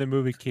remember in the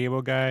movie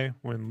Cable Guy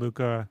when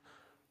Luca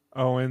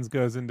Owens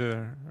goes into,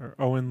 or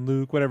Owen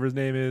Luke, whatever his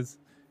name is,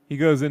 he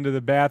goes into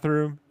the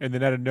bathroom and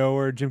then out of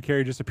nowhere Jim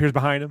Carrey just appears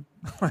behind him.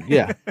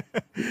 Yeah,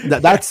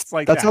 that's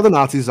how the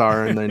Nazis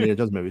are in the Indiana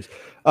Jones movies.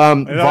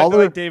 Voller,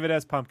 like David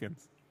S.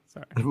 Pumpkins.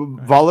 Sorry.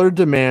 Voller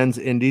demands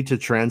Indy to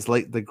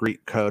translate the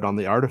Greek code on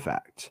the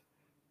artifact,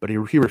 but he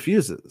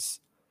refuses.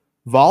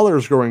 Voller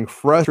is growing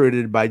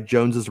frustrated by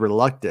Jones's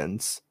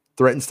reluctance,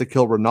 threatens to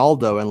kill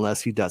Ronaldo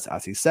unless he does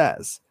as he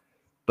says.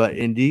 But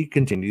Indy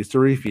continues to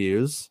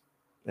refuse,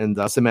 and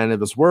thus a man of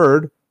his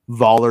word,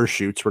 Voller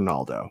shoots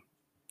Ronaldo.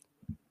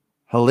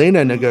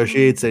 Helena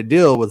negotiates a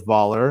deal with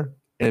Voller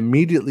and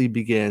immediately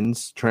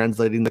begins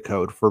translating the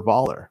code for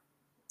Voller.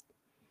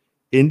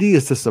 Indy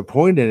is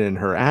disappointed in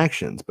her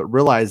actions, but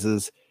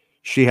realizes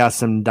she has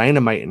some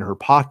dynamite in her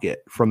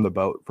pocket from the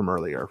boat from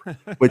earlier,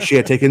 which she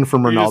had taken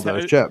from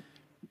Ronaldo's ship.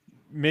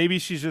 Maybe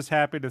she's just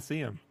happy to see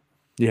him.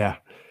 Yeah.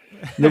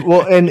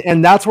 Well,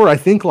 and that's where I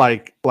think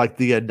like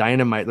the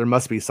dynamite, there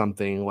must be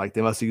something, like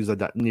they must use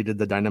needed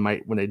the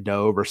dynamite when they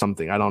dove or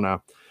something. I don't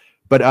know.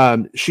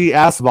 But she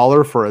asks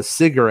Voller for a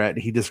cigarette.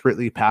 He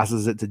discreetly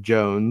passes it to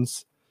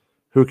Jones,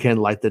 who can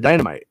light the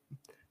dynamite.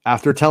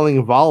 After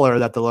telling Voller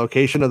that the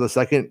location of the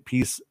second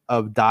piece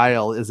of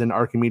dial is in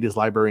Archimedes'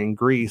 library in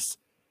Greece,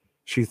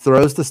 she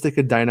throws the stick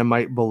of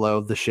dynamite below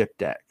the ship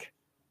deck,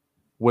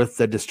 with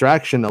the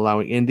distraction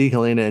allowing Indy,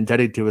 Helena, and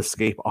Teddy to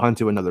escape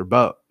onto another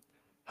boat.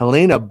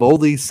 Helena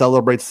boldly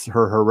celebrates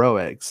her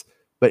heroics,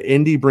 but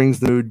Indy brings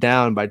the mood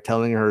down by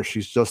telling her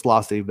she's just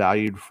lost a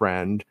valued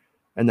friend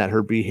and that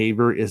her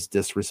behavior is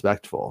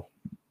disrespectful.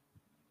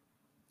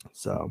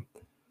 So,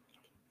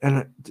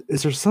 and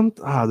is there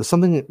there's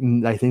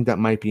something I think that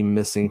might be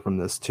missing from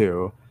this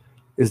too,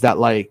 is that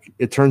like,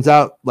 it turns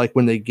out like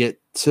when they get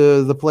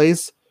to the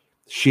place,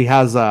 she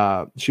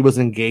was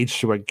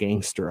engaged to a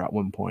gangster at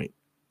one point,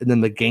 and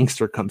then the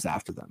gangster comes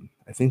after them.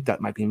 I think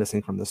that might be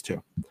missing from this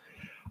too.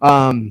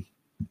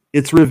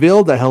 It's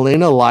revealed that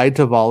Helena lied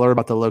to Voller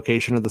about the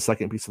location of the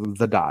second piece of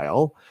the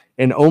dial,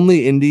 and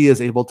only Indy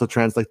is able to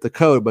translate the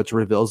code, which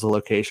reveals the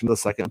location of the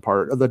second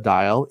part of the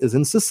dial is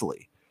in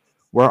Sicily,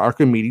 where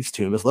Archimedes'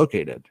 tomb is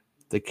located,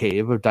 the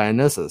cave of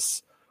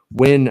Dionysus.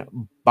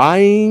 When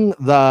buying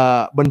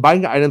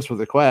items for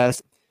the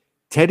quest,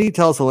 Teddy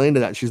tells Helena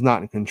that she's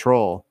not in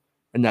control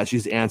and that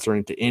she's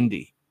answering to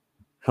Indy.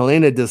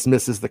 Helena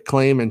dismisses the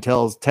claim and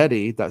tells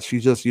Teddy that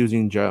she's just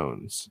using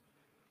Jones,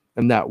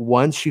 and that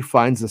once she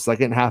finds the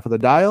second half of the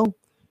dial,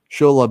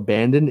 she'll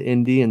abandon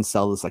Indy and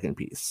sell the second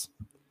piece.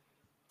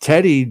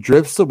 Teddy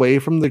drifts away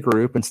from the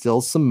group and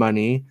steals some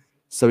money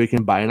so he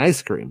can buy an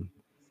ice cream,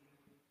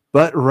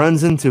 but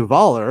runs into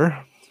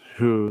Voller,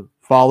 who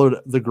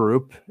followed the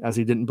group as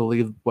he didn't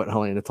believe what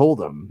Helena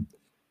told him.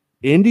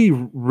 Indy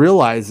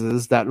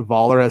realizes that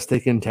Voller has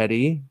taken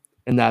Teddy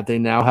and that they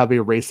now have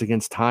a race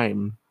against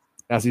time,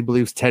 as he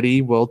believes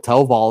Teddy will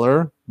tell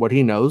Voller what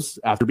he knows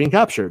after being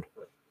captured.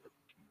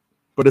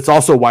 But it's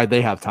also why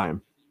they have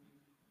time,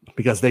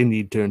 because they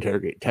need to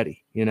interrogate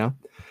Teddy, you know?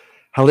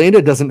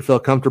 Helena doesn't feel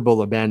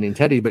comfortable abandoning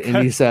Teddy, but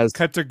Indy says...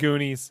 Cut to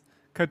Goonies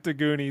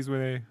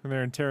when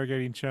they're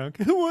interrogating Chunk.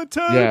 One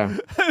time,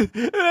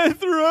 and I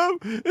threw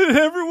up, and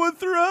everyone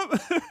threw up.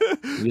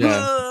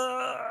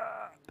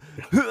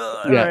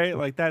 Right,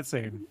 like that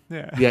scene.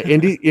 Yeah.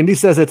 Indy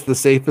says it's the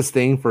safest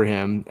thing for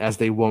him, as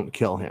they won't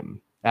kill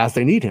him, as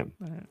they need him.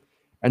 Right.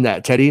 And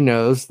that Teddy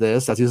knows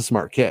this, as he's a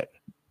smart kid.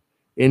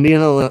 Indy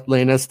and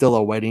Helena steal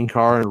a wedding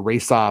car and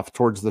race off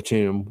towards the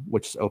tomb,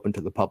 which is open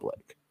to the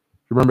public.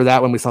 Remember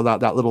that when we saw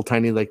that little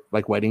tiny like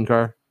wedding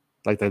car,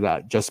 like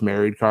that just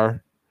married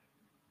car?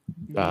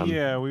 We saw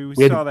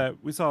that.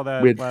 We saw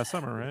that last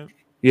summer, right?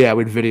 Yeah,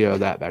 we'd video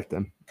that back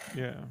then.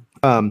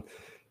 Yeah.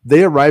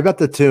 They arrive at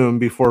the tomb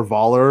before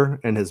Voller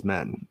and his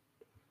men.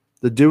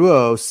 The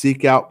duo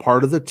seek out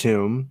part of the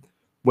tomb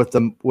with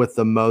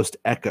the most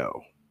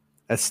echo,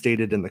 as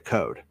stated in the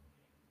code.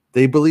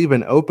 They believe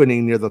an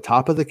opening near the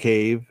top of the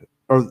cave,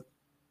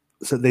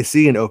 so they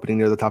see an opening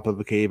near the top of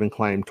the cave and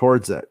climb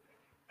towards it.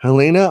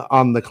 Helena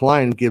on the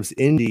climb gives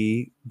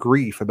Indy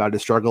grief about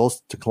his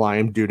struggles to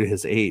climb due to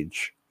his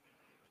age.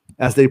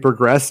 As they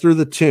progress through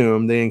the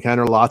tomb, they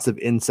encounter lots of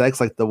insects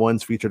like the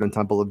ones featured in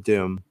Temple of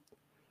Doom.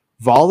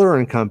 Voller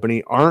and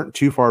company aren't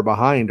too far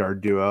behind our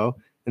duo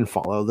and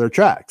follow their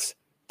tracks.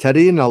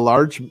 Teddy and a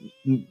large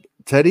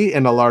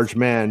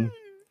man.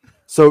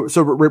 So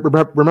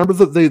remember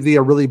the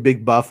really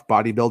big buff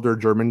bodybuilder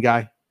German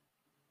guy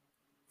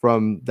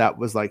from that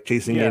was like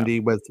chasing Indy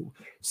with.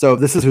 So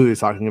this is who he's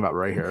talking about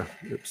right here.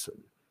 Oops.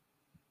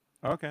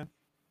 Okay.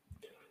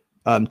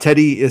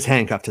 Teddy is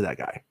handcuffed to that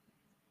guy.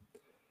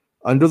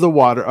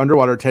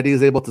 Underwater, Teddy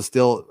is able to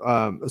still.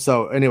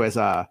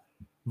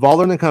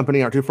 Voller and the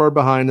company aren't too far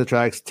behind the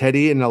tracks.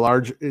 Teddy and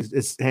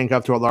is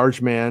handcuffed to a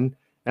large man,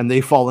 and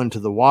they fall into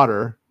the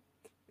water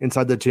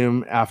inside the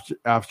tomb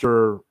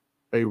after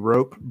a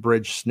rope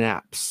bridge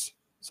snaps.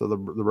 So the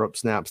rope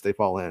snaps, they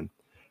fall in.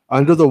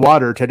 Under the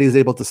water, Teddy is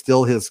able to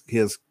steal his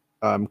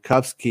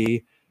cuffs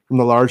key from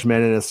the large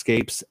man and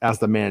escapes as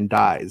the man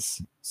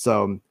dies.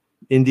 So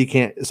Indy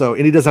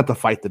doesn't have to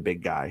fight the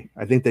big guy.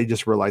 I think they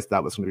just realized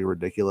that was going to be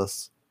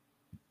ridiculous.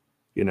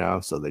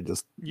 So they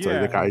just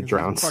so the guy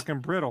drowns. Fucking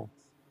brittle.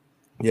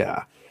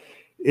 Yeah.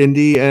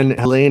 Indy and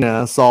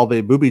Helena solve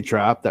a booby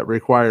trap that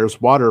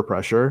requires water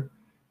pressure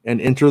and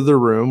enter the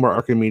room where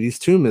Archimedes'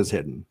 tomb is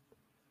hidden.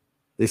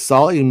 They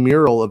saw a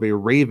mural of a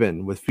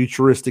raven with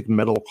futuristic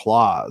metal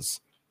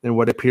claws and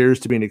what appears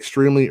to be an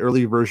extremely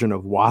early version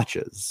of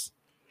watches.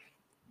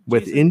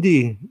 With Jason,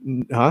 Indy,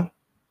 huh?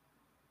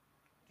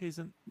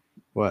 Jason,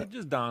 what? It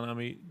just dawned on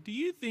me. Do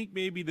you think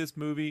maybe this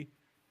movie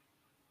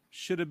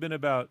should have been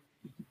about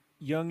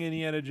young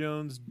Indiana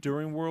Jones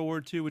during World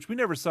War II, which we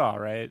never saw,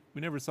 right?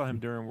 We never saw him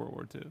during World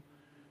War II.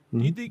 Mm-hmm.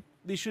 Do you think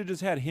they should have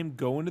just had him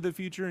go into the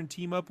future and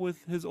team up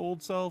with his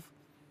old self?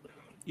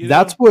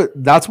 That's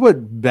what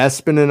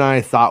Bespin and I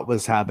thought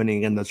was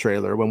happening in the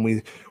trailer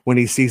when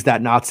he sees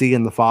that Nazi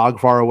in the fog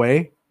far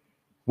away.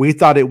 We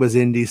thought it was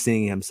Indy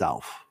seeing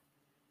himself.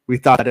 We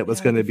thought it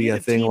was going to be a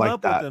thing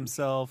like that. With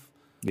himself,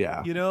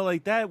 yeah,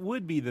 like that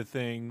would be the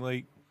thing,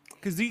 like.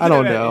 Because I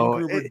don't know.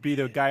 Ingrid would be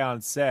the guy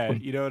on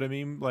set, you know what I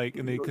mean? Like,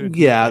 and they could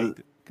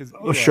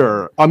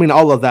sure. I mean,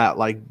 all of that,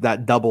 like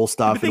that double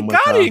stuff. But they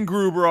got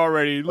Ingruber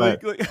already.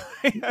 But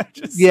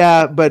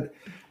but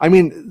I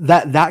mean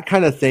that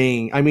kind of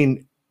thing. I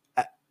mean,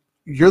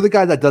 you're the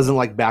guy that doesn't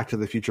like Back to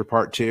the Future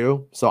Part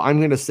 2, so I'm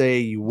going to say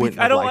you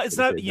wouldn't. I don't. It's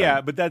not. Yeah,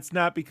 but that's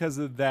not because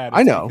of that. It's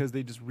I know because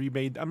they just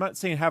remade. I'm not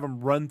saying have them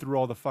run through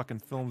all the fucking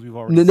films we've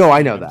already. No,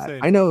 I know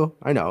that. I know.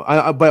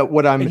 But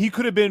what I'm. And he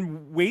could have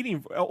been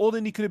waiting. Old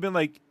Indy could have been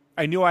like,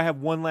 I knew I have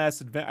one last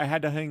event. I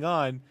had to hang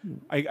on.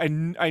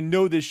 I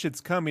know this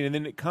shit's coming, and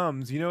then it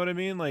comes. You know what I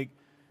mean? Like.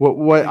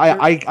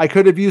 I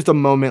could have used a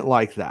moment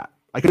like that.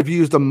 I could have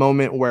used a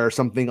moment where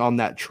something on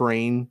that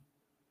train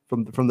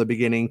from the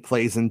beginning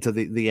plays into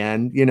the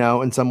end,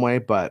 in some way,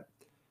 but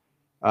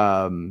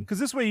because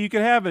this way you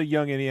could have a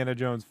young Indiana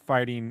Jones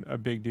fighting a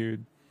big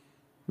dude,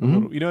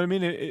 you know what I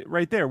mean?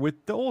 Right there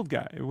with the old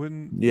guy, it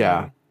wouldn't.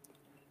 Yeah,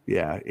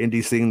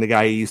 Indy seeing the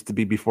guy he used to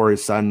be before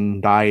his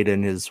son died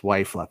and his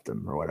wife left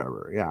him or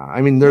whatever. Yeah, I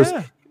mean, there's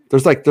an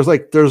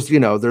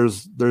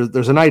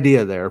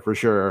idea there for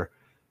sure,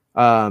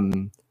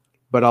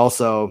 but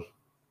also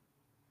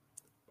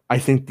I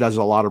think there's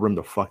a lot of room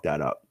to fuck that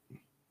up.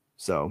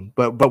 So,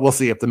 but we'll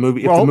see if the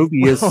movie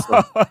is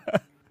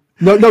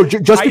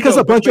just because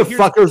a bunch of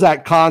fuckers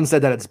at Cannes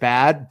said that it's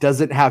bad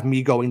doesn't have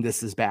me going,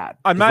 this is bad.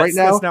 I'm not. Right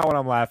now, that's not what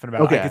I'm laughing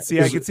about. Okay.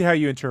 I can see how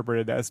you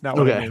interpreted that. It's not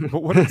what I mean.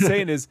 But what I'm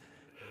saying is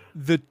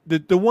the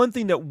one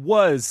thing that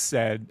was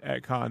said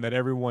at Cannes that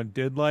everyone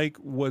did like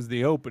was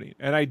the opening,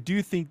 and I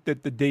do think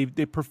that they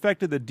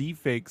perfected the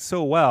deepfake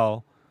so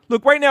well.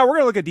 Look, right now we're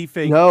gonna look at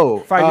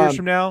deepfake 5 years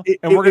from now,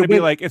 and we're gonna be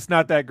like, it's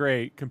not that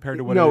great compared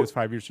to what it is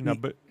 5 years from now,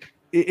 but.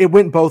 It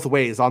went both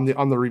ways on the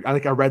I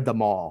think I read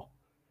them all.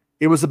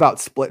 It was about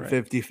split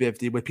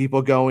 50-50 with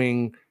people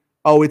going,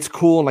 oh, it's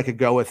cool and I could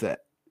go with it.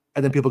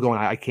 And then people going,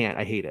 I can't,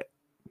 I hate it.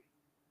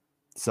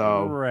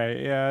 So right.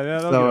 Yeah,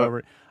 that'll get over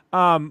it.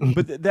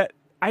 But that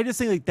I just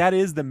think like that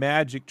is the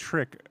magic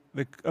trick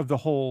of the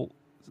whole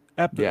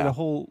the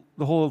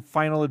whole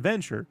final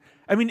adventure.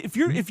 I mean, if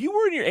you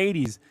were in your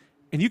 80s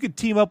and you could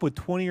team up with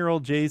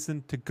 20-year-old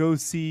Jason to go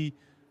see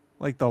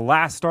like the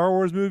last Star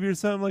Wars movie or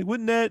something, like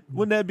wouldn't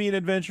that be an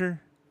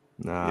adventure?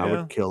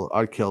 Nah,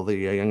 I'd kill the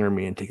younger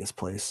me and take his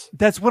place.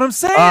 That's what I'm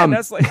saying.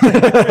 That's like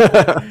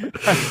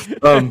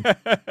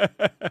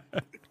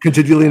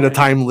continually in a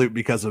time loop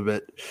because of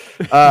it.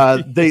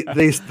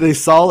 They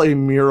saw a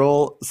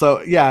mural.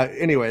 So yeah.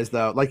 Anyways,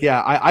 though,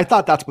 I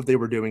thought that's what they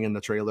were doing in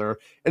the trailer,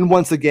 and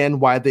once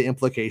again, why the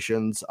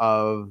implications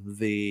of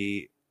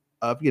the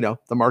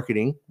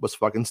marketing was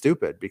fucking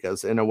stupid,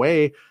 because in a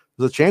way,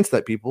 there's a chance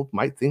that people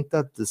might think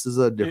that this is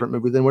a different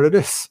movie than what it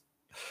is.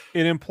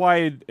 It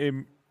implied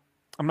I'm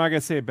not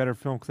gonna say a better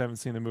film because I haven't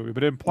seen the movie,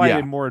 but it implied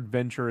a more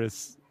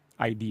adventurous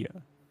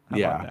idea. How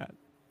about that?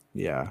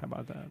 Yeah. How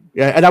about that?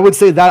 Yeah, and I would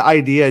say that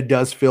idea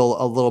does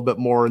feel a little bit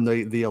more in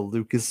the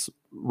Lucas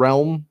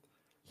realm,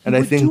 and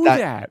I think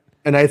that.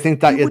 And I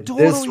think that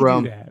this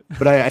realm,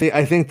 but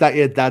I think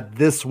that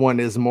this one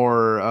is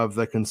more of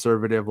the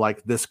conservative,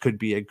 like this could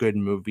be a good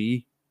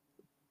movie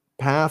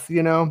path,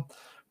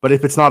 But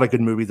if it's not a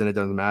good movie, then it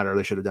doesn't matter.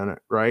 They should have done it,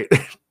 right?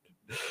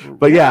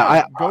 But it's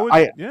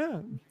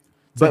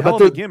a hell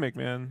of a gimmick,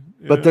 man.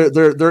 But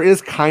there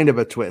is kind of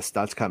a twist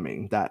that's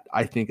coming that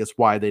I think is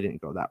why they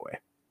didn't go that way.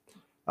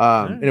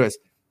 Anyways,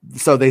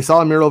 so they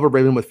saw a mural of a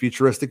raven with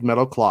futuristic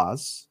metal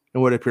claws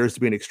and what appears to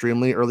be an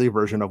extremely early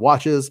version of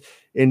watches.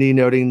 Indy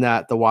noting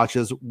that the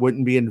watches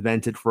wouldn't be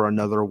invented for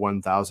another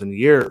 1,000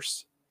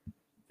 years.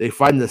 They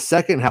find the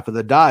second half of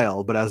the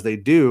dial, but as they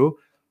do,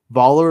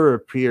 Voller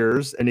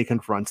appears and he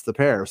confronts the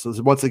pair. So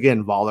once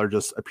again, Voller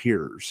just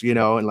appears,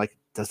 and like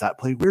does that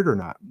play weird or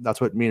not?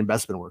 That's what me and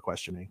Bespin were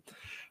questioning.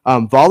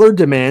 Voller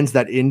demands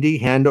that Indy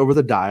hand over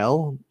the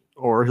dial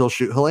or he'll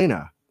shoot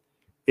Helena.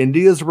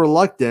 Indy is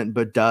reluctant,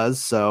 but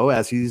does so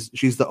as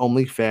she's the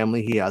only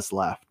family he has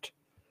left.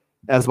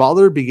 As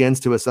Voller begins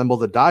to assemble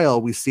the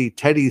dial, we see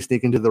Teddy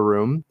sneak into the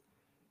room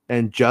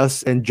and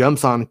jumps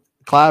on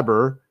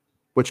Clabber,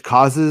 which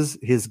causes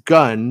his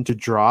gun to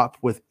drop,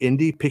 with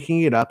Indy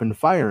picking it up and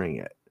firing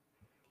it.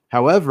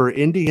 However,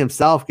 Indy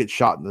himself gets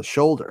shot in the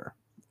shoulder.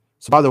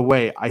 So, by the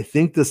way, I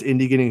think this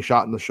Indy getting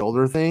shot in the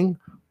shoulder thing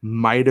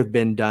might have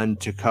been done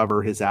to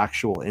cover his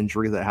actual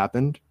injury that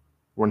happened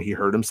when he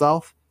hurt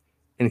himself,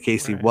 in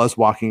case he was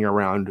walking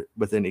around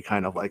with any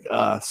kind of like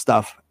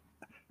stuff.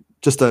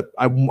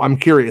 I'm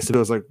curious if it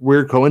was like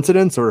weird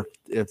coincidence or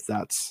if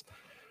that's.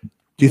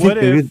 Do you think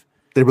maybe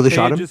they really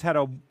shot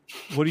him?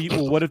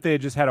 What if they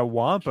had just had a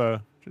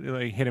Wampa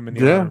like hit him in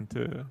the arm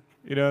to,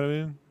 you know what I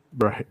mean?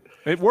 Right.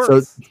 It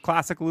works. So,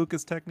 classic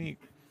Lucas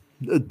technique.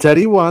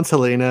 Teddy wants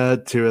Helena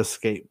to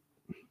escape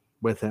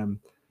with him,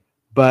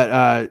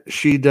 but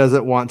she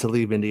doesn't want to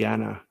leave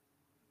Indiana,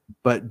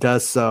 but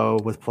does so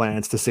with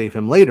plans to save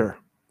him later.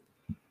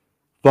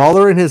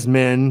 Voller and his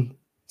men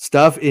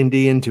stuff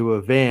Indy into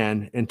a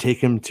van and take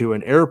him to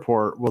an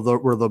airport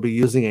where they'll be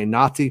using a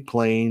Nazi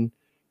plane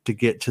to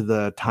get to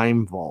the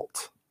time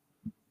vault.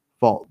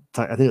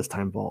 I think it's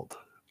time vault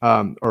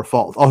or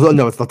fault. Although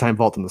no, it's the time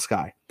vault in the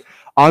sky.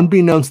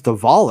 Unbeknownst to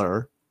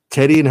Voller,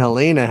 Teddy and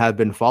Helena have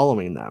been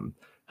following them.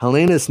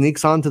 Helena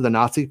sneaks onto the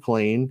Nazi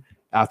plane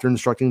after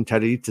instructing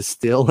Teddy to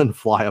steal and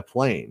fly a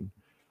plane,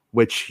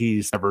 which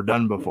he's never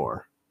done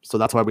before. So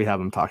that's why we have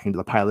him talking to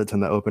the pilots in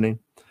the opening.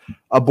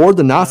 Aboard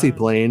the Nazi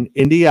plane,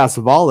 Indy asks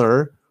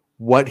Voller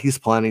what he's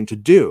planning to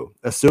do,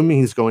 assuming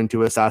he's going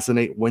to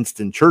assassinate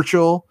Winston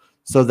Churchill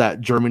so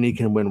that Germany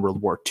can win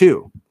World War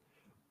II.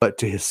 But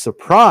to his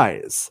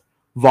surprise,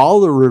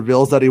 Voller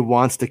reveals that he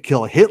wants to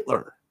kill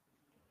Hitler.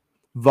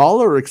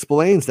 Voller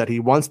explains that he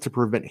wants to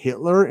prevent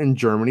Hitler and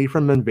Germany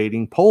from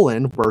invading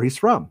Poland, where he's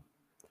from.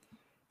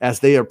 As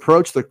they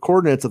approach the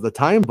coordinates of the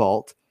time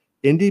vault,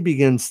 Indy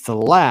begins to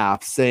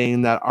laugh,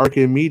 saying that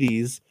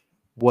Archimedes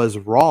was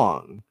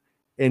wrong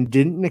and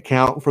didn't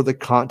account for the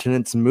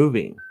continents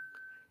moving,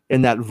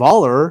 and that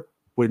Voller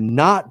would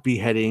not be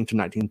heading to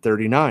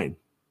 1939.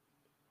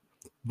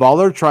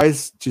 Voller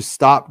tries to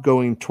stop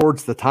going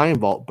towards the time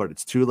vault, but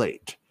it's too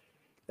late.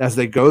 As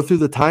they go through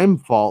the time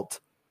vault,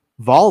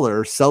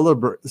 Voller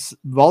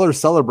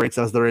celebrates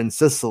as they're in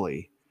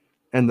Sicily,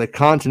 and the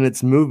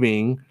continents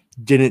moving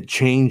didn't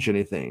change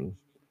anything,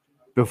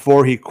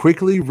 before he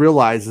quickly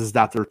realizes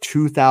that they're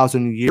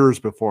 2,000 years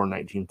before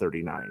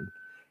 1939,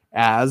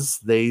 as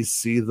they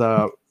see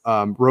the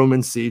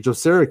Roman siege of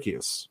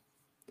Syracuse.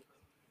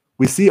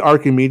 We see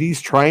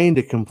Archimedes trying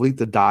to complete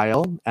the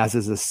dial as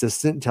his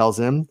assistant tells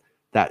him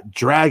that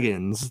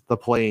dragons, the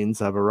planes,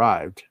 have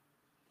arrived.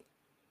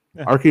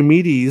 Yeah.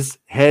 Archimedes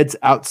heads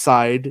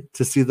outside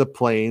to see the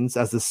planes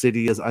as the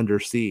city is under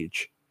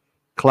siege.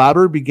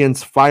 Clabber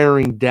begins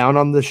firing down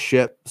on the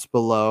ships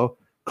below,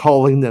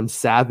 calling them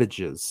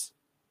savages.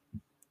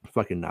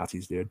 Fucking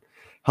Nazis, dude.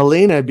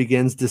 Helena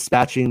begins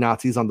dispatching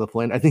Nazis on the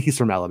plane. I think he's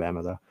from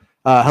Alabama, though.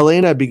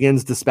 Helena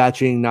begins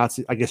dispatching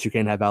Nazis. I guess you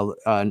can't have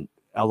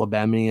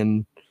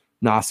Alabamian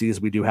Nazis.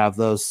 We do have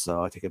those,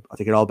 so I take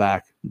it all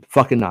back.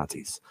 Fucking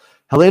Nazis.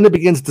 Helena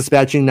begins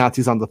dispatching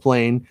Nazis on the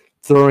plane,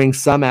 throwing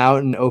some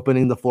out and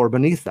opening the floor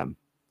beneath them.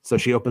 So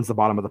she opens the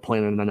bottom of the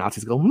plane, and the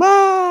Nazis go,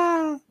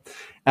 "Ma!"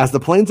 As the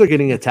planes are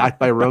getting attacked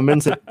by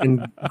Romans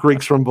and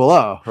Greeks from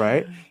below,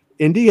 right?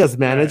 Indy has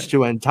managed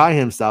to untie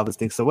himself and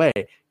sneaks away.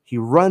 He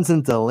runs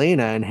into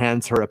Helena and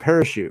hands her a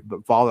parachute,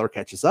 but Voller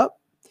catches up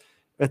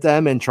with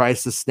them and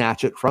tries to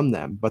snatch it from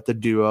them. But the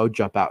duo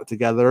jump out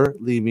together,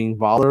 leaving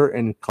Voller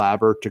and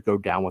Clabber to go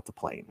down with the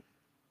plane.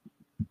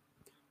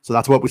 So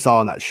that's what we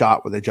saw in that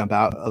shot where they jump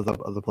out of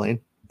the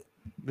plane.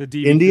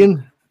 Indy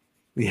and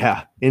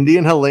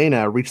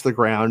Helena reach the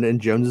ground,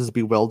 and Jones is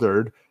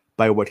bewildered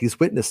by what he's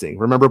witnessing.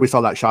 Remember, we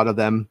saw that shot of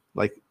them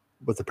like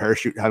with the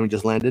parachute having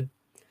just landed.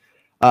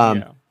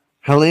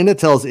 Helena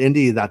tells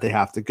Indy that they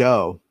have to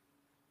go,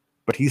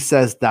 but he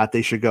says that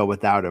they should go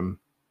without him.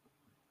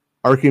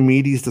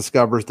 Archimedes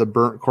discovers the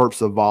burnt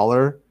corpse of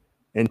Voller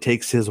and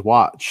takes his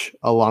watch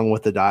along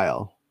with the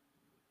dial.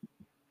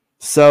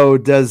 So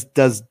does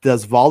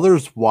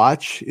Voller's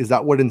watch, is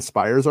that what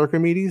inspires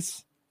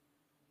Archimedes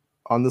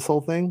on this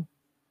whole thing?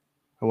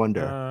 I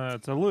wonder.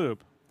 It's a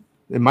loop.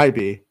 It might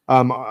be,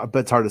 but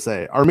it's hard to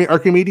say.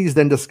 Archimedes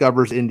then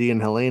discovers Indy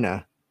and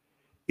Helena.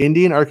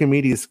 Indy and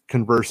Archimedes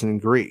converse in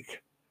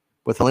Greek,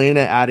 with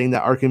Helena adding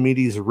that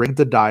Archimedes rigged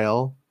the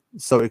dial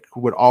so it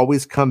would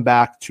always come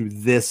back to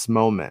this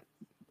moment,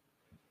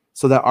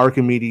 so that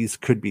Archimedes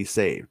could be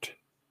saved.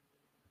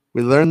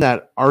 We learn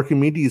that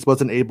Archimedes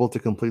wasn't able to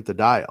complete the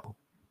dial,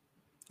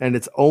 and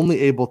it's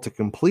only able to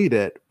complete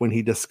it when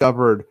he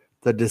discovered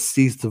the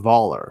deceased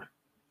Voller,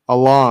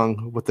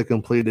 along with the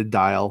completed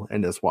dial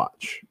and his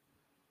watch.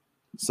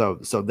 So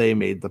they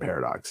made the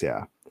paradox,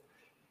 yeah.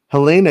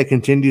 Helena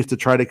continues to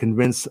try to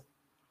convince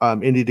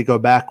Indy to go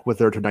back with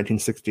her to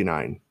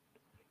 1969,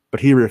 but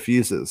he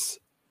refuses.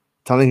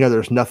 telling her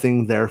there's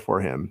nothing there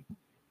for him,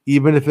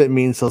 even if it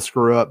means he'll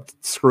screw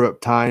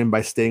up time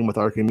by staying with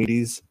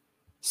Archimedes.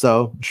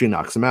 So she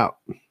knocks him out.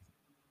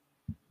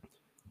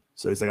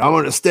 So he's like, I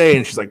want to stay.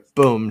 And she's like,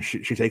 boom.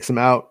 She takes him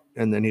out.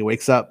 And then he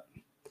wakes up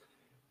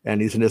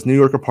and he's in his New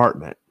York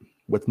apartment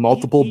with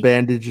multiple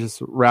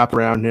bandages wrapped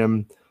around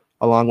him,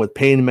 along with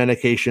pain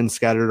medication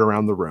scattered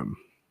around the room.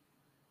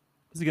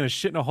 Is he going to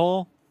shit in a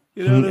hole?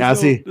 You know,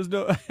 there's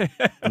no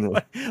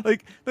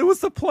like,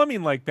 what's the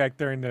plumbing like back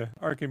there in the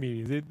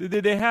Archimedes? Did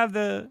they have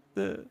the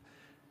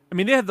I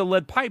mean, they had the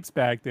lead pipes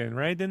back then,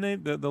 right?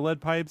 Didn't they? The lead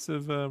pipes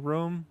of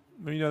Rome?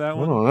 You know that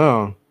one? I don't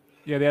know.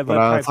 Yeah, they had lead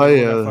pipes. Tell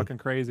you, fucking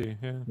crazy.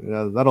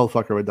 Yeah, that old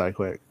fucker would die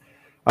quick.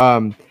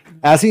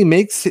 As he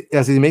makes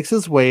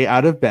his way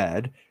out of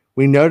bed,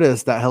 we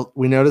notice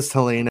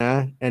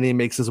Helena, and he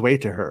makes his way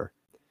to her.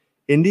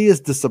 Indy is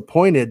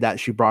disappointed that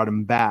she brought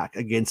him back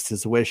against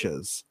his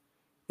wishes,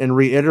 and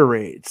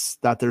reiterates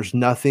that there's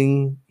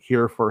nothing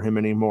here for him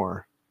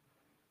anymore.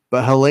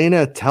 But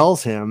Helena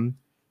tells him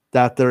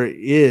that there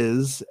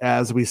is,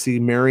 as we see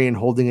Marion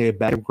holding a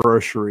bag of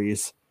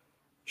groceries,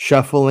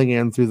 shuffling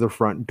in through the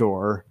front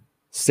door,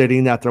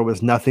 stating that there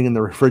was nothing in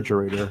the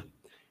refrigerator.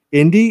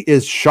 Indy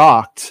is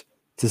shocked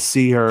to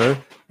see her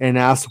and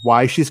asks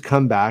why she's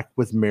come back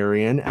with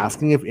Marion,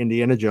 asking if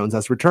Indiana Jones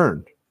has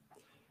returned.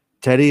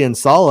 Teddy and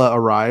Sala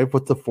arrive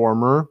with the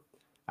former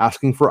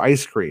asking for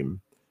ice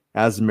cream,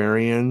 as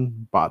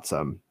Marion bought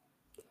some.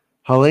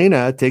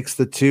 Helena takes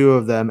the two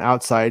of them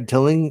outside,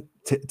 telling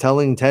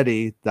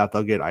Teddy that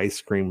they'll get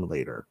ice cream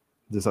later.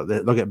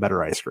 They'll get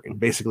better ice cream.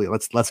 Basically,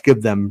 let's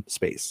give them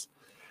space.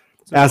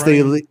 As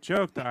they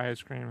joke, the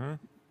ice cream, huh?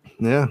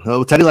 Yeah,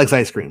 well, Teddy likes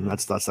ice cream.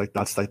 That's like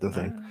the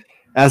thing.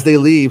 As they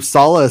leave,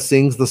 Sala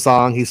sings the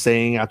song he's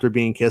saying after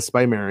being kissed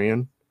by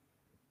Marion.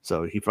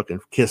 So he fucking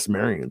kissed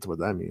Marion. That's what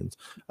that means.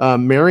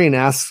 Marion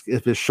asks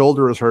if his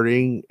shoulder is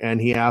hurting, and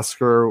he asks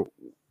her,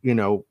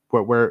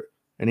 where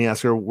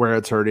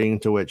it's hurting.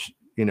 To which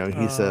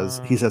he says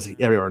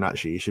everywhere, not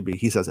she. Should be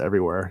he says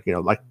everywhere.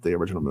 Like the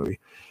original movie.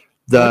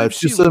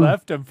 She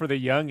left him for the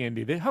young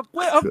Indy. How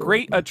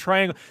great a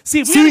triangle.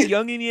 See, we had a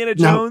young Indiana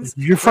Jones.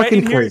 No, you're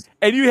fucking crazy.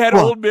 And you had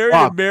old Marion,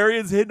 and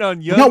Marion's hitting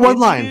on young. We got one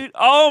line. Dude.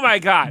 Oh my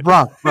god,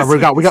 bro, we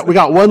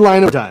got one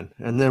line of done,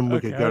 and then we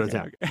could go to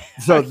town. Okay.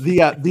 So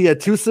the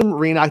twosome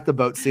reenact the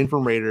boat scene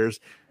from Raiders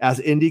as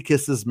Indy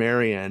kisses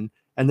Marion,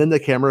 and then the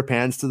camera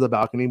pans to the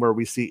balcony where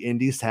we see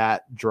Indy's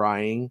hat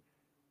drying,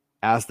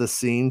 as the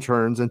scene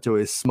turns into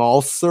a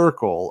small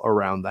circle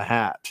around the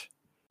hat.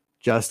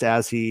 Just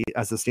as the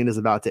scene is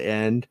about to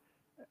end,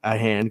 a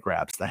hand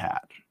grabs the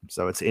hat.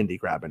 So it's Indy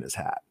grabbing his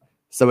hat.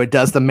 So it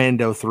does the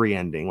Mando 3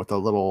 ending with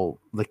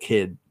the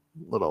kid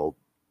little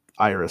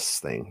iris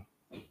thing.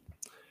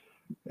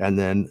 And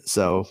then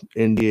so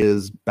Indy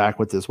is back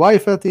with his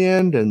wife at the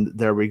end, and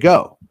there we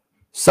go.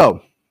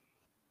 So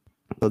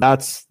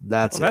that's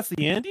the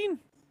ending?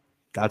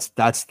 That's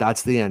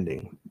the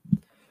ending.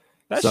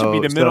 That should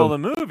be the middle of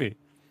the movie.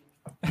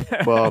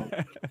 Well,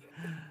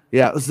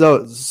 yeah,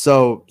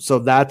 so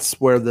that's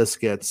where this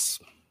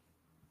gets.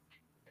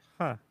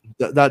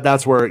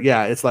 That's where,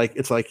 yeah, it's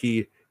like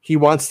he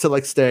wants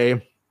to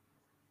stay.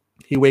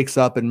 He wakes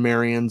up and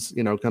Marion's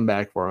come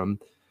back for him,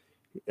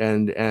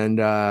 and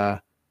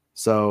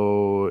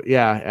so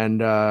yeah,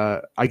 and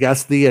I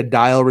guess the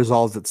dial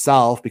resolves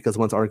itself because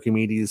once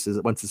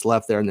it's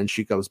left there and then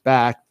she goes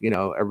back,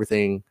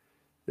 everything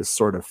is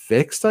sort of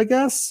fixed, I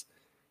guess,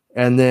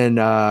 and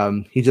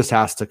then he just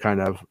has to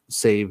kind of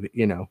save,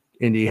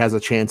 Indy has a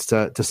chance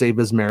to save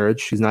his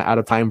marriage. He's not out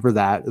of time for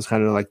that. It's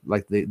kind of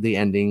like the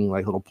ending,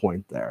 little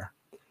point there.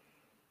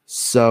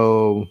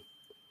 So,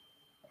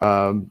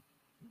 Yeah,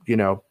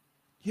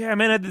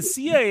 man, had the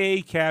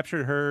CIA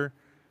captured her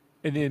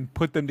and then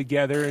put them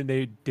together and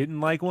they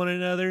didn't like one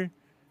another,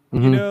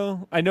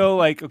 mm-hmm. I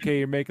know, okay,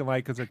 you're making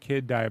because a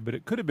kid died, but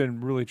it could have been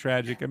really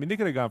tragic. I mean, they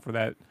could have gone for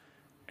that.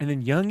 And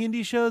then young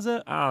Indy shows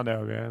up. I don't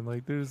know,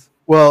 man. There's.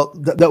 Well,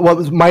 that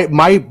was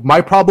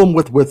my problem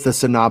with the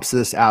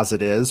synopsis as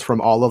it is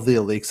from all of the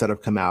leaks that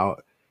have come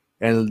out,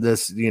 and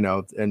this,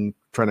 and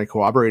trying to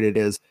corroborate it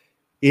is,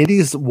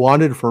 Indy's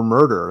wanted for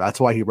murder. That's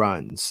why he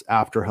runs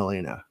after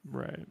Helena.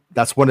 Right.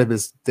 That's one of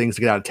his things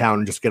to get out of town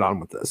and just get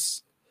on with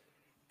this.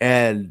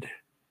 And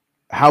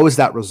how is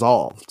that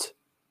resolved?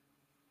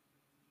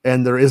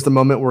 And there is the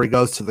moment where he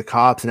goes to the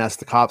cops and asks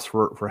the cops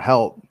for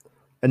help.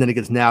 And then he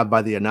gets nabbed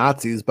by the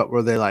Nazis, but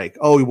were they like,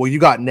 oh, well, you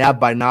got nabbed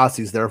by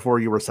Nazis, therefore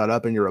you were set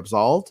up and you're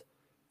absolved?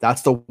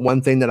 That's the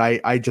one thing that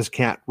I just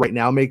can't right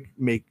now make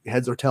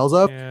heads or tails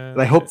of. Yeah,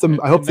 and I hope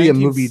the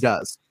movie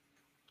does.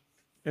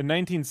 In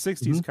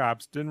 1960s,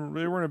 cops they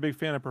weren't a big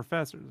fan of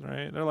professors,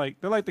 right? They're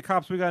like the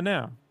cops we got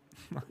now.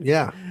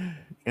 Yeah,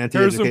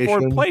 Harrison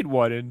Ford played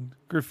one in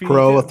Graffiti.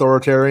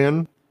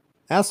 Pro-authoritarian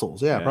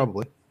assholes, yeah,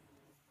 probably.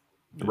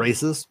 Yeah.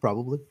 Racist,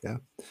 probably, yeah.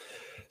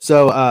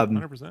 So,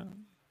 100%.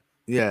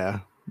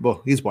 Yeah.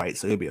 Well, he's white,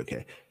 so he'll be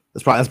okay.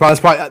 That's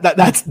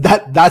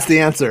the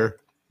answer.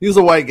 He's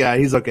a white guy.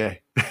 He's okay.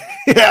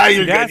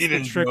 Yeah, that's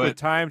the trick with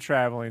time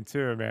traveling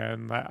too,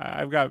 man.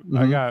 I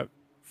got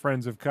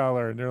friends of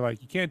color, and they're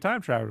like, you can't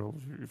time travel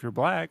if you're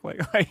black.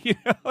 Like you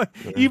know, like,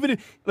 even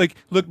if, like,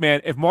 look,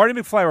 man, if Marty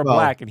McFly were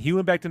black and he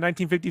went back to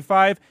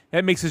 1955,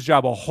 that makes his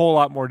job a whole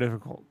lot more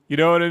difficult. You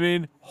know what I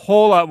mean?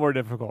 Whole lot more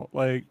difficult.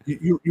 Like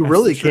you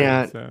really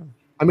can't. So.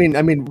 I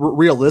mean,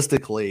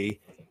 realistically,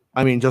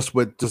 I mean, just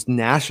with just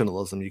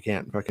nationalism, you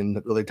can't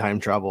fucking really time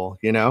travel,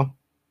 you know,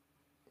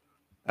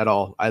 at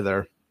all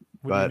either.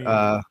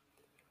 But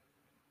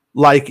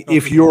like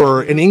if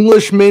you're an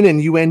Englishman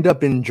and you end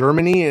up in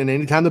Germany, and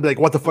anytime they'll be like,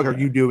 "What the fuck are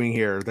you doing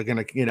here?" They're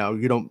gonna, you know,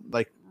 you don't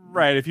like.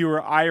 Right. If you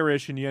were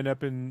Irish and you end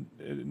up in,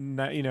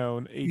 you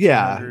know,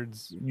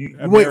 1800s, you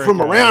went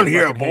from around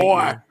here,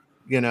 boy.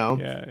 You know.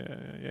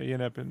 Yeah. You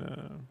end up in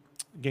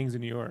gangs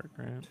in New York,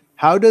 right?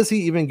 How does he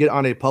even get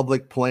on a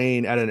public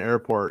plane at an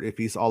airport if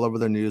he's all over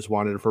the news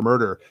wanted for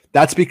murder?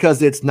 That's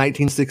because it's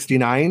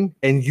 1969,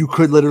 and you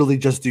could literally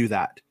just do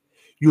that.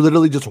 You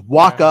literally just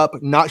walk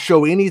up, not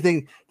show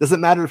anything.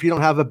 Doesn't matter if you don't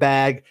have a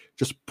bag.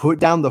 Just put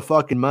down the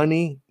fucking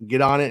money,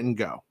 get on it, and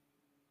go.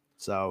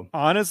 So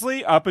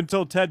honestly, up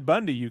until Ted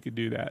Bundy, you could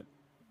do that.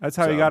 That's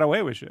how he got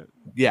away with shit.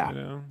 Yeah. You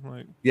know,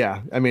 like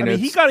I mean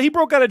he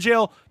broke out of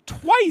jail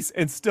twice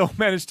and still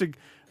managed to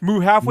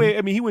move halfway.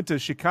 I mean, he went to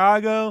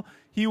Chicago.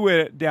 He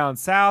went down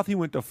south. He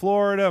went to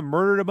Florida,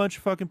 murdered a bunch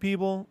of fucking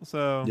people.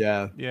 So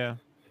yeah.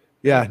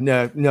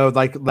 No,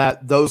 like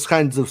that. Those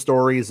kinds of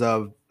stories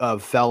of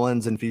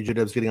felons and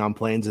fugitives getting on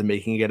planes and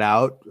making it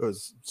out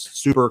was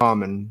super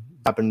common.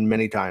 Happened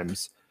many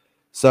times.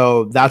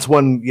 So that's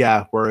one,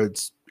 where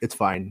it's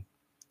fine.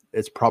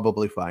 It's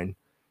probably fine.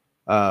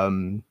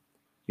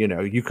 You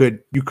know, you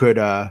could,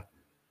 you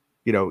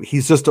know,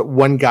 he's just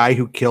one guy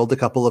who killed a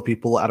couple of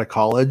people at a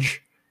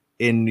college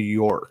in New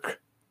York.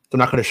 They're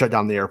not going to shut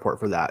down the airport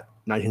for that.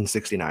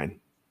 1969.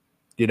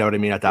 You know what I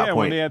mean? At that point,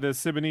 when they had the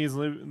Sudanese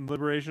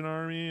Liberation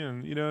Army,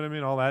 and you know what I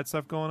mean, all that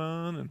stuff going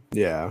on, and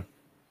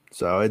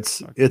so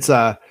it's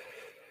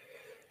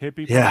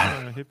hippies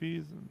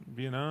and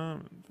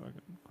Vietnam, and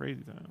fucking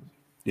crazy times.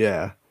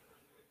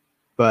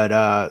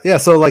 But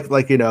so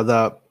like you know,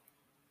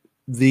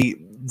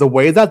 the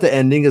way that the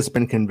ending has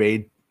been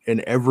conveyed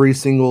in every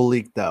single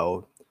leak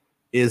though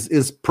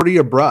is pretty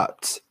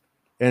abrupt,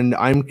 and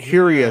I'm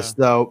curious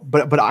though,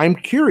 but I'm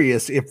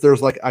curious if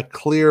there's like a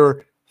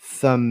clear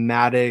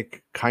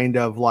thematic kind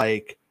of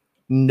like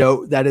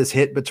note that is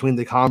hit between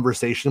the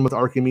conversation with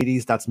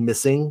Archimedes that's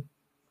missing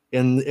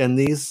in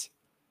these,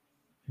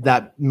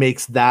 that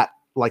makes that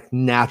like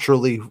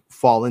naturally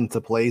fall into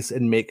place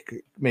and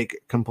make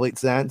complete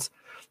sense.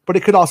 But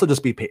it could also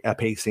just be a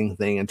pacing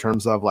thing in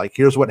terms of like,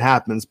 here's what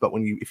happens, but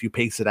if you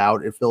pace it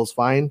out, it feels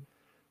fine.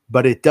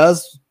 But it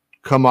does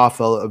come off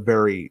a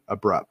very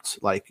abrupt,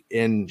 like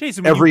in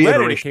Jason, every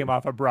iteration. It came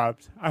off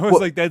abrupt. I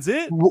was like, that's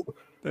it.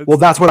 Well,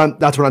 that's what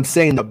I'm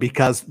saying though,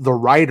 because the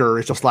writer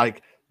is just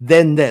like,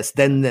 then this,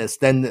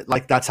 then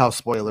like that's how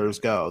spoilers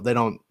go. They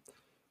don't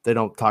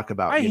talk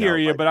about. I hear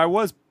you, but I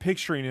was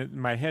picturing it in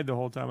my head the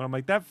whole time, and I'm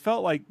like, that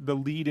felt like the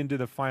lead into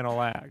the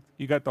final act.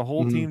 You got the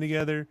whole team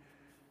together,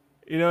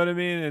 you know what I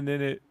mean, and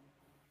then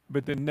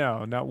but then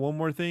no, not one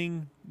more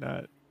thing,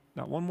 not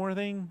one more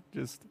thing,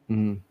 just.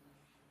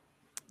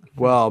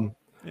 Well,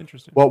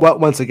 interesting. Well,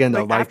 once again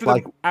though,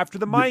 after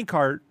the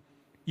minecart.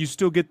 You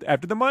still get,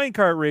 after the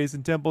minecart race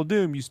in Temple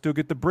Doom, you still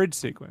get the bridge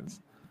sequence,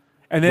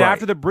 and then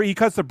after he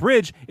cuts the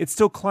bridge, it's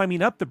still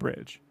climbing up the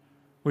bridge,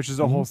 which is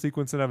a whole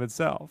sequence in of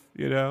itself.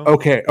 You know?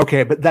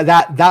 Okay, but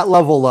that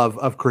level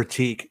of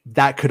critique,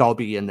 that could all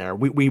be in there.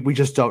 We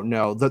just don't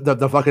know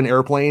the fucking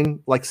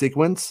airplane like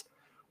sequence.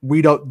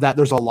 We don't, that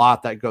there's a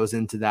lot that goes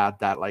into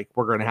that like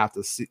we're gonna have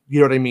to see. You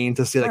know what I mean?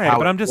 To see like how.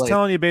 But I'm just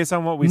telling you based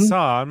on what we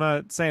saw. I'm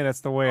not saying that's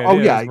the way it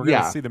is. We're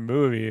gonna see the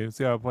movie and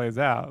see how it plays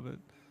out. But.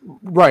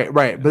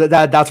 Right. But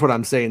that's what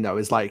I'm saying though,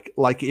 is like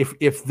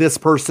if this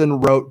person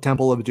wrote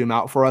Temple of Doom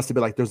out for us to be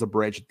like, there's a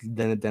bridge,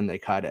 then they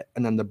cut it,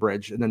 and then the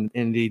bridge, and then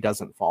Indy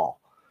doesn't fall,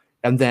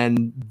 and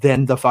then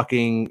the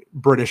fucking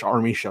British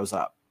army shows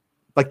up.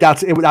 Like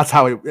that's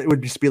how it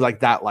would just be like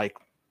that, like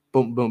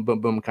boom, boom,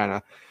 boom, boom, kind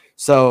of.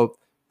 So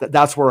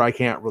that's where I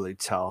can't really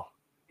tell,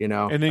 you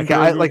know. And then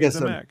like I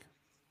said,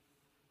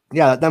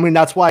 I mean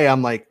that's why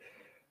I'm like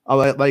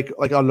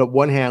on the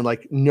one hand,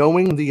 like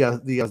knowing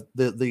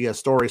the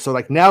story. So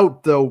like now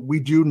though, we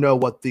do know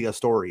what the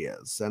story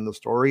is, and the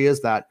story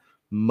is that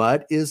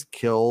Mutt is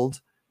killed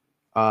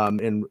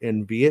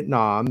in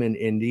Vietnam, and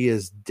Indy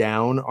is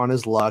down on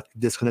his luck,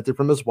 disconnected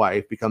from his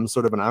wife, becomes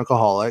sort of an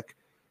alcoholic.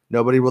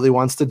 Nobody really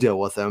wants to deal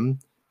with him.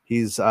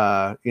 He's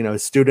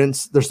his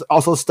students. There's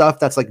also stuff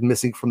that's like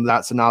missing from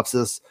that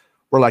synopsis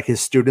where like his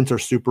students are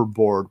super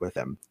bored with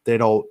him. They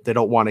don't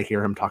want to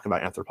hear him talk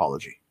about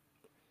anthropology.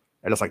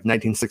 And it's like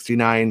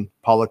 1969,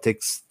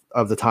 politics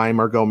of the time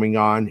are going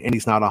on, and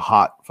he's not a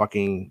hot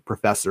fucking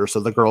professor. So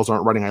the girls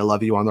aren't writing I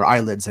love you on their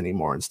eyelids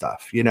anymore and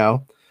stuff, you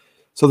know?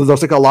 So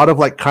there's like a lot of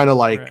like kind of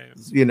like,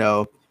 you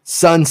know,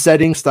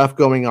 sunsetting stuff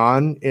going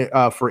on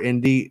for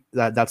Indy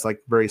that's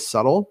like very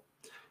subtle.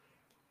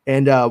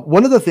 And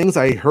one of the things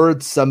I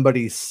heard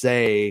somebody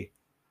say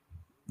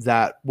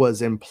that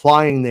was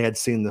implying they had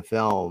seen the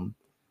film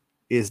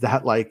is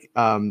that like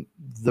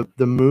the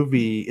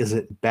movie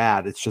isn't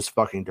bad, it's just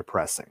fucking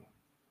depressing.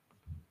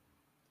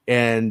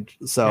 And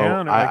so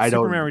down, like I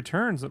Superman don't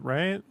Returns,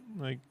 right?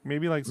 Like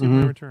maybe like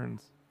Superman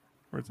Returns,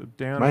 where it's a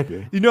down. might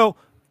be. You know,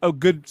 a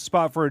good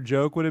spot for a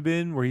joke would have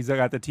been where he's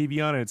got the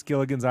TV on and it's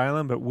Gilligan's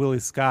Island, but Willie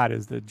Scott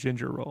is the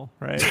ginger role,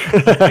 right?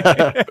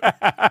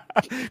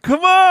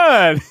 Come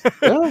on,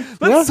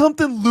 that's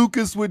something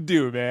Lucas would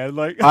do, man.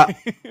 Like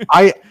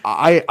I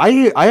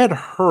had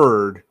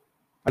heard,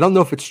 I don't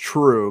know if it's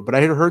true, but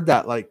I had heard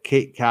that like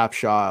Kate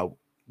Capshaw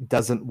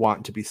doesn't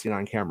want to be seen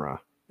on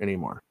camera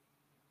anymore.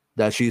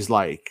 That she's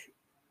like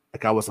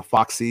I was a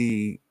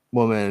foxy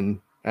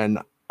woman and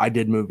I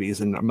did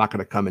movies and I'm not going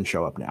to come and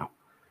show up now.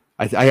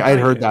 I had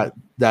heard that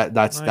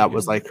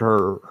was like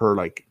her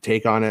like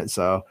take on it.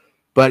 So,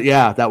 but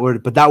yeah, that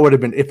would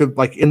have been, if it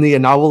like in the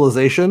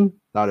novelization,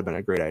 that would have been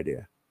a great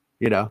idea,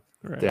 you know?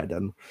 Right. Yeah, it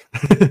doesn't.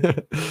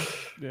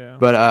 Yeah.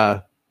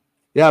 But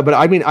yeah, but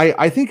I mean,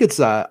 I think it's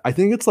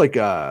like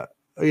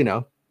you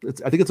know,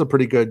 I think it's a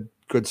pretty good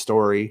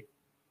story.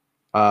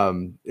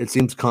 It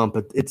seems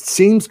competent. It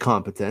seems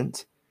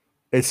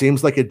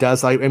like it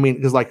does. I mean,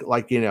 because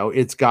like you know,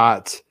 it's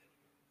got,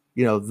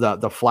 you know,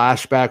 the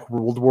flashback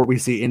World War. We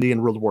see India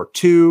in World War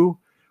II.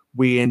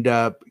 We end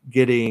up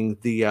getting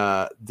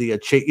the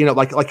chase. You know,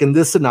 like in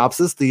this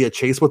synopsis, the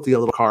chase with the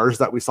little cars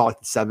that we saw like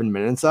 7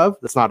 minutes of.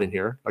 That's not in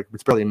here. Like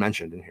it's barely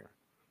mentioned in here.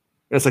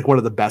 And it's like one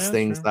of the best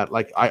things that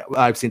like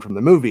I've seen from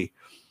the movie.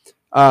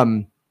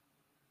 And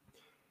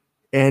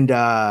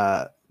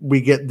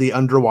we get the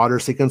underwater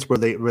sequence where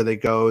they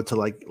go to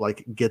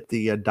like get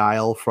the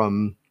dial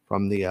from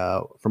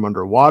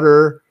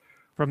underwater.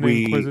 From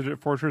the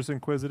Fortress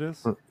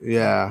Inquisitus.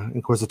 Yeah,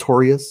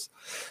 Inquisitorius.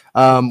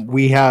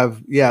 We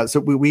have so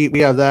we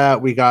have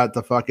that. We got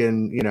the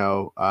fucking, you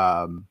know,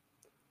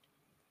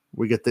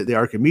 we get the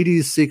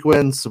Archimedes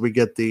sequence. We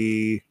get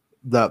the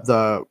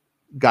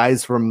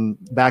guys from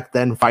back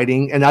then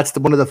fighting, and that's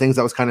one of the things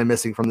that was kind of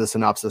missing from the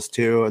synopsis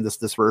too, and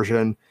this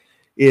version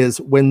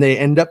is when they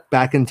end up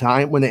back in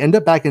time. When they end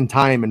up back in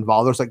time, and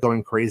Valor's like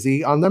going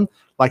crazy on them,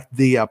 like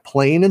the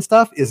plane and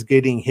stuff is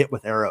getting hit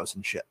with arrows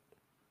and shit.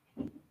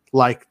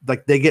 Like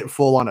they get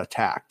full on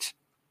attacked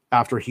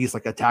after he's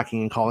like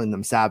attacking and calling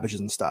them savages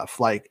and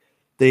stuff. Like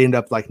they end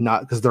up like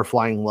not, because they're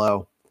flying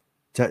low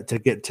to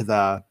get to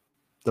the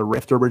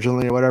rift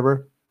originally or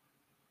whatever.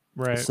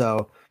 Right.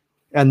 So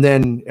and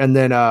then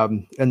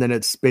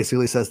it's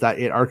basically says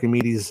that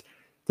Archimedes,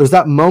 there's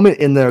that moment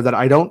in there that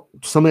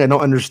something I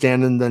don't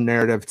understand in the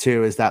narrative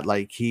too, is that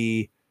like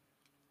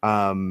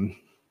Archimedes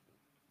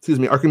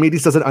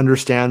doesn't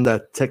understand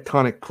the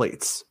tectonic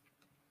plates.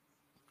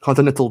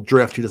 Continental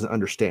drift, he doesn't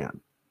understand.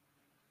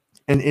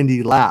 And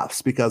Indy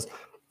laughs because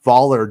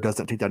Voller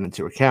doesn't take that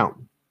into account.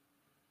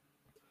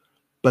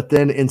 But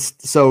then,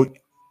 so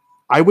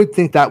I would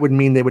think that would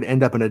mean they would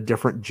end up in a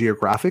different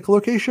geographic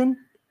location.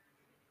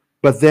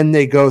 But then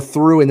they go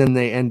through and then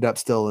they end up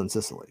still in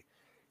Sicily.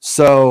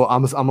 So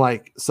I'm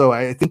like, so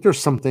I think there's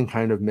something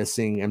kind of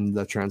missing in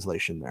the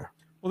translation there.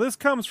 Well, this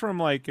comes from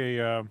like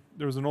there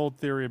was an old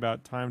theory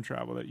about time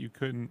travel that you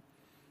couldn't,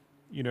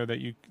 you know, that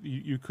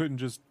you couldn't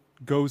just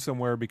go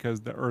somewhere because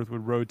the Earth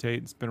would rotate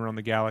and spin around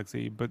the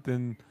galaxy. But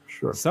then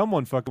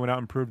someone fucking went out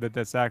and proved that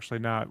that's actually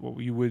not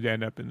what you would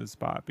end up in the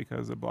spot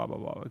because of blah, blah,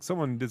 blah. Like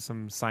someone did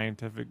some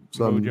scientific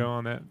mojo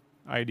on that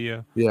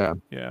idea. Yeah.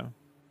 Yeah.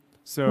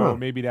 So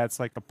maybe that's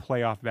like a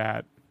play off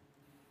that.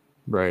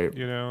 Right.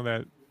 You know,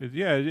 that,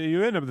 yeah,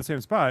 you end up in the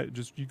same spot.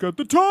 Just you got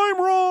the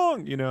time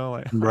wrong, you know,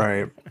 like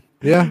right.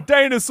 Yeah.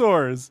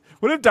 Dinosaurs.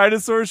 What if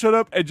dinosaurs showed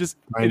up and just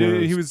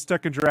he was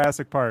stuck in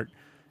Jurassic Park?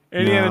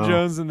 Indiana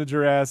Jones in the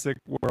Jurassic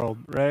world,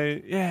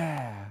 right?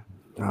 Yeah.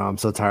 Oh, I'm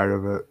so tired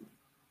of it.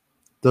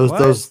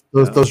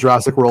 Those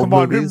Jurassic World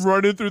movies. Come on, him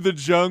running through the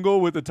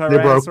jungle with the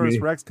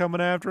Tyrannosaurus Rex coming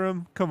after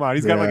him. Come on,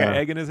 he's got like an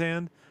egg in his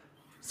hand.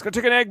 He's gonna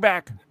take an egg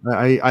back.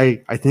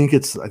 I think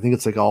it's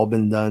like all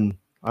been done.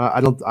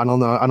 I don't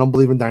know. I don't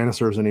believe in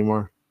dinosaurs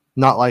anymore.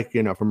 Not like,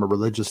 you know, from a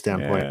religious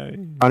standpoint.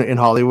 Yeah. In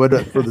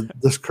Hollywood for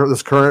this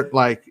current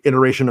like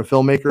iteration of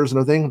filmmakers and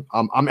everything.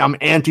 I'm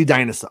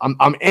anti-dinosaur.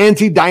 I'm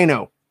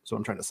anti-dino. That's what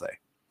I'm trying to say.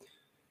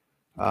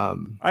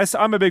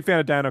 I'm a big fan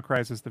of Dino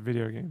Crisis, the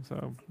video game.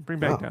 So bring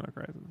back Dino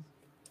Crisis.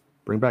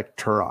 Bring back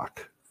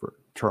Turok for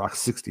Turok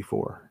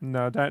 64.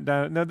 No,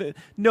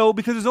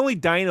 because there's only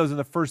dinos in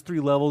the first 3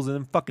 levels, and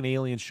then fucking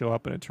aliens show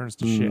up, and it turns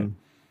to shit.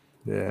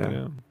 Yeah, you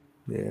know?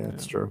 Yeah,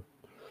 that's true.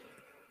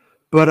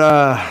 But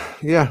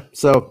yeah,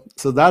 so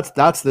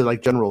that's the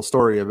like general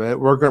story of it.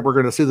 We're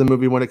gonna see the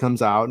movie when it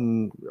comes out,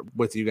 and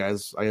with you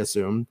guys, I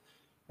assume,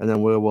 and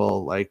then we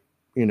will like,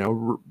 you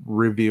know,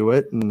 review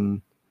it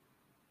and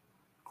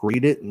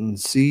read it and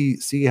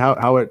see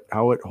how it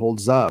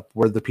holds up.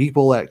 Were the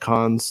people at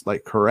cons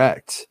like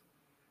correct?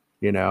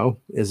 You know,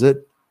 is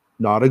it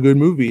not a good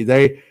movie?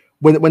 They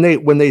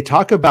when they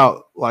talk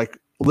about like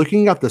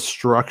looking at the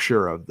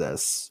structure of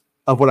this,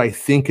 of what I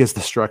think is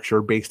the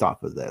structure based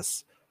off of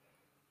this,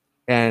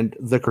 and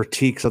the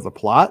critiques of the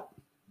plot,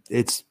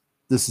 this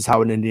is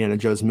how an Indiana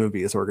Jones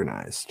movie is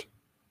organized.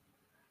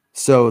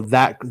 So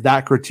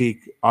that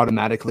critique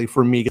automatically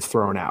for me gets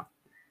thrown out.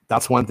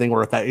 That's one thing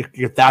where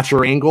if that's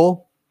your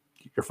angle,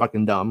 you're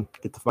fucking dumb.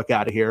 Get the fuck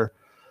out of here.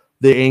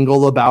 The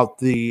angle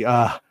about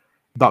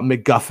about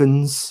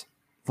MacGuffins,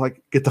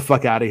 like, get the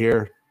fuck out of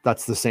here.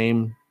 That's the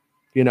same,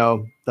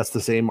 that's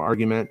the same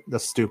argument.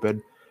 That's stupid.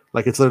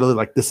 Like, it's literally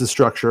like, this is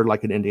structured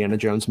like an Indiana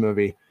Jones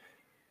movie.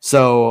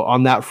 So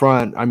on that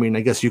front, I mean,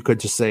 I guess you could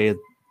just say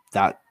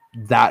that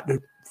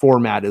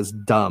format is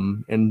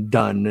dumb and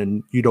done,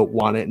 and you don't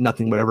want it.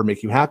 Nothing would ever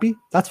make you happy.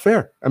 That's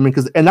fair. I mean,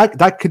 and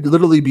that could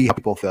literally be how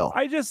people feel.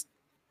 I just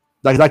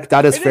like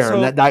that is fair,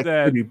 and that that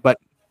could be, but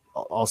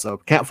also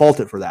can't fault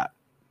it for that.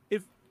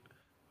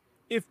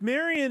 If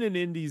Marion and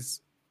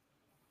Indy's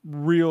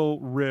real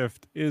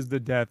rift is the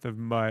death of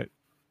Mutt,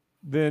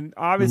 then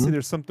obviously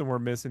there's something we're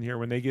missing here.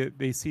 When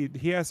they see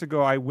he has to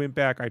go, I went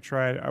back, I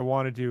tried, I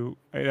wanted to,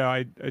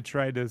 I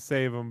tried to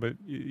save him, but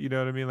you know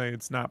what I mean? Like,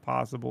 it's not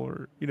possible,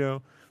 or,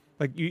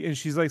 like and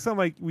she's like, something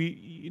like,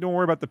 you don't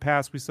worry about the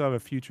past, we still have a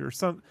future.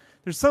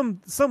 There's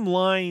some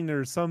line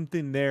or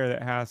something there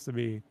that has to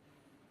be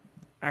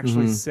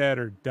actually said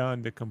or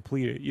done to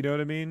complete it. You know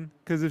what I mean?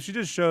 Because if she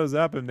just shows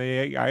up and they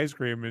ate ice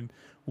cream and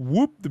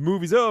whoop, the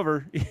movie's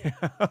over.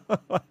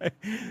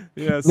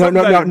 No.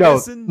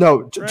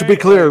 To be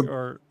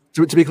clear,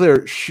 to be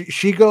clear,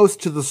 she goes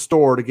to the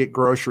store to get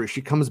groceries.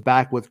 She comes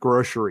back with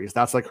groceries.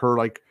 That's like her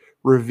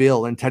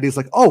reveal. And Teddy's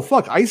like, "Oh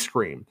fuck, ice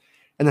cream."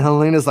 And then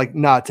Helena's like,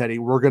 "Nah, Teddy,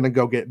 we're gonna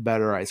go get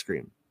better ice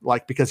cream."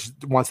 Like, because she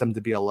wants them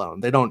to be alone.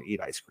 They don't eat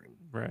ice cream,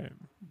 right?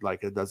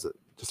 Like, it does it.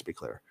 Just to be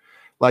clear,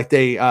 like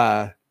they,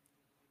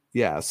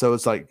 yeah. So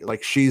it's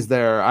like she's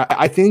there.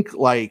 I think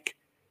like.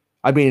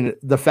 I mean,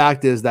 the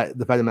fact of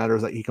the matter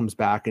is that he comes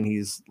back and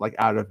he's like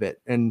out of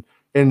it, and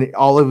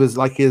all of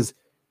his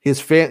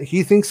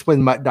he thinks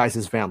when Mutt dies,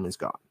 his family's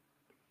gone.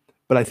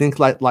 But I think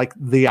like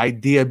the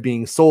idea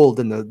being sold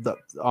in the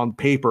on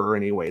paper,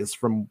 anyways,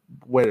 from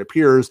what it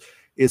appears,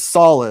 is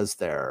Saul is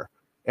there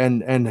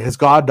and his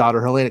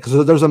goddaughter Helena,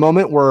 because there's a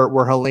moment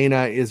where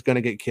Helena is going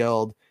to get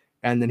killed,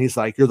 and then he's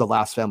like, "You're the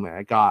last family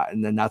I got,"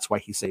 and then that's why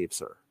he saves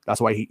her.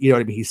 That's why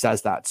he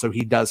says that, so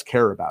he does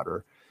care about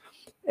her.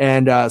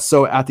 And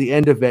so at the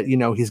end of it,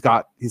 he's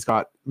got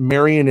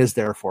Marion is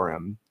there for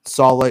him.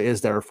 Sala is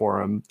there for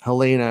him.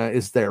 Helena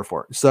is there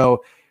for him.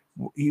 So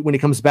when he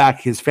comes back,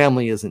 his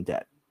family isn't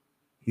dead.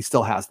 He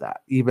still has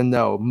that, even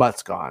though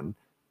Mutt's gone.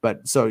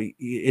 But so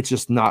it's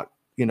just not,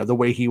 the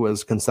way he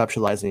was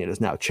conceptualizing it is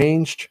now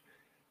changed.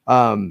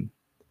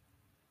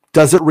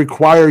 Does it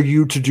require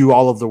you to do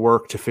all of the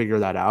work to figure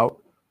that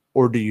out?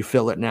 Or do you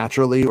feel it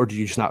naturally? Or do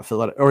you just not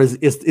feel it? Or is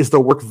the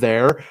work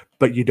there,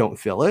 but you don't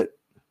feel it?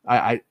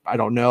 I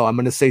don't know. I'm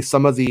going to say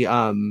some of the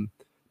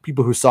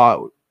people who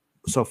saw it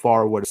so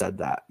far would have said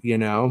that,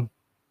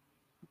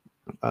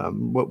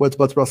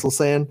 what's Russell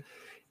saying?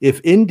 If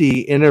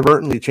Indy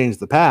inadvertently changed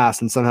the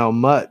past and somehow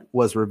Mutt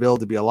was revealed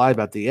to be alive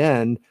at the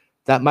end,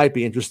 that might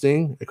be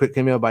interesting. A quick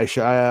cameo by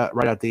Shia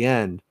right at the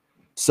end.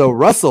 So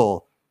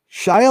Russell,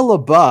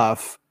 Shia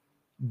LaBeouf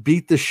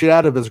beat the shit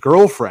out of his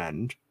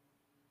girlfriend,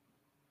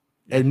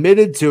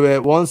 admitted to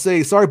it, won't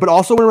say sorry, but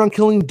also went around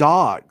killing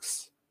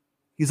dogs.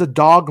 He's a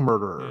dog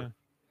murderer.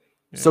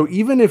 Yeah. So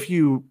even if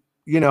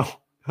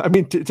I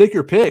mean, take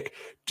your pick.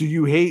 Do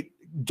you hate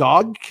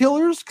dog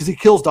killers? Because he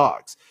kills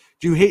dogs.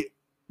 Do you hate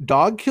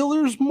dog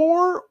killers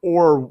more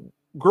or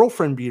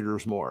girlfriend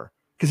beaters more?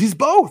 Because he's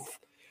both.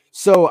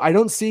 So I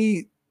don't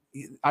see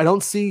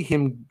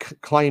him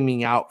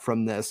climbing out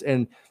from this.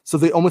 And so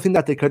the only thing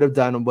that they could have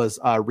done was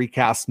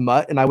recast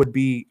Mutt, and I would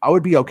be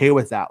okay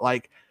with that.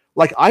 Like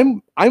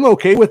I'm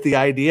okay with the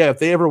idea if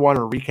they ever want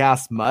to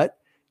recast Mutt.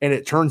 And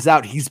it turns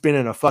out he's been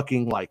in a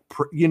fucking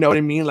you know what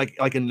I mean?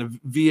 Like in the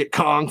Viet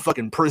Cong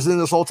fucking prison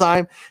this whole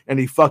time, and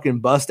he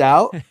fucking bust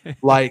out.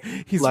 Like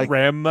he's like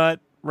Ram Mutt.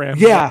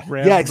 Yeah,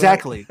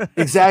 exactly.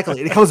 Exactly.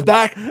 And he comes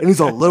back and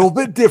he's a little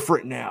bit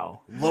different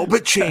now. A little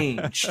bit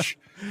changed.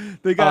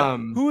 They got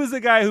who was the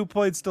guy who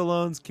played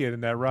Stallone's kid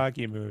in that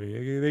Rocky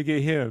movie? They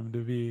get him to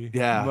be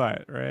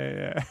Mutt,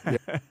 right?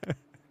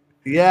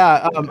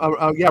 Yeah.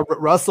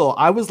 Russell,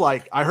 I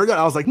heard that.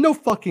 I was like, no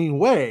fucking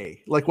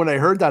way. Like when I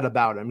heard that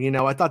about him,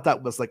 I thought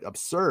that was like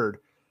absurd.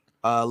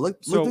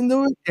 Looked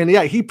into it, and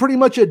he pretty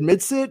much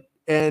admits it.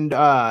 And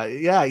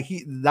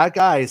that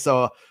guy.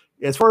 So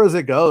as far as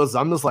it goes,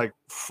 I'm just like,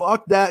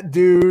 fuck that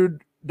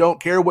dude.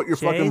 Don't care what your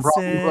fucking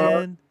problems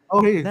are.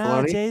 Oh, hey,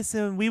 no,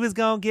 Jason, we was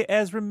gonna get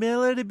Ezra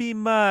Miller to be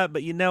Mutt,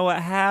 but you know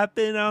what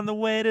happened on the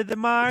way to the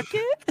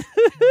market?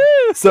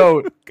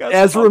 So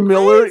Ezra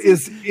Miller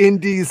is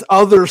Indy's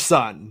other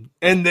son,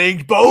 and they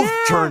both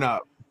turn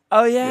up.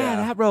 Oh yeah,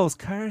 that role's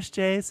cursed,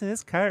 Jason.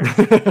 It's cursed.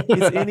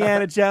 It's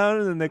Indiana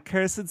Jones and the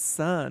cursed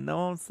son. Know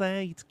what I'm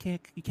saying?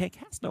 You can't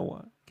cast no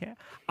one.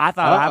 I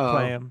thought I'd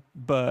play him,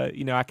 but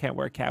I can't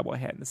wear a cowboy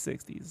hat in the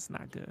 '60s. It's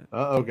not good.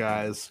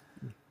 Guys,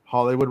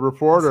 Hollywood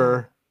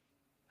Reporter.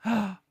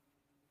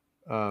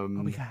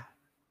 What we got?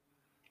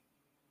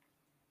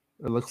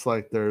 It looks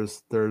like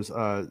there's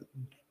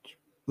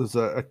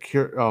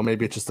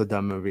maybe it's just a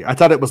dumb movie. I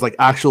thought it was like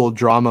actual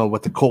drama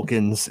with the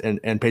Culkins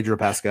and Pedro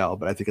Pascal,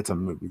 but I think it's a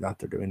movie that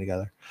they're doing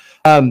together.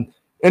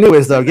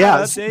 Anyways, though,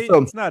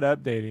 it's not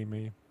updating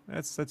me.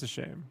 That's a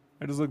shame.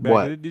 I just looked back.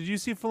 What? Did you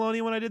see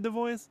Filoni when I did the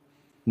voice?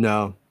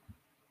 No.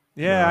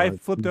 Yeah, I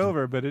flipped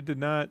over, but it did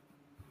not.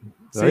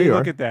 There See,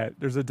 look at that.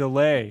 There's a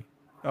delay.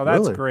 Oh,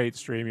 that's Really? great,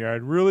 StreamYard.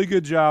 Really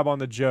good job on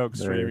the joke,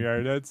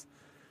 StreamYard. That's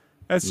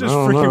just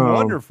freaking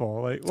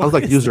wonderful. Like, sounds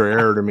like user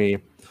error to me.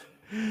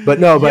 But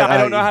no, but I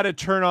don't know how to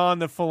turn on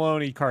the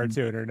Filoni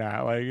cartoon or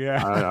not. Like,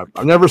 yeah,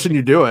 I've never seen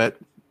you do it,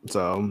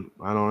 so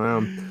I don't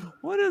know.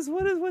 What is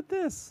with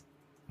this?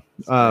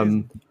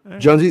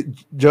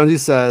 Jonesy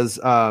says,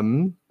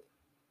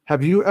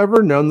 have you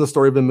ever known the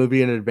story of a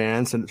movie in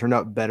advance and it turned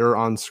out better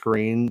on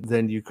screen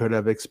than you could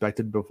have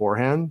expected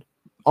beforehand?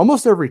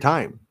 Almost every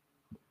time.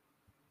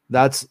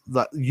 That's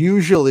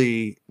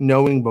usually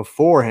knowing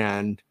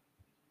beforehand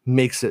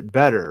makes it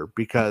better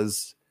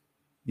because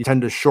you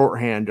tend to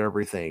shorthand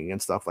everything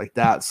and stuff like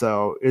that.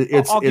 So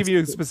I'll give you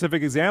a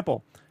specific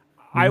example.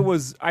 I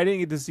didn't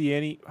get to see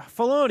any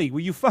Filoni. Will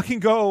you fucking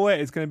go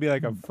away? It's going to be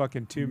like a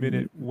fucking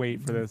 2-minute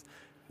wait for this.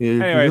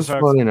 Anyway, so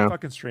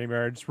fucking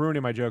StreamYard, just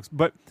ruining my jokes.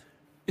 But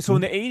so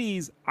in the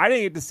 80s, I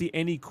didn't get to see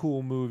any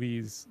cool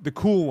movies, the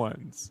cool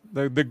ones,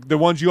 the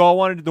ones you all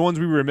wanted, the ones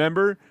we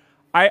remember.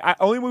 I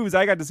only movies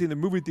I got to see in the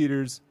movie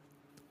theaters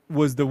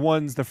was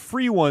the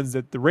free ones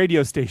that the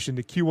radio station,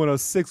 the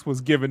Q106,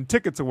 was giving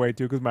tickets away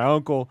to because my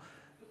uncle,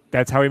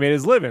 that's how he made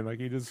his living.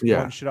 Like he just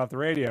wanted shit off the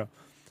radio.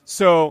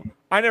 So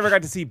I never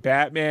got to see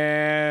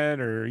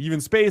Batman or even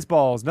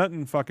Spaceballs,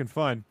 nothing fucking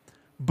fun.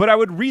 But I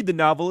would read the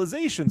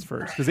novelizations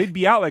first because they'd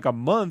be out like a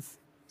month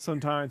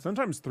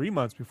sometimes 3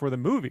 months before the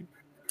movie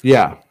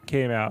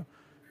came out.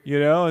 You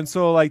know, and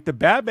so like the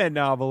Batman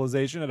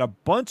novelization had a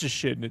bunch of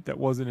shit in it that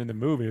wasn't in the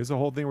movie. There's a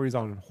whole thing where he's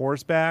on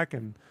horseback,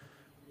 and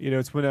you know,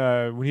 it's when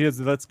he does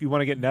the you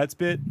want to get nuts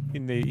bit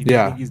in the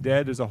think he's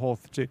dead. There's a whole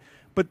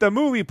but the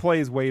movie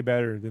plays way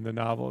better than the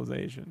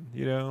novelization.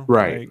 You know,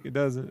 right? Like, it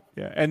doesn't.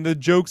 Yeah, and the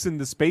jokes in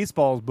the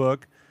Spaceballs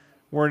book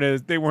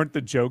weren't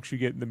the jokes you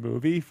get in the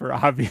movie for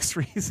obvious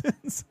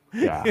reasons.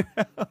 Yeah. You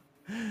know?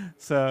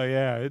 So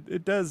yeah,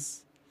 it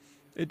does.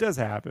 It does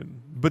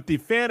happen, but the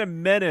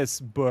Phantom Menace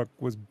book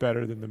was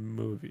better than the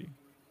movie.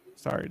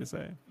 Sorry to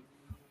say.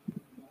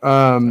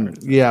 Because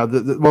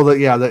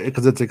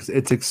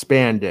it's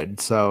expanded.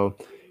 So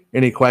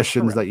any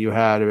questions that you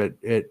had,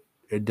 it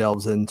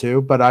delves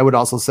into. But I would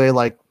also say,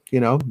 like,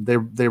 you know, they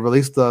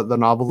released the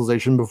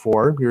novelization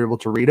before you're able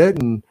to read it,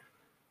 and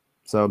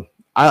so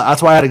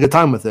that's why I had a good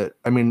time with it.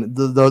 I mean,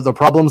 the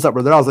problems that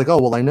were there, I was like,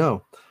 oh well, I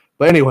know.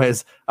 But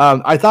anyways,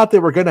 I thought they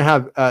were going to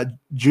have,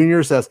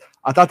 Junior says,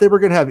 I thought they were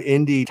going to have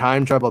Indy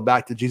time travel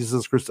back to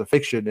Jesus'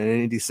 crucifixion, and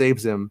Indy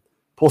saves him,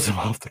 pulls him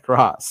off the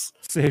cross.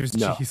 Saves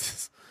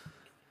Jesus.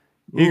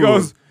 He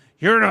goes,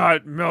 "You're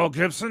not Mel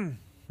Gibson."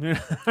 You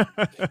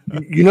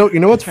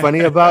know what's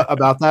funny about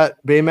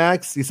that,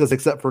 Baymax? He says,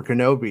 except for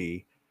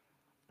Kenobi.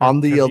 On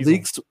the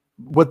leaks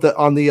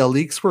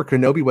for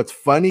Kenobi, what's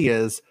funny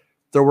is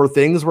there were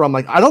things where I'm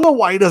like, I don't know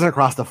why he doesn't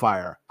cross the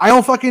fire. I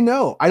don't fucking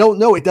know. I don't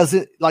know. It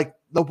doesn't, like,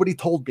 nobody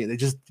told me. It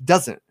just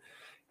doesn't.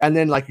 And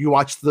then like you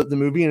watch the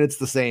movie and it's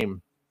the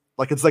same.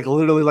 Like it's like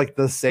literally like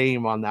the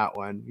same on that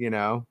one, you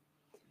know?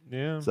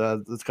 Yeah.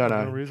 So it's kind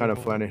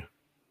of funny.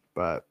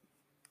 But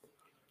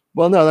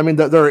well, no, I mean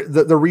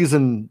the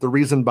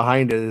reason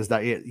behind it is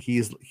that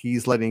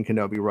he's letting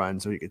Kenobi run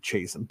so he could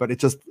chase him. But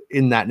it's just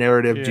in that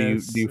narrative.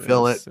 Yes, do you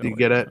feel it? Do you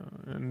get it?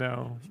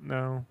 No.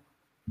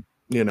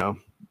 You know.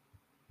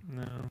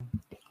 No,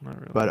 not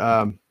really.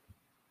 But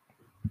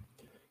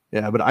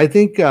but I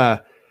think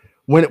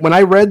when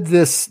I read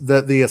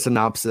the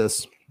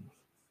synopsis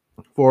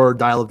for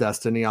Dial of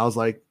Destiny, I was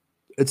like,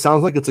 it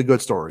sounds like it's a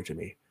good story to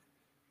me,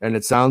 and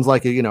it sounds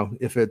like, you know,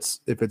 if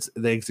it's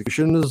the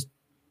execution is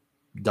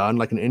done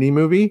like an indie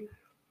movie,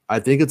 I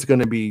think it's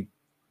going to be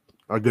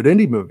a good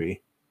indie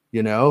movie.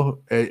 You know,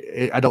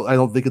 I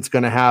don't think it's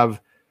going to have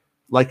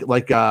like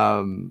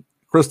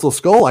Crystal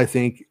Skull. I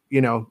think,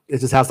 you know, it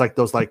just has like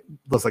those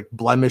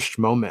blemished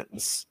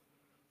moments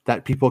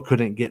that people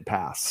couldn't get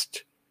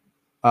past.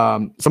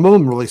 Some of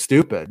them really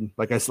stupid.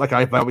 Like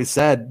I've always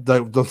said,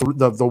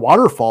 the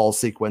waterfall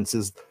sequence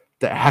is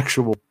the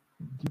actual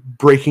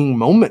breaking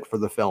moment for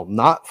the film,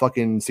 not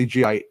fucking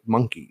CGI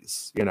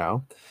monkeys, you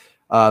know,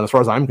 as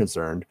far as I'm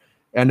concerned.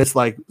 And it's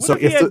like,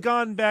 what if he had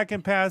gone back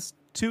and passed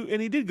to,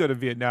 and he did go to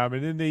Vietnam,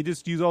 and then they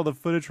just use all the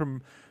footage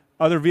from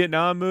other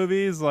Vietnam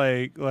movies,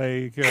 like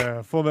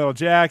Full Metal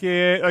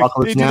Jacket. Like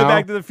they do the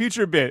Back to the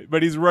Future bit,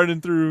 but he's running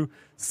through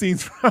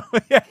scenes from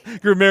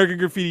American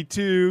Graffiti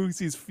 2.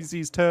 He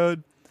sees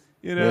Toad.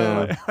 You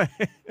know,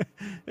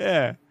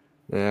 yeah.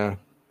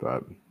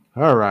 But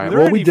all right. Were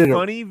there any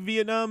funny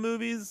Vietnam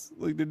movies?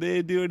 Like, did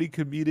they do any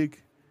comedic?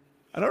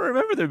 I don't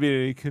remember there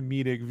being any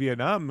comedic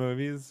Vietnam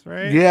movies,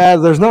 right? Yeah,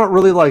 there's not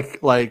really like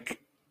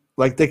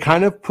they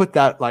kind of put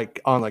that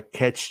like on like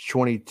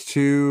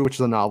Catch-22, which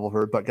is a novel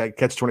for, but like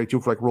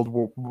Catch-22 for like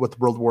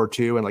World War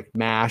II and like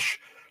MASH.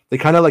 They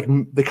kind of like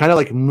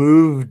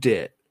moved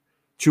it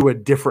to a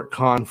different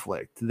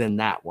conflict than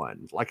that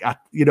one. Like,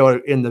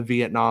 in the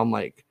Vietnam,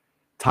 like,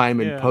 time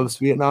and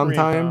post-Vietnam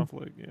time.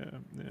 Conflict.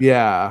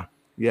 Yeah.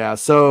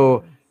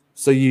 So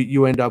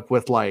you end up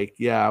with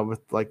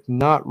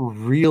not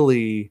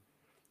really.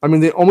 I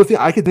mean, the only thing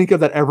I could think of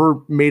that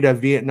ever made a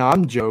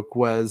Vietnam joke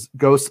was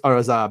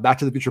Back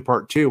to the Future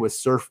Part 2 was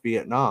Surf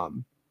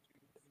Vietnam.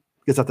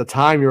 Because at the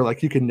time you're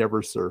like, you can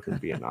never surf in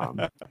Vietnam,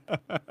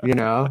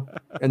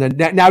 and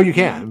then now you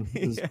can.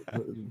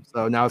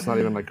 So now it's not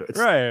even like it's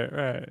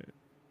right.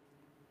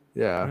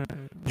 Yeah.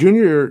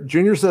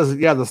 Junior says,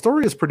 yeah, the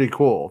story is pretty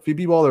cool.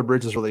 Phoebe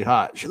Waller-Bridge is really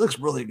hot. She looks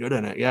really good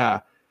in it.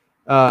 Yeah.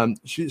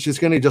 She's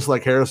skinny just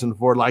like Harrison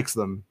Ford likes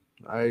them.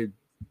 I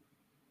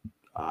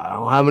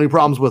don't have any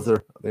problems with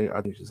her. I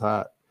think she's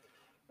hot.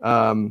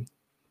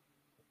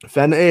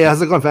 Hey,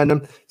 how's it going,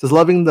 Fandom? Says,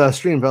 loving the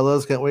stream,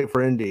 fellas. Can't wait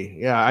for Indy.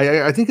 Yeah,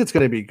 I think it's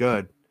going to be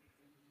good.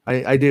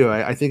 I do.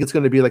 I think it's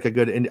going to be like a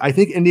good. I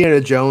think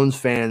Indiana Jones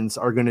fans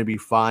are going to be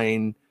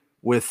fine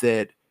with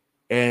it.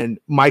 And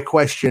my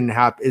question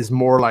is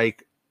more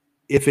like,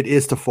 if it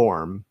is to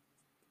form,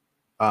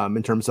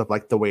 in terms of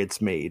like the way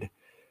it's made,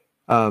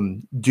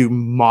 do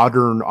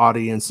modern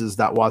audiences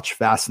that watch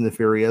Fast and the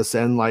Furious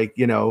and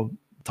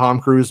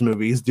Tom Cruise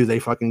movies, do they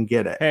fucking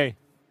get it? Hey,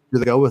 do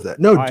they go with it?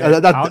 No,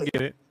 I'll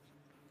get it.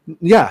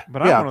 Yeah,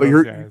 but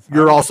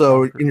you're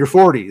also in your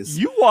 40s.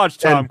 You watch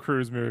Tom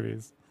Cruise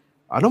movies.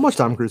 I don't watch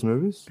Tom Cruise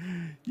movies.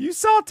 You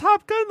saw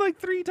Top Gun like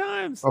 3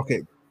 times.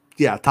 Okay,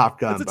 yeah, Top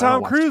Gun. It's a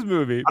Tom Cruise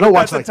movie. I don't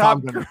watch like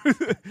Tom Gun.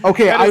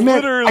 Okay, I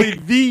meant literally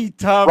the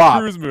Tom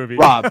Cruise movie.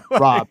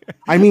 Rob.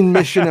 I mean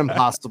Mission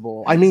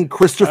Impossible. I mean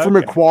Christopher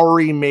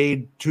McQuarrie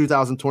made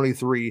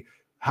 2023.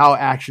 How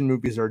action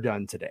movies are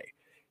done today.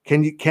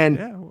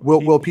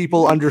 Will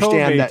people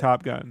understand that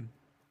Top Gun?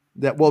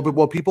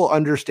 Will people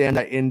understand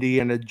that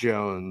Indiana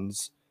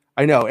Jones?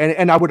 I know,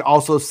 and I would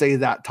also say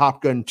that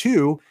Top Gun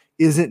 2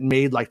 isn't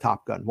made like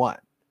Top Gun 1.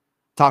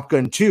 Top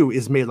Gun 2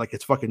 is made like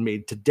it's fucking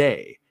made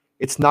today.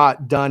 It's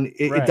not done.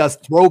 It does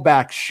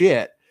throwback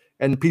shit,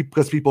 and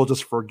because people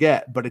just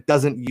forget, but it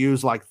doesn't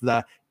use like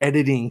the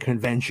editing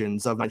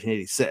conventions of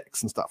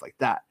 1986 and stuff like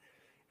that.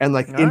 And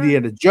like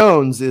Indiana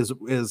Jones is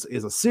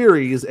a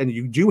series, and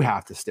you do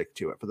have to stick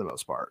to it for the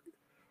most part.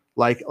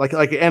 Like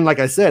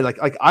I said,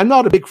 like I'm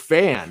not a big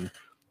fan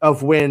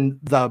of when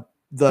the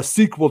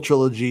sequel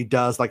trilogy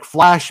does like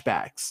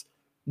flashbacks,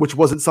 which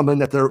wasn't something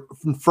that their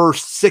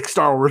first 6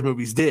 Star Wars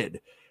movies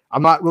did.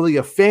 I'm not really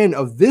a fan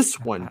of this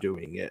one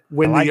doing it.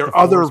 When the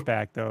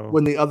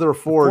other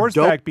 4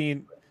 don't,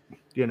 being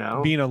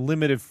a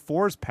limited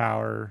force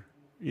power,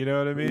 you know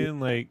what I mean?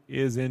 Like,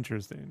 is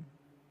interesting.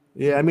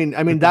 Yeah, I mean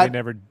that they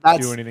never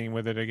do anything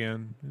with it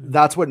again.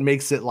 That's what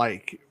makes it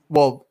like.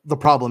 Well, the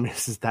problem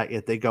is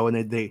that they go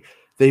and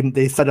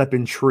they set up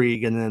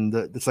intrigue, and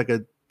then it's like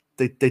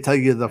they tell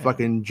you the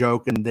fucking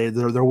joke, and there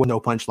was no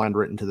punchline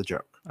written to the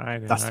joke.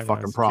 That's the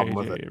fucking problem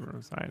with it.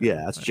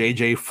 Yeah, it's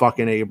JJ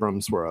fucking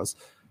Abrams for us.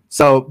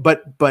 So,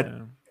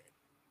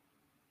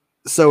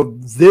 so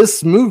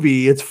this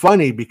movie, it's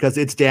funny because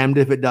it's damned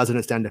if it does and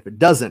it's damned if it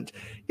doesn't.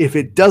 If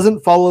it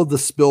doesn't follow the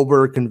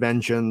Spielberg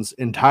conventions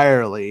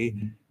entirely,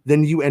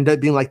 then you end up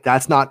being like,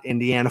 that's not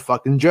Indiana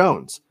fucking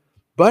Jones.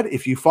 But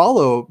if you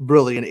follow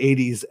really an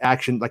 80s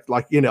action, the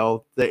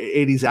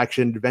 80s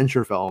action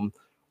adventure film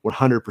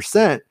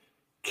 100%,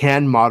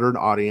 can modern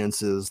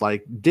audiences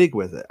like dig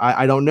with it?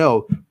 I don't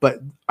know. But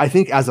I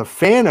think as a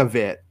fan of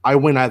it, I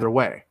win either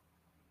way.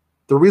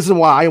 The reason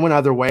why I went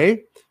either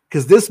way,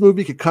 because this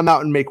movie could come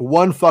out and make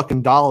 $1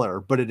 fucking dollar,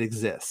 but it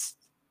exists.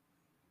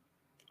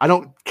 I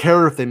don't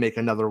care if they make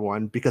another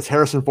one because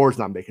Harrison Ford's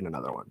not making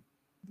another one.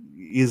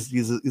 He's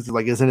in his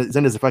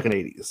fucking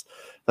 80s.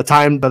 By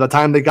the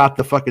time they got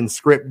the fucking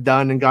script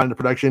done and got into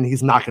production,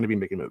 he's not going to be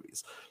making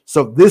movies.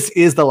 So this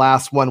is the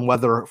last one,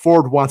 whether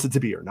Ford wants it to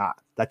be or not.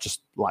 That's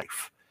just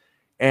life.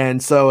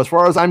 And so as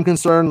far as I'm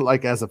concerned,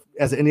 like as an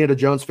Indiana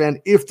Jones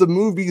fan, if the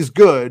movie's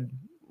good,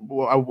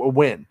 I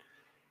win.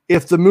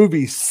 If the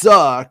movie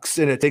sucks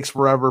and it takes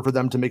forever for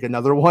them to make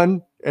another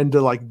one and to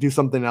like do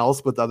something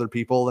else with other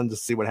people and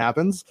just see what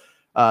happens,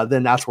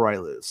 then that's where I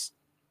lose.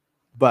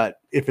 But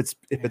if it's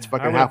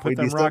fucking halfway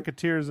decent, put them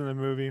Rocketeers in the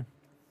movie.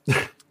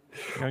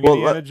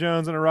 Indiana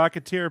Jones and a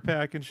Rocketeer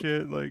pack and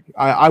shit. Like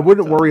I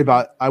wouldn't worry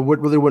about. I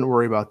really wouldn't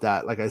worry about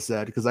that. Like I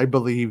said, because I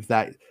believe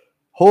that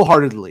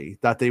wholeheartedly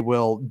that they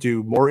will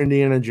do more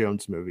Indiana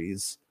Jones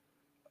movies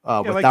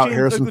without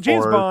Harrison Ford.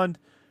 James Bond.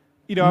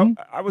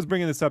 I was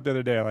bringing this up the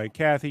other day. Like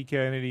Kathy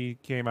Kennedy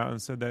came out and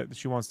said that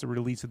she wants to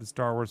release the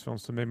Star Wars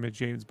films to mimic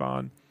James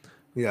Bond.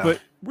 Yeah, but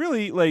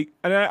really, like,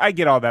 and I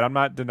get all that. I'm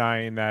not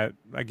denying that.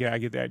 I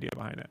get the idea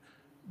behind it.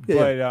 Yeah.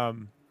 But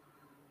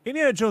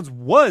Indiana Jones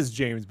was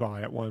James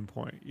Bond at one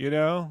point.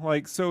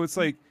 Like so it's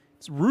like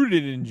it's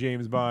rooted in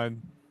James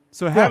Bond.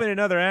 So having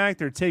another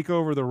actor take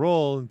over the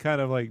role and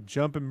kind of like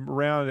jumping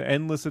around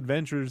endless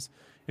adventures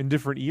in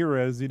different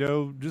eras,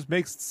 just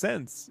makes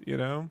sense.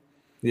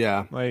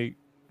 Yeah, like.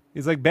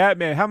 It's like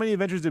Batman. How many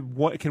adventures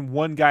can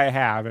one guy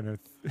have in a?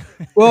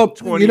 Well,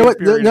 you know what?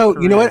 No,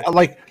 you know what?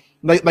 Like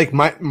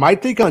my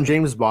take on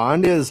James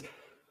Bond is,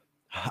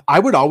 I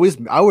would always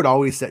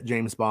set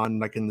James Bond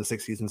like in the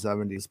 60s and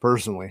 70s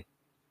personally.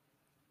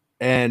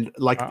 And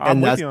like,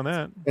 I'm with you on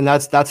that. And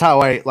that's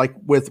how I like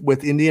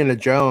with Indiana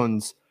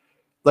Jones.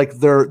 Like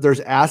there's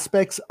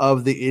aspects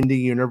of the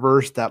indie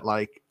universe that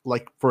like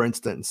for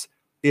instance,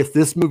 if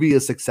this movie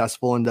is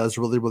successful and does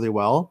really, really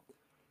well,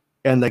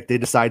 and like they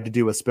decide to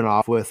do a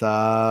spinoff with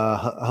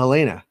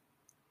Helena.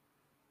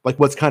 Like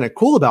what's kind of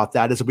cool about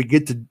that is we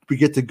get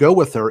to go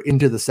with her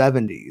into the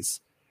 70s.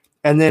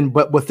 And then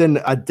but within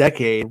a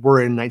decade,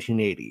 we're in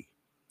 1980.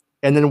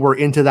 And then we're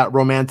into that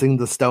Romancing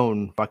the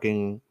Stone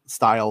fucking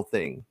style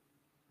thing.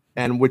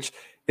 And which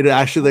it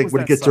actually like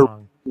would get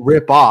to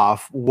rip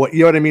off what, you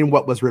know what I mean,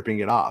 what was ripping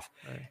it off.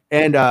 Right.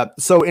 And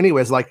so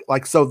anyways,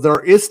 like so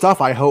there is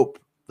stuff I hope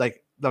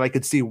like that I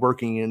could see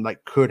working and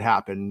like could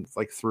happen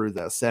like through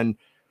this. And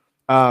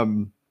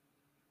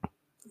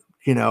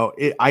you know,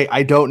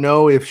 I don't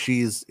know if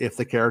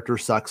the character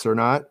sucks or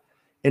not.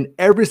 And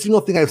every single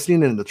thing I've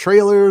seen in the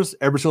trailers,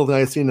 every single thing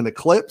I've seen in the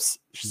clips,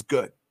 she's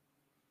good.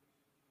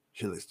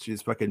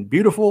 She's fucking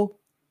beautiful.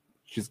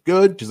 She's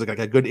good. She's like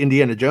a good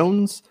Indiana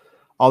Jones,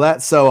 all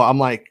that. So I'm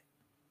like,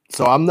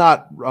 I'm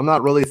not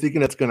really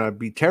thinking it's gonna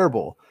be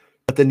terrible.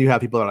 But then you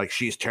have people that are like,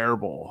 she's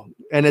terrible,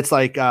 and it's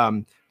like,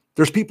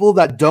 there's people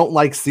that don't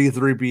like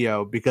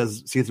C-3PO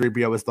because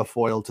C-3PO is the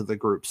foil to the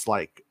group's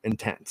like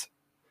intent,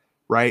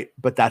 right?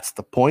 But that's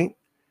the point.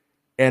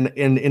 And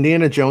in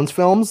Indiana Jones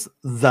films,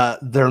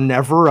 they're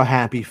never a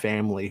happy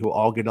family who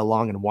all get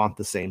along and want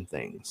the same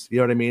things. You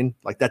know what I mean?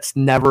 Like that's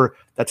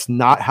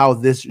not how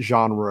this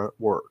genre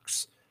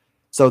works.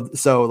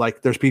 So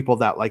like there's people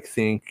that like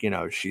think, you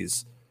know,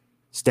 she's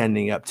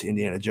standing up to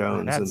Indiana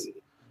Jones.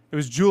 It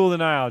was Jewel of the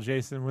Nile,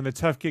 Jason, when the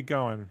tough get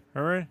going.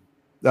 All right.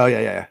 Oh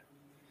yeah.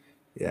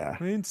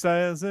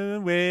 Inside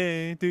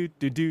away, do.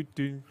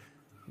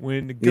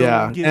 When the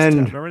going gets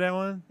tough. Remember that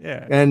one?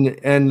 Yeah.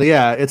 And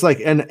yeah, it's like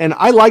and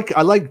I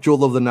like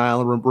Jewel of the Nile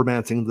and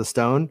Romancing the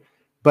Stone,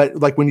 but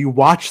like when you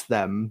watch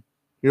them,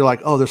 you're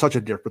like, oh, there's such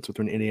a difference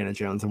between Indiana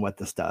Jones and what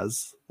this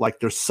does.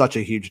 Like there's such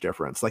a huge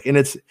difference. Like, and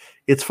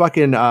it's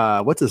fucking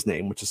what's his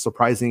name, which is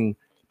surprising.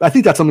 I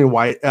think that's something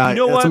why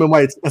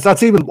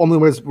that's even only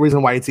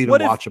reason why it's even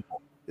watchable.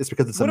 It's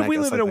because it's what if we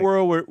live in a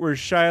world where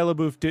Shia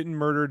LaBeouf didn't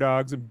murder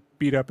dogs and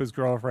beat up his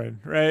girlfriend,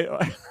 right?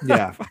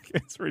 Yeah.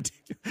 It's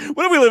ridiculous.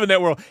 What if we live in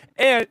that world?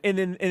 And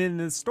in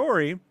the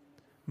story,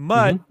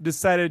 Mutt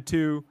decided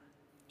to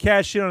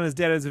cash in on his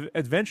dad's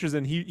adventures,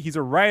 and he's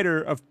a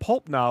writer of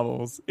pulp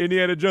novels,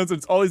 Indiana Jones, and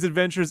it's all these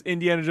adventures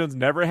Indiana Jones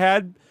never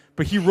had,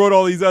 but he wrote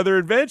all these other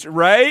adventures,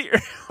 right?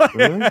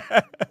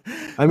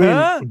 I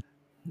mean,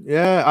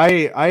 yeah,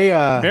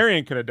 I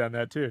Marion could have done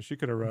that too. She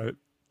could have wrote it.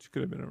 She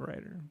could have been a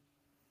writer.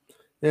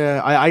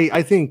 Yeah,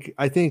 I think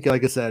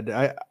like I said,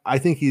 I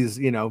think he's,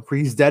 you know,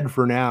 he's dead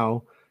for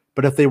now.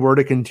 But if they were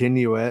to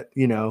continue it,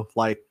 you know,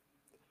 like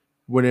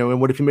what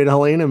if you made a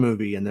Helena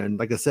movie and then,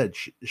 like I said,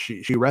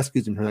 she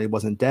rescues him and he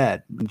wasn't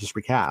dead and just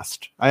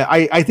recast.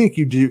 I think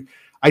you do.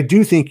 I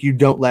do think you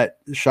don't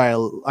let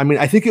Shia. I mean,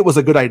 I think it was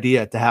a good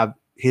idea to have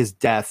his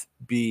death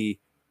be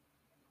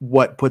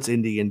what puts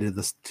Indy into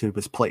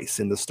his place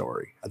in the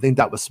story. I think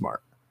that was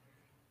smart.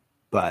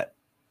 But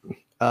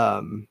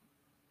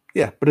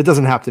yeah, but it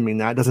doesn't have to mean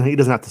that. He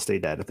doesn't have to stay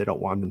dead if they don't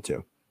want him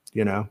to,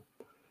 you know?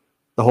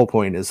 The whole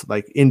point is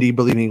like Indy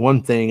believing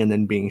one thing and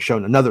then being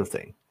shown another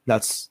thing.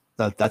 That's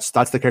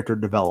the character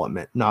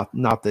development, not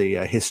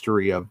the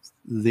history of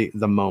the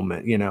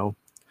moment, you know?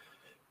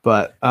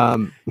 But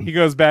he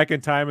goes back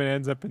in time and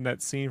ends up in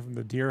that scene from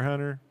The Deer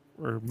Hunter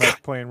where Mike's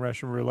playing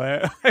Russian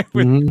roulette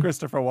with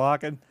Christopher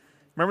Walken.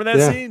 Remember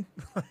that scene?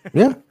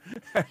 Yeah.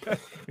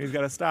 He's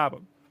got to stop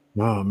him.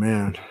 Oh,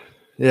 man.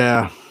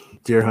 Yeah.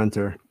 Deer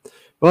Hunter.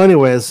 Well,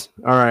 anyways,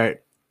 all right.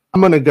 I'm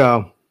going to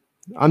go.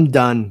 I'm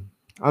done.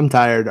 I'm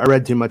tired. I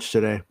read too much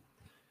today.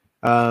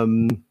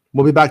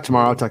 We'll be back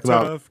tomorrow. I'll talk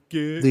about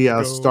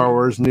the Star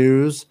Wars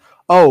news.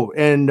 Oh,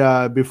 and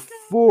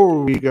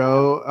before we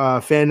go,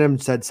 Fandom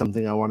said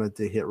something I wanted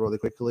to hit really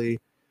quickly.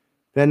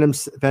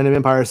 Fandom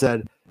Empire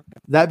said,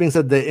 that being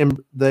said,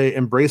 the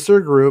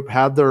Embracer Group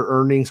had their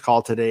earnings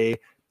call today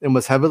and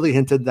was heavily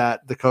hinted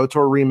that the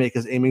KOTOR remake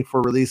is aiming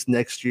for release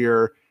next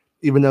year,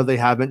 even though they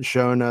haven't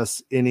shown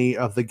us any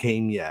of the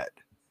game yet.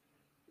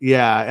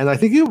 Yeah, and I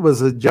think it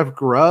was a Jeff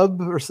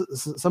Grubb or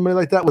somebody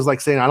like that was like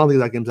saying, I don't think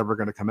that game's ever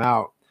going to come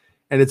out.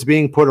 And it's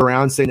being put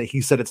around saying that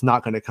he said it's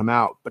not going to come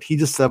out. But he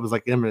just said it was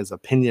like him and his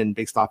opinion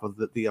based off of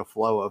the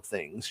flow of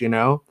things, you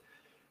know?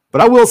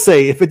 But I will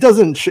say, if we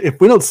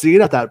don't see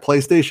it at that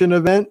PlayStation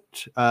event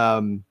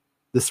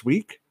this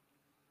week,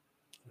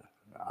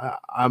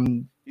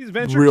 I'm these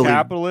venture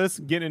capitalists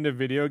getting into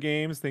video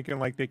games thinking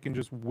like they can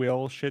just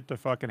will shit to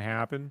fucking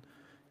happen.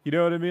 You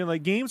know what I mean?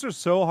 Like games are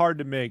so hard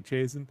to make,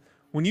 Jason.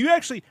 When you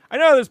actually, I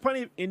know there's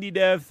plenty of indie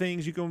dev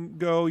things you can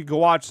go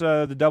watch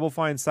the Double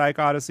Fine Psych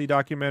Odyssey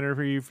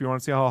documentary if you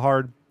want to see how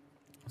hard.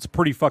 It's a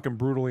pretty fucking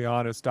brutally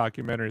honest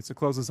documentary. It's the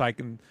closest I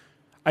can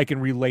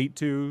relate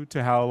to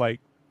how like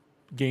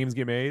games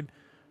get made,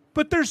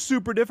 but they're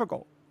super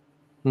difficult,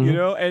 you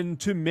know. And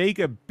to make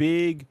a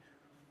big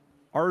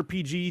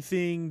RPG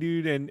thing,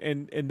 dude,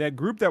 and that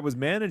group that was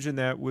managing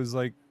that was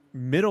like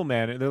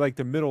middleman. They're like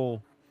the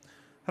middle.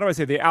 How do I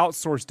say? They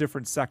outsource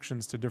different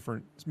sections to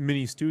different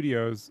mini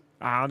studios.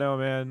 I don't know,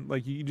 man.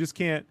 Like you just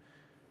can't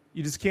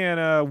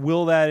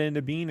will that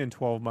into being in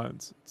 12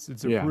 months.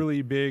 It's a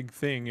really big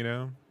thing, you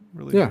know.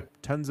 Really,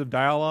 tons of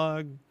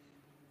dialogue.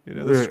 You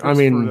know, the scripts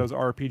for those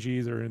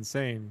RPGs are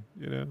insane.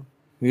 You know.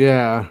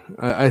 Yeah,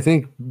 I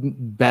think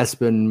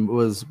Bespin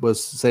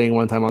was saying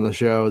one time on the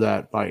show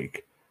that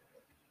like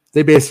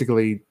they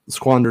basically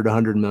squandered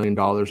 $100 million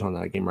on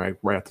that game right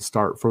at the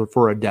start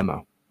for a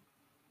demo,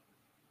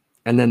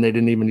 and then they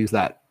didn't even use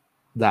that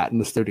in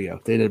the studio.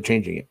 They ended up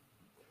changing it.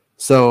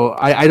 So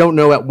I don't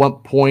know at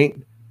what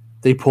point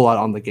they pull out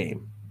on the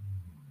game.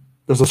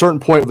 There's a certain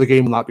point where the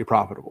game will not be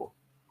profitable.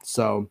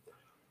 So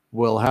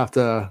we'll have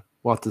to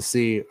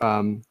see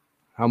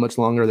how much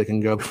longer they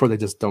can go before they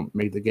just don't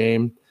make the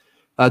game.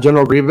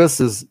 General Grievous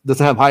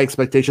doesn't have high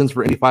expectations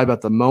for Indy 5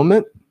 at the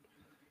moment.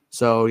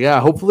 So yeah,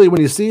 hopefully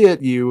when you see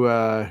it, you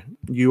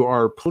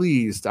are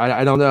pleased.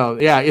 I don't know.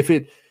 Yeah, if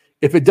it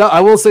does,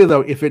 I will say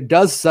though, if it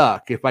does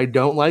suck, if I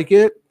don't like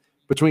it,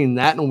 between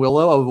that and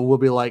Willow, we'll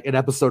be like at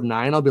episode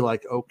 9, I'll be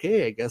like,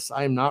 okay, I guess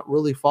I'm not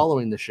really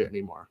following this shit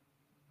anymore.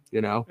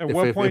 You know, at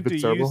what point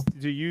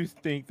do you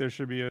think there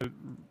should be a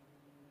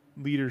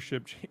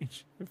leadership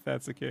change if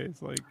that's the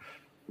case? Like,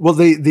 well,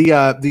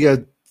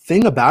 the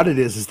thing about it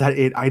is that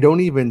I don't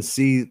even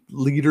see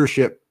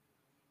leadership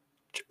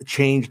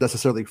change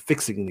necessarily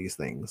fixing these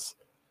things.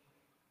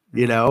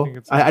 You know,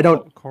 I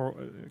don't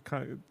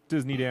kind of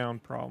Disney down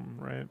problem,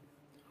 right?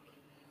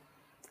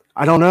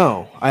 I don't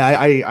know.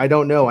 I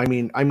don't know. I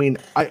mean,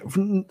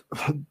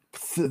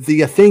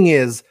 the thing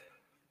is,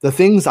 the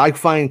things I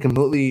find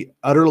completely,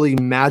 utterly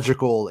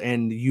magical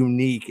and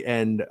unique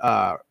and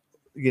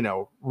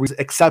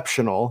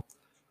exceptional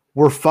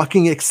were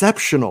fucking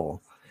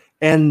exceptional.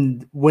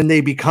 And when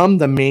they become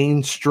the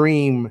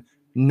mainstream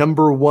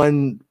number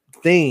one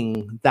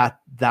thing that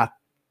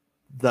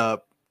the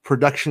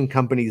production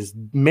companies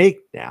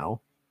make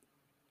now,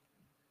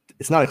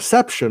 it's not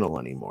exceptional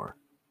anymore.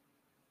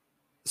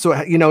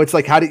 So, you know, it's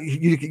like, how do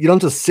you don't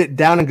just sit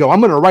down and go, I'm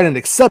going to write an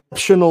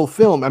exceptional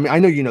film. I mean, I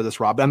know you know this,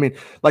 Rob. I mean,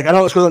 like, I'm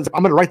going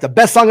to write the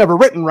best song ever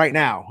written right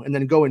now and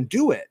then go and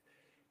do it.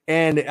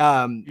 And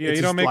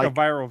you don't make a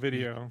viral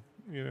video,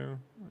 you know.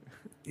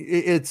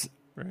 It's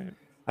right.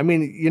 I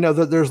mean, you know,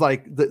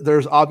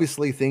 there's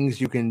obviously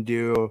things you can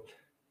do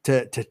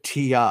to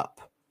tee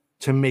up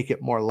to make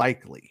it more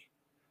likely.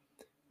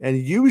 And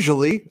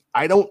usually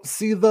I don't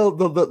see the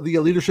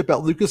leadership at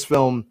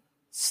Lucasfilm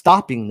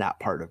stopping that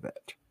part of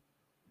it.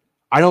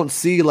 I don't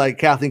see like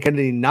Kathleen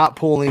Kennedy not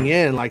pulling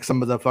in like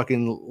some of the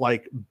fucking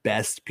like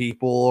best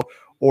people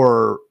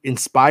or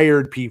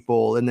inspired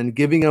people and then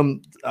giving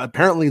them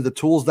apparently the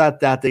tools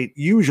that they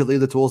usually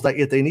the tools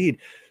that they need.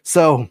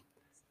 So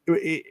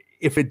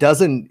if it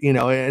doesn't, you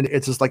know, and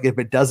it's just like, if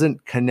it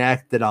doesn't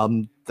connect, that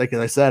like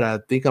I said, I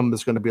think I'm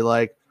just going to be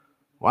like,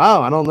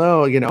 wow, I don't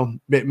know, you know,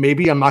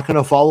 maybe I'm not going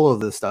to follow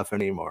this stuff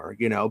anymore,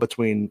 you know,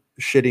 between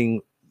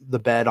shitting the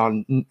bed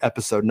on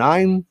episode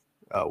 9,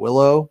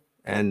 Willow,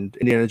 and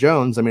Indiana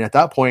Jones. I mean, at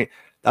that point,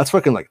 that's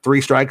fucking like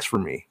 3 strikes for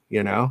me,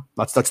 you know.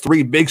 That's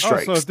 3 big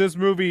strikes. So if this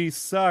movie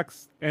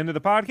sucks, end of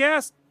the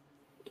podcast.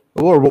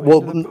 Or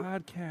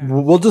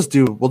we'll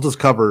just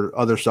cover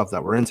other stuff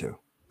that we're into,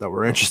 that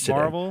we're interested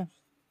Marvel?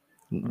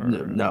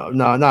 in. No,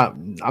 not.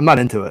 I'm not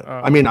into it.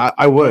 I mean,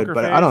 I would,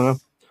 but I don't know.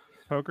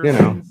 Poker, you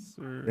know.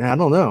 Yeah, I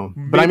don't know.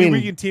 But maybe I mean,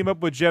 we can team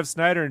up with Jeff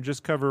Snyder and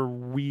just cover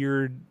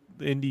weird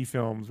indie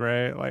films,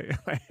 right? Like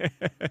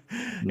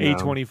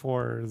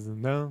A24s.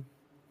 No.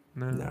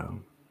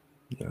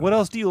 What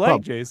else do you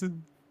like,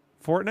 Jason?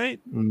 Fortnite?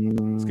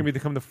 It's gonna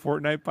become the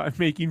Fortnite by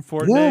making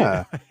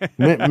Fortnite.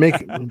 Yeah, make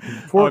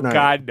Fortnite. Oh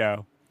God,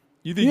 no!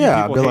 You think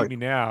people hate me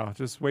now?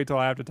 Just wait till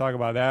I have to talk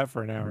about that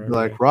for an hour.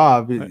 Like,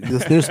 Rob,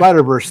 this new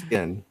Spider-Verse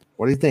skin.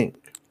 What do you think?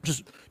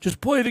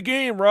 Just play the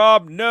game,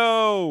 Rob.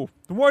 No.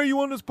 Then why are you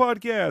on this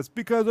podcast?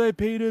 Because I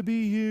pay to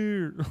be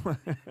here.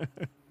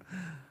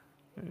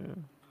 Yeah.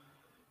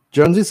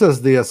 Jonesy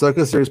says the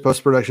Ahsoka series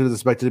post-production is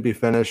expected to be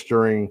finished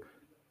during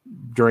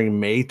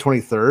May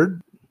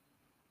 23rd.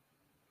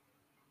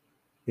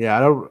 Yeah,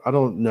 I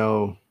don't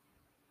know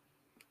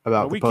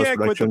about the post-production.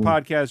 We can't quit the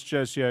podcast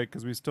just yet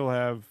because we still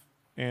have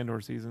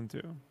Andor season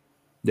 2.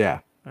 Yeah.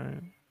 All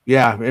right.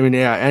 Yeah, I mean,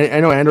 yeah, I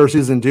know Andor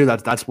season 2.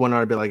 That's one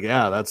I'd be like,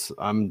 yeah,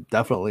 I'm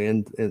definitely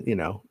in. You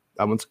know,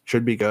 that one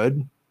should be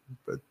good.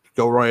 But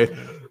Gilroy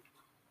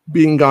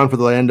being gone for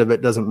the end of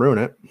it doesn't ruin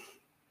it.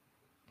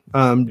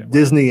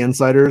 Disney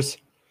insiders.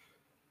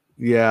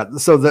 Yeah,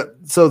 so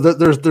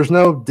there's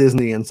no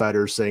Disney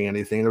insiders saying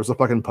anything. There was a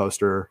fucking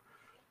poster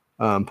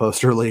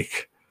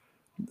leak,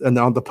 and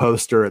on the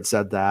poster it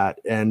said that,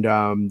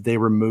 and they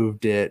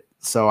removed it.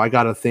 So I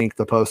got to think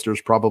the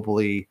poster's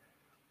probably,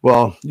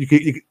 well, you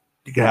could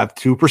have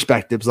 2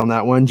 perspectives on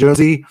that one,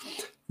 Jonesy.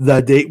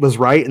 The date was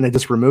right, and they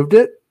just removed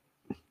it,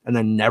 and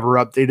then never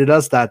updated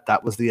us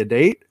that was the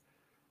date,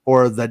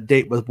 or the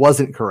date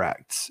wasn't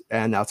correct,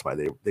 and that's why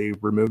they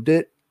removed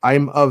it.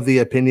 I'm of the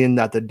opinion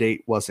that the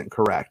date wasn't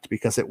correct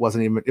because it was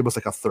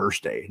like a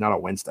Thursday, not a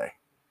Wednesday.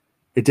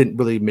 It didn't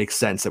really make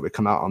sense that it would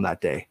come out on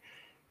that day.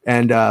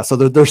 And so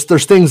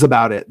there's things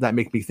about it that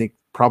make me think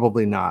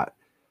probably not.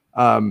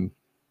 But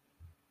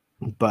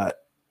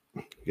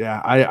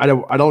yeah,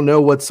 I don't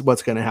know what's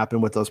going to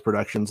happen with those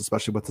productions,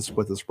 especially with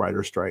this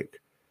writer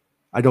strike.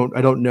 I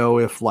don't know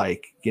if,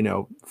 like, you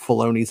know,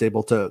 Filoni's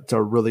able to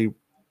really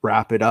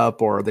wrap it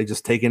up, or are they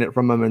just taking it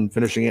from him and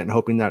finishing it and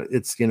hoping that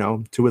it's, you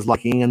know, to his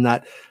liking and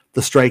that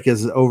the strike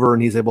is over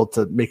and he's able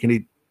to make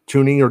any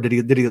tuning, or did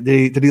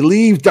he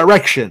leave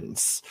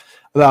directions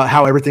about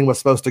how everything was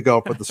supposed to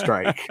go with the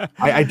strike?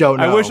 I don't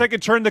know. I wish I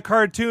could turn the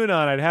cartoon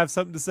on. I'd have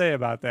something to say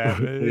about that.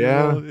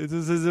 Yeah, this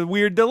is a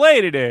weird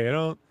delay today.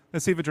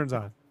 Let's see if it turns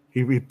on.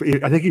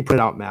 I think he put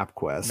out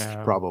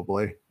MapQuest.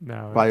 Probably.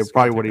 No,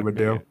 probably what he would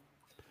do.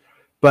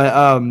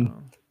 But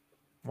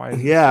why is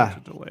it such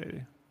a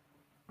delay?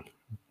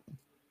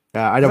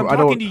 Yeah, I'm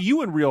talking to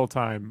you in real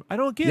time. I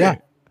don't get it. Yeah,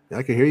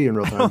 I can hear you in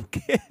real time. I don't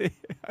get it.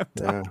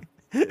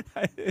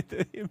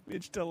 The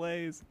image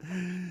delays.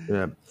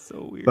 Yeah,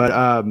 so weird.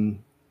 But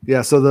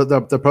yeah. So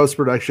the post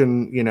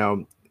production, you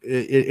know,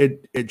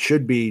 it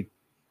should be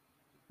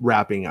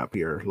wrapping up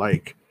here.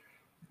 Like,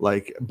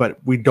 but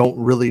we don't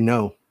really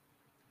know.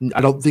 I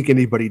don't think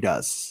anybody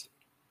does.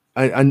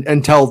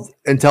 Until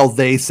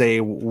they say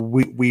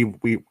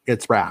we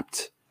it's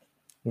wrapped,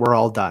 we're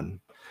all done.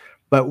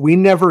 But we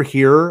never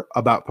hear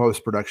about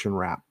post-production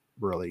wrap,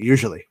 really.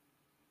 Usually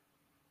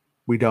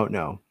we don't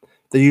know.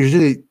 They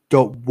usually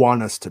don't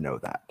want us to know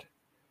that.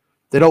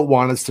 They don't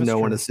want us to know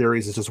when a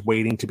series is just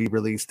waiting to be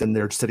released and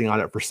they're sitting on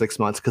it for 6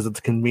 months because it's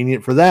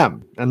convenient for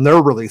them and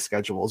their release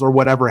schedules or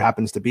whatever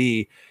happens to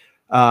be.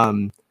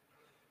 Yeah,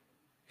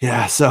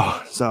 so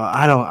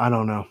I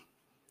don't know.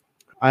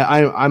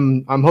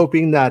 I'm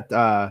hoping that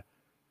I'm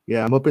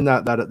hoping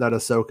that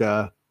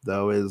Ahsoka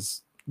though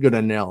is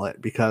gonna nail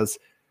it, because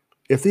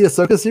if the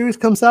Ahsoka series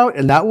comes out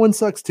and that one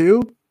sucks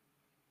too,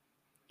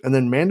 and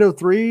then Mando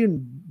 3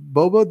 and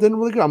Boba didn't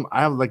really go,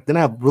 I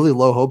have really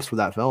low hopes for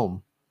that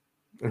film.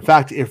 In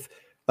fact, if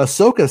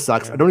Ahsoka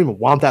sucks, I don't even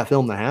want that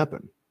film to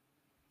happen.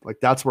 Like,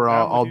 that's where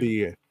I'll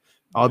be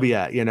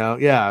at, you know?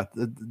 Yeah,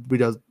 we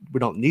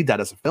don't need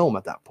that as a film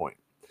at that point.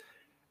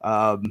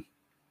 But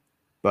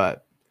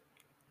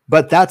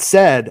that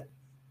said,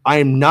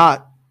 I'm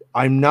not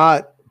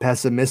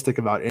pessimistic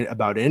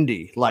about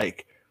Indy.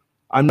 Like,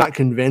 I'm not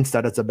convinced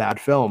that it's a bad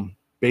film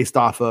based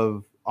off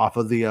of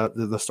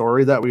the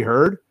story that we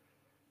heard.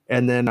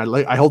 And then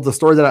I hold the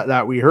story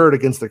that we heard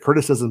against the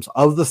criticisms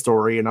of the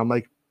story, and I'm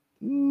like,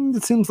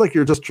 it seems like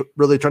you're just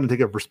really trying to take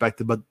a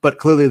perspective, but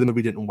clearly the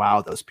movie didn't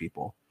wow those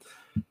people.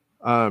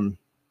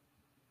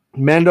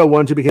 Mando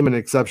 1 became an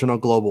exceptional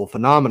global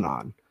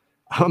phenomenon.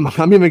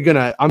 I'm even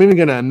gonna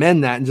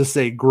amend that and just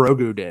say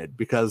Grogu did,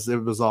 because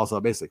it was also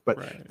basic.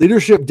 But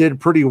leadership did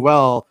pretty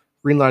well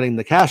greenlighting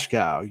the cash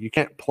cow. You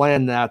can't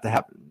plan that to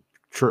happen.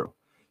 True.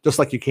 Just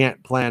like you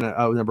can't plan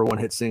a number one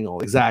hit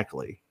single.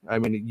 Exactly. I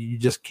mean, you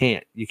just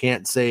can't. You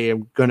can't say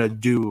I'm gonna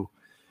do,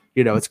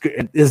 you know, it's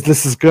good.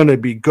 This is gonna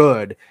be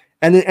good.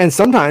 And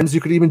sometimes you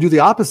could even do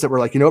the opposite. We're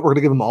like, you know what, we're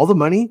gonna give them all the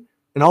money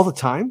and all the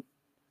time.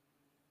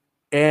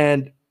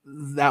 And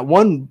that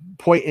one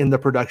point in the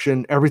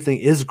production, everything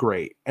is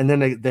great. And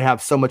then they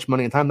have so much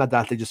money and time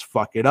that they just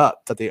fuck it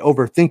up, that they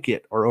overthink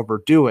it or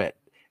overdo it,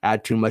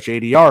 add too much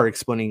ADR,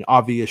 explaining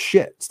obvious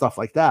shit, stuff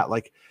like that.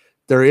 Like,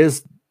 there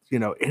is, you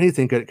know,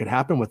 anything could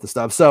happen with the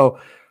stuff. So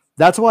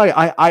that's why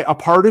I a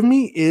part of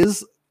me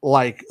is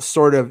like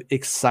sort of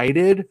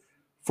excited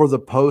for the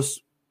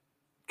post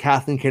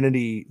Kathleen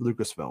Kennedy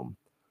Lucasfilm.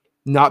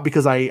 Not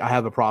because I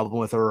have a problem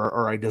with her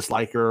or I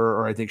dislike her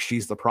or I think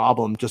she's the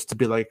problem, just to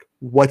be like,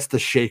 what's the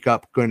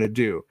shakeup going to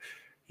do?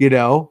 You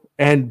know?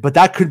 But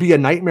that could be a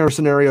nightmare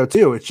scenario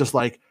too. It's just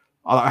like,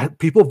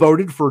 people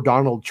voted for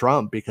Donald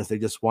Trump because they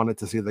just wanted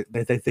to see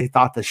they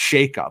thought the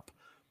shakeup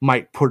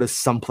might put us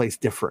someplace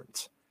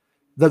different.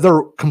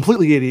 They're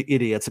completely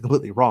idiots and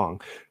completely wrong.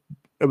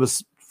 It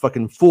was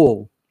fucking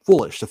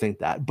foolish to think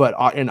that, but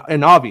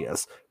and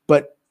obvious.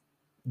 But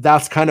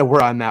that's kind of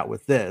where I'm at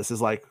with this, is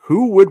like,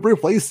 who would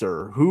replace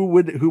her? Who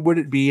would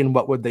it be, and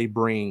what would they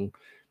bring,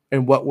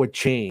 and what would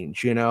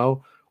change? You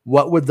know,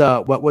 what would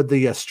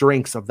the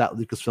strengths of that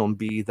Lucasfilm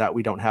be that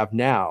we don't have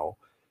now?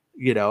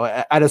 You know,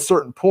 at a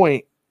certain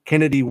point,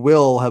 Kennedy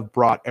will have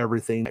brought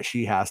everything that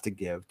she has to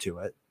give to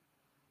it,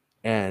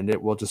 and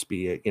it will just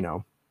be, you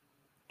know,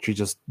 she's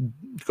just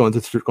going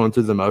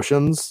through the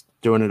motions,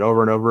 doing it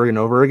over and over and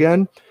over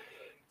again.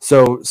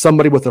 So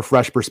somebody with a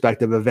fresh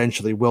perspective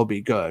eventually will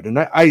be good. And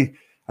I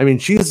mean,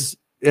 she's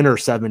in her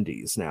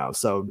 70s now,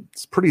 so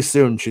it's pretty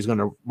soon she's going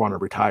to want to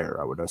retire,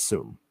 I would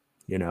assume.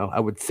 You know, I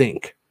would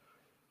think.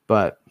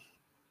 But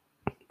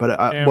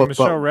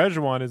Michelle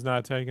Rejwan is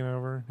not taking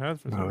over.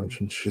 That's for no,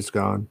 she's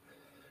gone.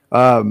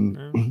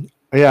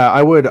 Yeah,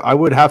 I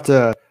would have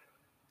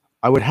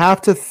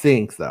to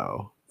think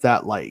though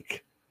that,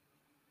 like,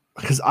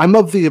 because I'm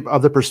of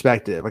the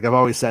perspective, like I've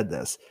always said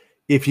this,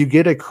 if you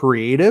get a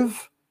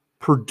creative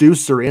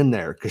producer in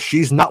there, because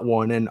she's not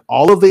one, and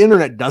all of the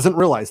internet doesn't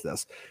realize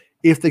this,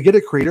 If they get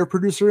a creative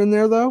producer in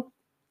there, though,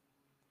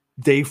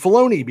 Dave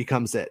Filoni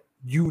becomes it.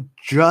 You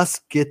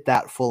just get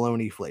that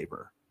Filoni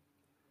flavor.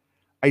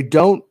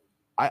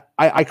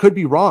 I could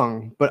be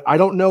wrong, but I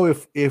don't know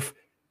if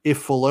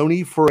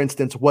Filoni, for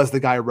instance, was the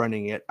guy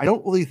running it. I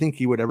don't really think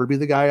he would ever be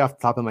the guy off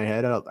the top of my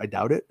head. I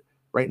doubt it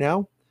right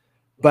now.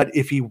 But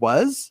if he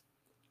was,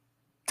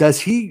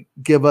 does he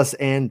give us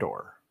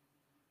Andor?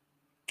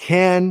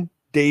 Can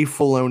Dave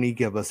Filoni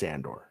give us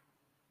Andor?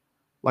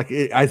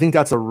 I think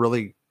that's a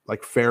really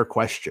fair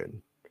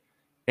question.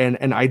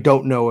 And I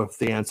don't know if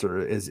the answer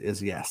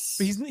is yes.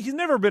 But he's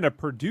never been a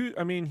producer.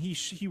 I mean,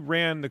 he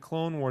ran the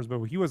Clone Wars,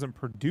 but he wasn't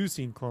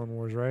producing Clone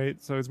Wars, right?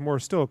 So it's more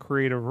still a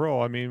creative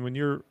role. I mean, when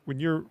you're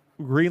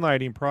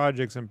greenlighting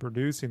projects and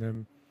producing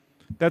them,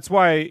 that's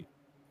why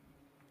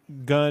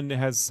Gunn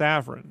has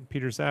Safran,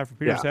 Peter Safran.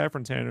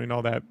 Safran's handling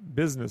all that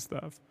business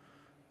stuff.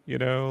 You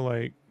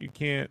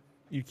can't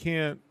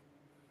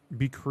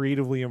be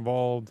creatively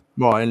involved.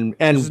 Well, and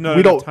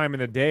we don't time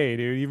in the day,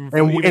 dude. Even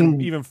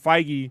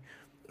Feige.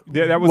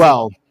 That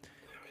was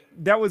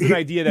an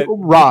idea that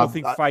Rob,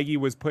 people think Feige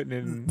was putting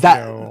in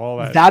all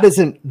that. That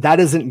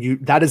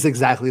is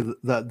exactly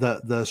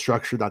the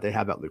structure that they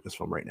have at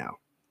Lucasfilm right now.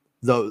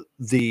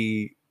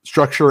 The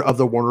structure of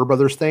the Warner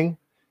Brothers thing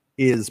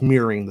is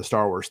mirroring the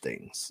Star Wars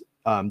things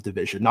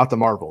division, not the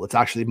Marvel. It's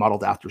actually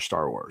modeled after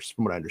Star Wars,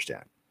 from what I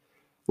understand.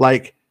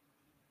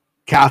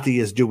 Kathy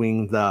is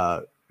doing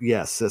the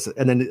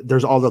and then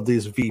there's all of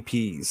these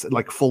VPs.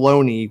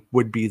 Filoni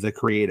would be the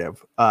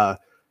creative.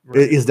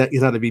 Right. He's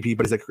not a VP,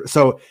 but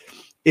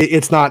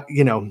it's not,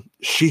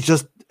 she's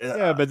just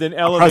but then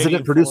elevating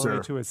president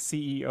producer to a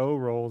CEO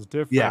role is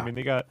different. Yeah. I mean,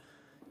 you got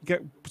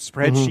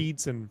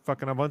spreadsheets and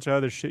fucking a bunch of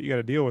other shit you got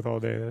to deal with all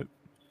day. I'm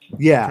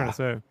trying to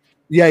say.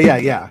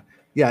 Yeah.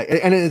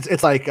 And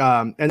it's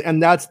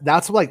and that's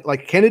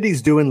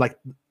Kennedy's doing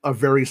a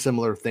very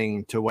similar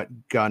thing to what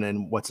Gunn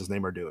and what's his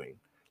name are doing.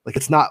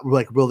 It's not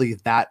really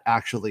that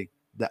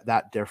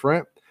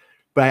different,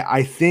 but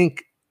I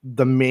think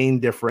the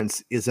main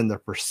difference is in the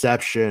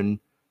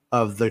perception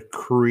of the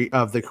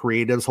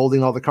creatives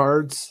holding all the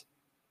cards,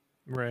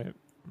 right?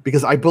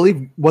 Because I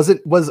believe was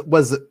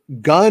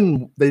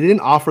Gunn. They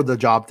didn't offer the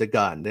job to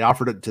Gunn. They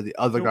offered it to the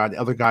other guy. The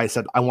other guy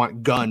said, "I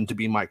want Gunn to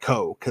be my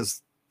co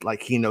because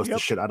he knows the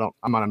shit. I'm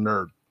not a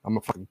nerd. I'm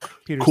a fucking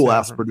cool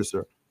ass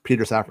producer."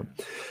 Peter Safran.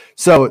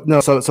 So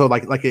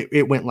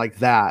it went like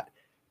that,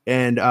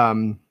 and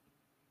but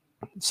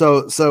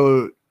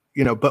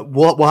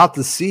we'll have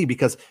to see,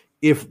 because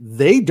if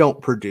they don't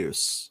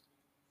produce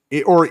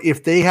it, or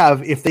if they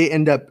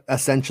end up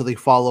essentially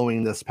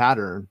following this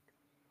pattern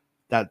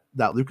that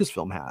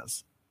Lucasfilm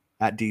has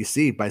at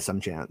DC by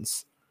some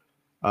chance,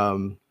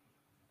 kind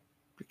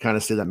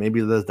of see that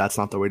maybe that's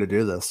not the way to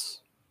do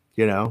this.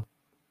 I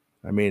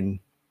mean,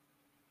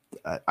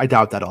 I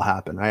doubt that'll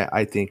happen.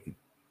 I think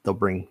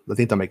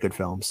they'll make good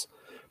films,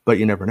 but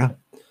you never know.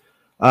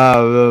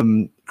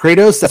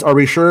 Kratos says, "Are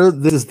we sure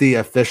this is the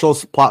official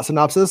plot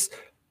synopsis?"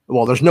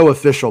 Well, there's no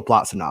official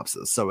plot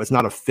synopsis, so it's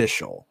not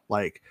official.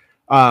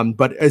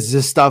 But is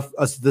this stuff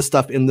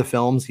in the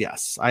films?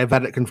 Yes, I have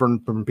had it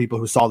confirmed from people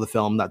who saw the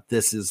film that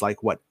this is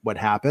what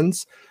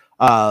happens.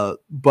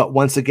 But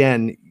once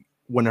again,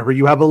 whenever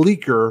you have a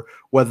leaker,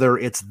 whether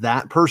it's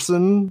that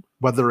person,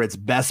 whether it's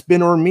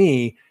Bespin or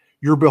me,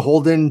 you're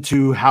beholden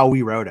to how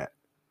we wrote it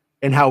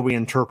and how we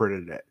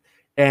interpreted it.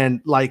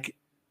 And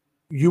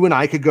you and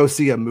I could go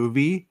see a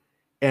movie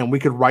and we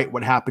could write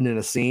what happened in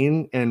a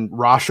scene and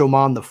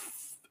Rashomon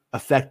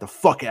affect the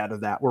fuck out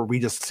of that, where we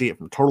just see it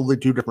from totally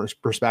two different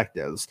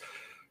perspectives.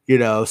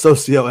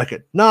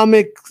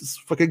 Socioeconomics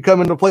fucking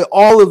come into play.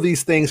 All of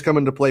these things come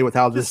into play with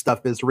how this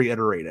stuff is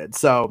reiterated.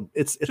 So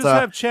it's just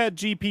have Chat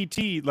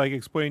GPT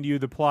explain to you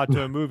the plot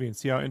to a movie and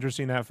see how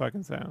interesting that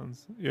fucking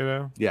sounds.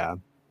 Yeah.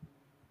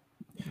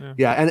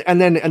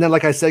 And then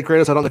like I said,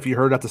 Kratos, I don't know if you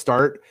heard at the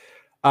start.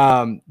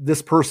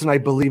 This person, I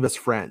believe, is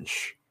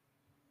French,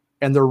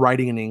 and they're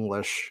writing in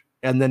English.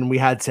 And then we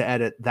had to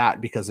edit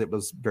that because it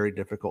was very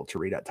difficult to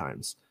read at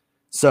times.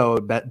 So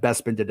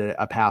Bespin did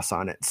a pass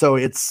on it. So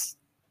it's,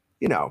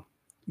 I'm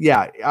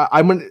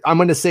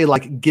going to say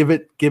give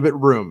it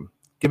room,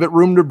 give it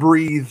room to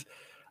breathe.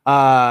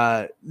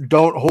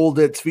 Don't hold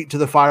its feet to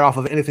the fire off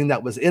of anything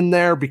that was in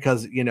there,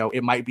 because,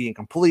 it might be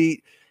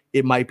incomplete.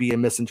 It might be a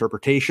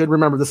misinterpretation.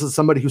 Remember, this is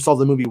somebody who saw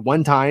the movie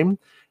one time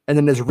and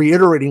then is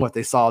reiterating what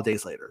they saw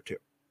days later too.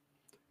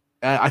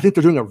 I think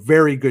they're doing a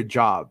very good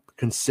job,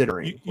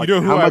 considering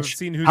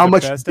how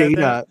much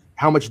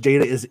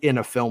data is in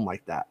a film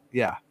like that.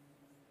 Yeah.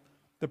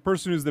 The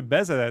person who's the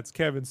best at that is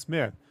Kevin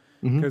Smith.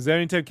 Because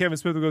anytime Kevin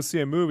Smith would go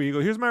see a movie, he'd go,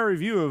 "Here's my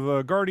review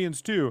of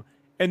Guardians 2."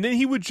 And then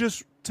he would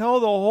just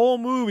tell the whole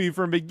movie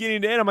from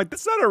beginning to end. I'm like,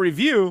 that's not a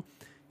review.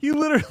 He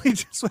literally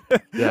just,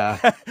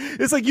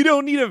 it's you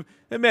don't need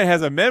that man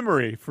has a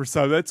memory for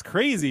some. That's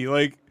crazy.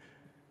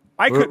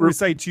 I couldn't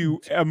recite you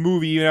a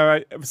movie,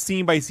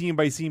 scene by scene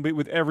by scene, but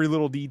with every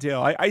little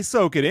detail. I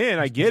soak it in.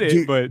 I get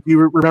it. But you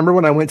remember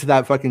when I went to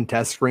that fucking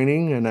test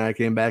screening and I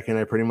came back and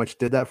I pretty much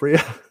did that for you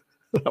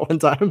that one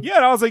time? Yeah,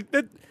 and I was like,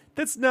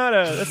 That's not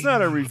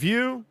a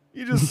review.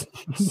 You just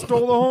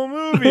stole the whole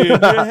movie in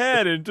your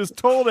head and just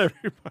told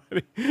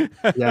everybody.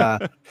 Yeah,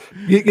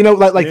 you know,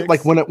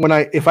 like when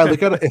I if I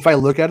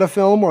look at a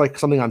film or like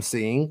something I'm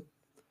seeing,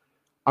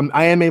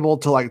 I am able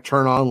to like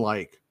turn on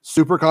like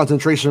super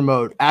concentration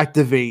mode,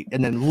 activate,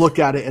 and then look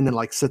at it and then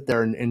like sit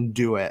there and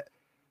do it.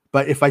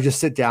 But if I just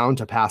sit down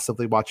to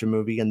passively watch a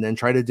movie and then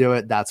try to do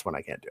it, that's when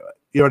I can't do it.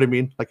 You know what I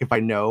mean? Like if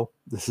I know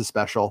this is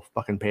special,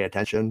 fucking pay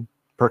attention,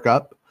 perk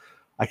up,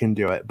 I can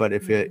do it. But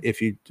if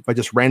I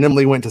just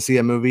randomly went to see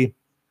a movie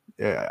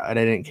and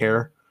I didn't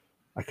care,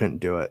 I couldn't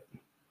do it.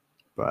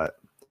 But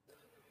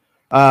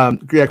yeah,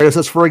 it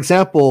says, for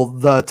example,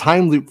 the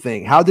time loop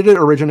thing. How did it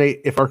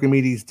originate if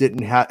Archimedes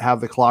didn't have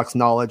the clock's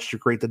knowledge to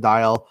create the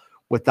dial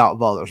without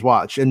Valdor's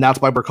watch? And that's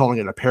why we're calling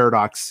it a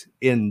paradox,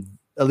 in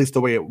at least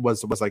the way it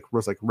was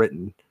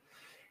written.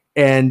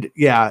 And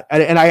yeah,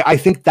 and I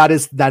think that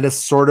is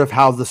sort of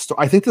how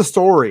I think the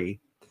story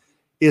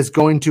is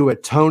going to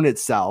atone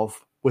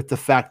itself with the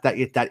fact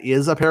that that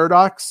is a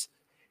paradox.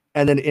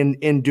 And then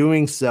in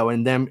doing so,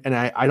 and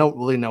I don't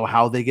really know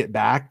how they get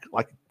back,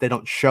 like they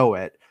don't show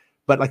it.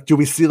 But like, do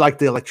we see like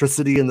the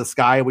electricity in the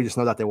sky? We just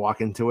know that they walk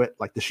into it.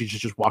 Like, does she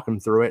just walk them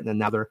through it, and then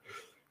now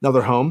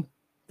they're home?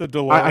 The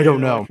DeLorean I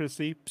don't know.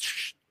 Electricity.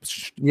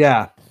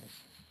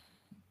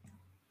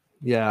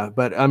 Yeah,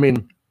 but I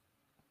mean,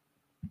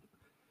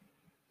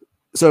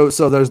 so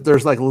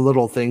there's like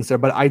little things there,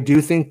 but I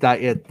do think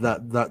that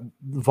the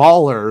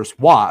Voller's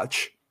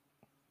watch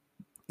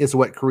is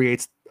what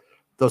creates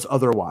those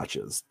other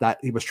watches that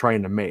he was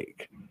trying to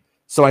make.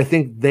 So I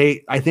think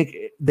they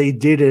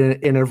did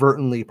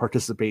inadvertently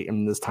participate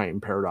in this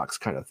time paradox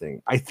kind of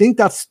thing. I think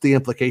that's the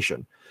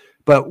implication.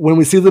 But when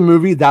we see the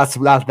movie, that's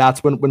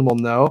when we'll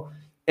know.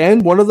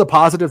 And one of the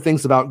positive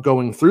things about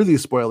going through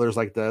these spoilers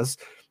like this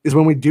is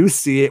when we do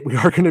see it, we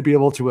are going to be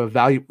able to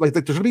evaluate. Like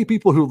there's going to be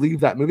people who leave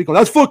that movie going,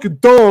 "That's fucking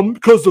dumb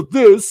because of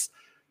this,"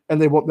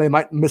 and they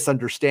might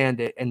misunderstand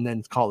it and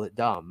then call it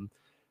dumb.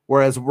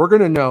 Whereas we're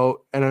going to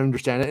know and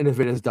understand it, and if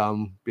it is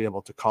dumb, be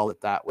able to call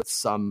it that with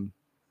some.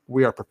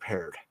 We are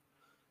prepared.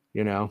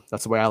 You know,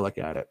 that's the way I look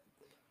at it.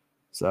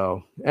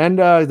 So, and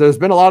there's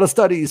been a lot of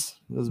studies.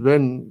 There's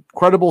been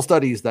credible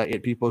studies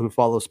that people who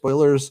follow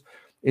spoilers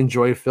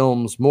enjoy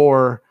films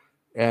more.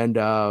 And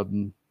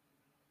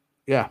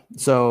yeah,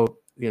 so,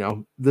 you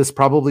know, this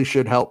probably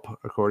should help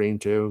according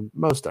to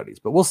most studies,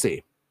 but we'll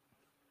see.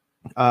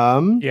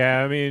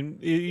 Yeah, I mean,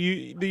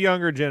 the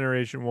younger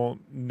generation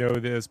won't know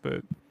this,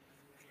 but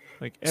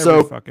like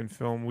every fucking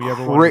film we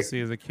ever wanted to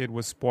see as a kid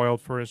was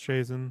spoiled for us,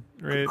 Jason.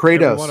 Right?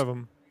 Kratos. Every one of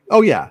them.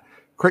 Oh, yeah.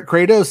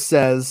 Kratos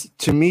says,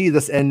 "To me,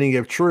 this ending,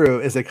 if true,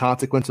 is a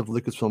consequence of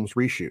Lucasfilm's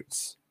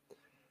reshoots."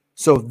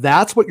 So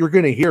that's what you're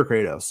going to hear,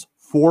 Kratos,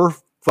 for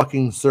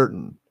fucking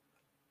certain.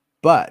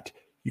 But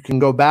you can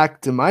go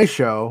back to my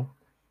show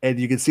and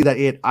you can see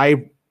that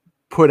I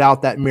put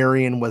out that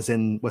Marion was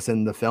in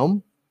the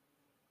film.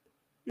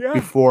 Yeah.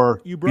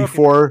 Before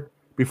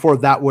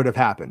that would have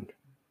happened.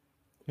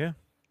 Yeah.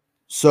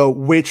 So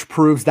which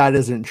proves that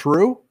isn't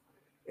true.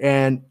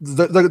 And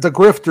the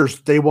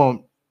grifters, they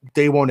won't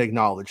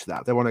acknowledge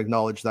that. They won't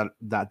acknowledge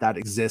that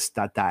exists,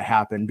 that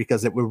happened,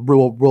 because it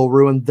will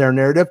ruin their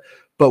narrative.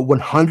 But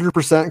 100%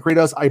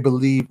 Kratos, I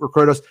believe, or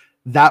Kratos,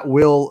 that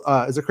will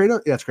is it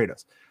Kratos? Yeah, it's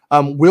Kratos.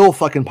 Will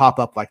fucking pop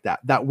up like that.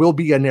 That will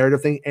be a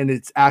narrative thing, and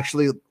it's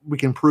actually, we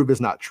can prove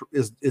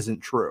isn't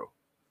true.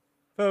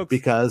 Folks,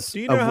 because do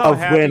you know how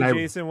happy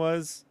Jason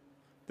was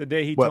the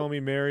day he told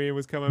me Marion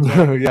was coming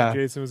back? Yeah,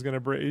 Jason was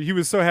gonna break. He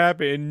was so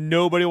happy, and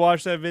nobody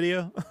watched that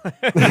video.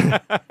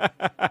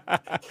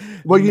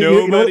 Well,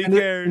 nobody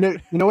cared.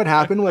 You know what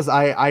happened was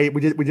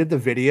we did the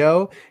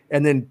video,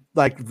 and then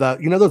like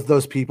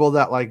those people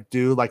that like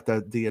do like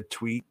the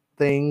tweet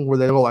thing where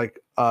they will like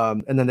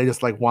and then they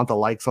just like want the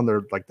likes on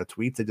their like the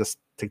tweets. They just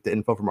take the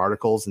info from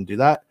articles and do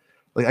that.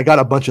 Like I got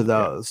a bunch of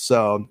those,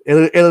 so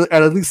it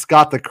at least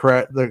got the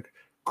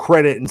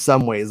credit in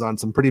some ways on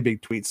some pretty big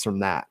tweets from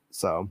that.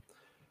 So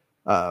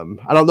I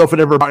don't know if it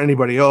ever brought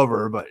anybody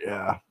over, but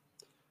yeah,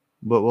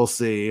 but we'll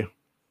see.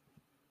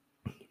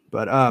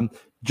 But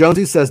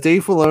Jonesy says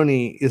Dave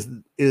Filoni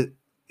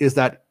is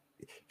that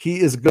he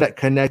is good at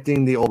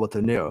connecting the old with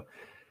the new.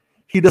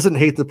 He doesn't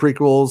hate the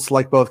prequels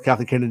like both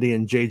Kathleen Kennedy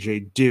and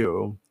JJ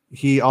do.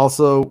 He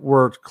also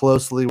worked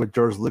closely with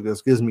George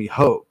Lucas. Gives me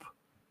hope.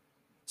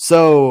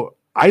 So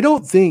I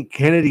don't think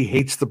Kennedy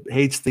hates the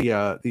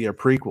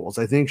prequels.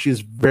 I think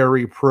she's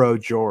very pro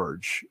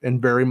George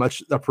and very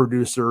much a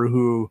producer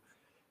who,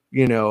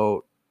 you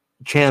know,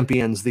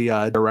 champions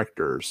the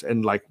directors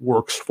and like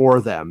works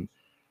for them.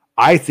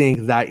 I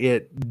think that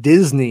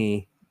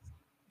Disney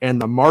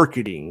and the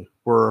marketing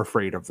were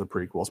afraid of the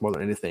prequels more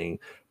than anything.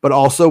 But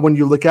also when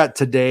you look at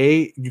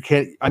today,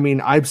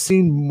 I've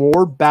seen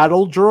more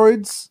battle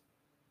droids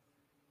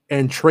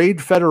and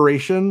Trade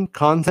Federation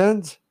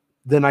content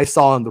than I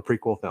saw in the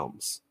prequel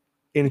films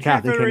in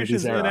Kathleen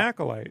Kennedy's era. An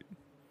acolyte.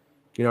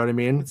 You know what I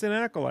mean? It's an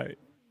acolyte,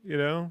 you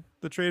know?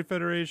 the Trade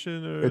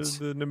Federation or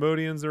the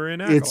Nemodians are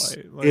in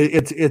Acolyte.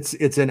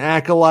 It's an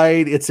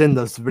Acolyte. It's in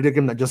the video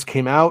game that just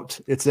came out.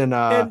 It's in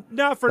and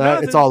not for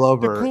nothing. It's all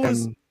over.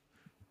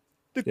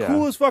 The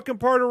coolest fucking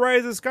part of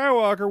Rise of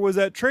Skywalker was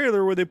that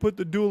trailer where they put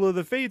the Duel of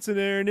the Fates in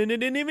there and then they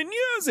didn't even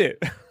use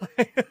it.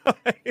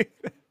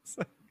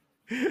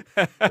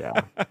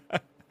 Yeah.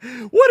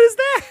 What is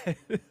that?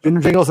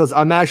 Jingle says,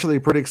 I'm actually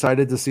pretty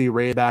excited to see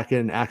Rey back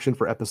in action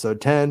for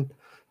episode 10.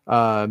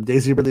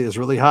 Daisy Ridley is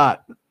really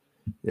hot.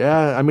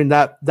 Yeah, I mean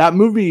that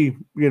movie,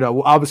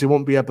 obviously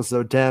won't be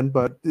episode 10,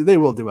 but they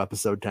will do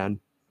episode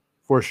 10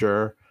 for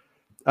sure.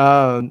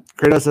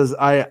 Kratos says,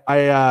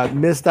 I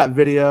missed that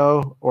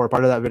video or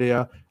part of that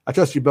video. I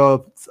trust you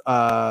both.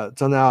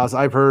 Till now, as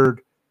I've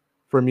heard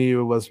from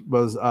you, was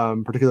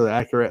particularly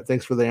accurate.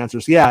 Thanks for the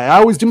answers. Yeah, I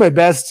always do my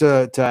best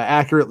to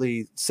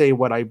accurately say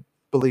what I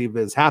believe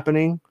is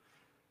happening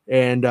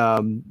and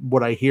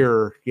what I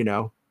hear.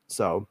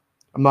 So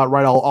I'm not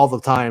right all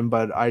the time,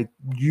 but I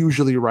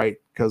usually right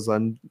because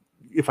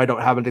if I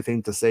don't have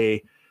anything to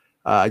say,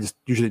 I just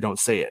usually don't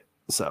say it.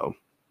 So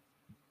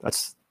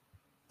that's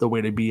the way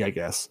to be, I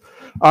guess.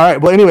 All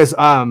right. Well, anyways,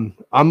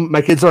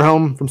 my kids are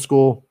home from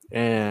school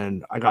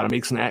and I gotta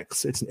make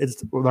snacks.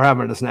 They're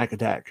having a snack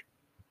attack.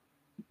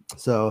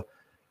 So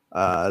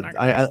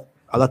I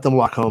let them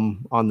walk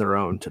home on their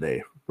own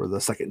today for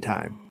the second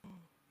time.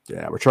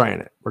 Yeah, we're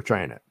trying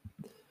it.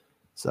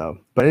 So,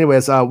 but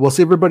anyways, we'll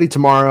see everybody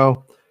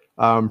tomorrow.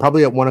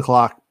 Probably at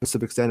 1:00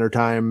 Pacific Standard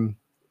Time,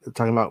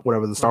 talking about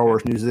whatever the Star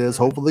Wars news is.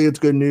 Hopefully it's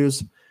good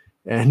news.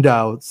 And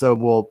so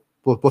we'll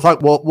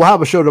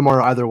have a show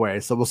tomorrow either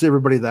way. So we'll see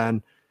everybody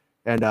then.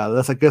 And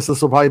I guess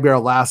this will probably be our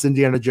last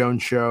Indiana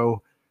Jones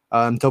show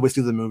until we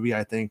see the movie.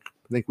 I think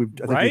we've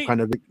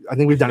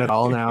done it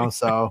all now.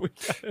 So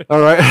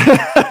all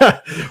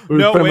right.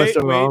 No,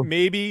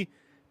 wait,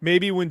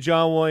 maybe when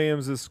John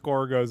Williams'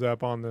 score goes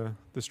up on the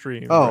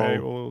stream,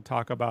 right? We'll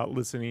talk about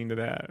listening to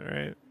that,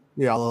 right?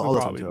 Yeah, I'll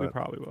listen to it. We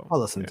probably will. I'll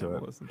listen to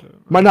it.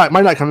 Might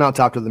not come out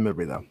top of the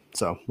movie though.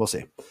 So we'll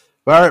see.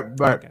 All right.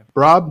 Okay.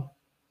 Rob,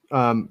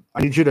 I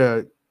need you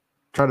to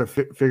try to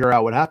figure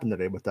out what happened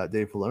today with that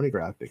Dave Filoni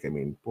graphic. I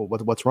mean,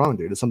 what's wrong,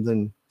 dude? Is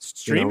something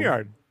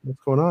StreamYard?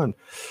 What's going on?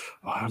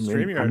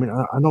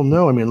 StreamYard. I don't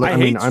know. I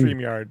hate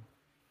StreamYard.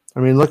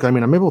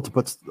 I'm able to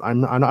put. I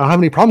don't have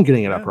any problem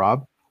getting it up,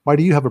 Rob. Why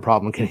do you have a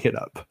problem getting it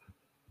up?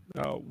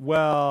 Oh,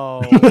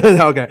 well.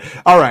 Okay.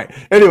 All right.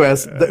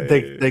 Anyways,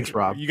 thanks,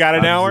 Rob. You got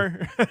an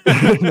hour?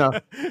 No.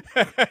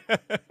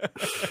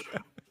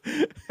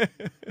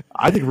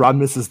 I think Rob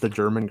misses the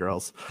German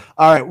girls.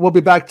 All right. We'll be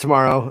back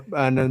tomorrow.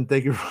 And then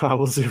thank you, Rob.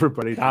 We'll see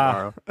everybody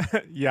tomorrow.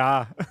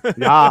 Yeah.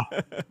 Yeah.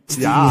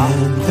 Yeah.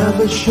 End of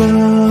the show.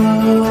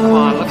 Come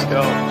on, let's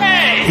go.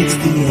 Hey! It's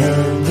the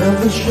end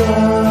of the show.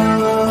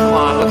 Come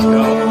on, let's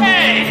go.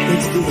 Hey!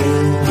 It's the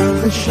end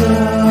of the show.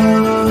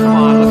 Come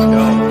on, let's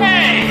go.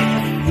 Hey!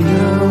 You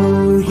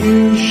know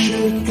you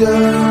should go.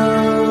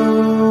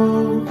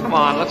 Come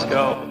on, let's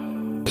go.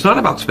 It's not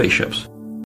about spaceships.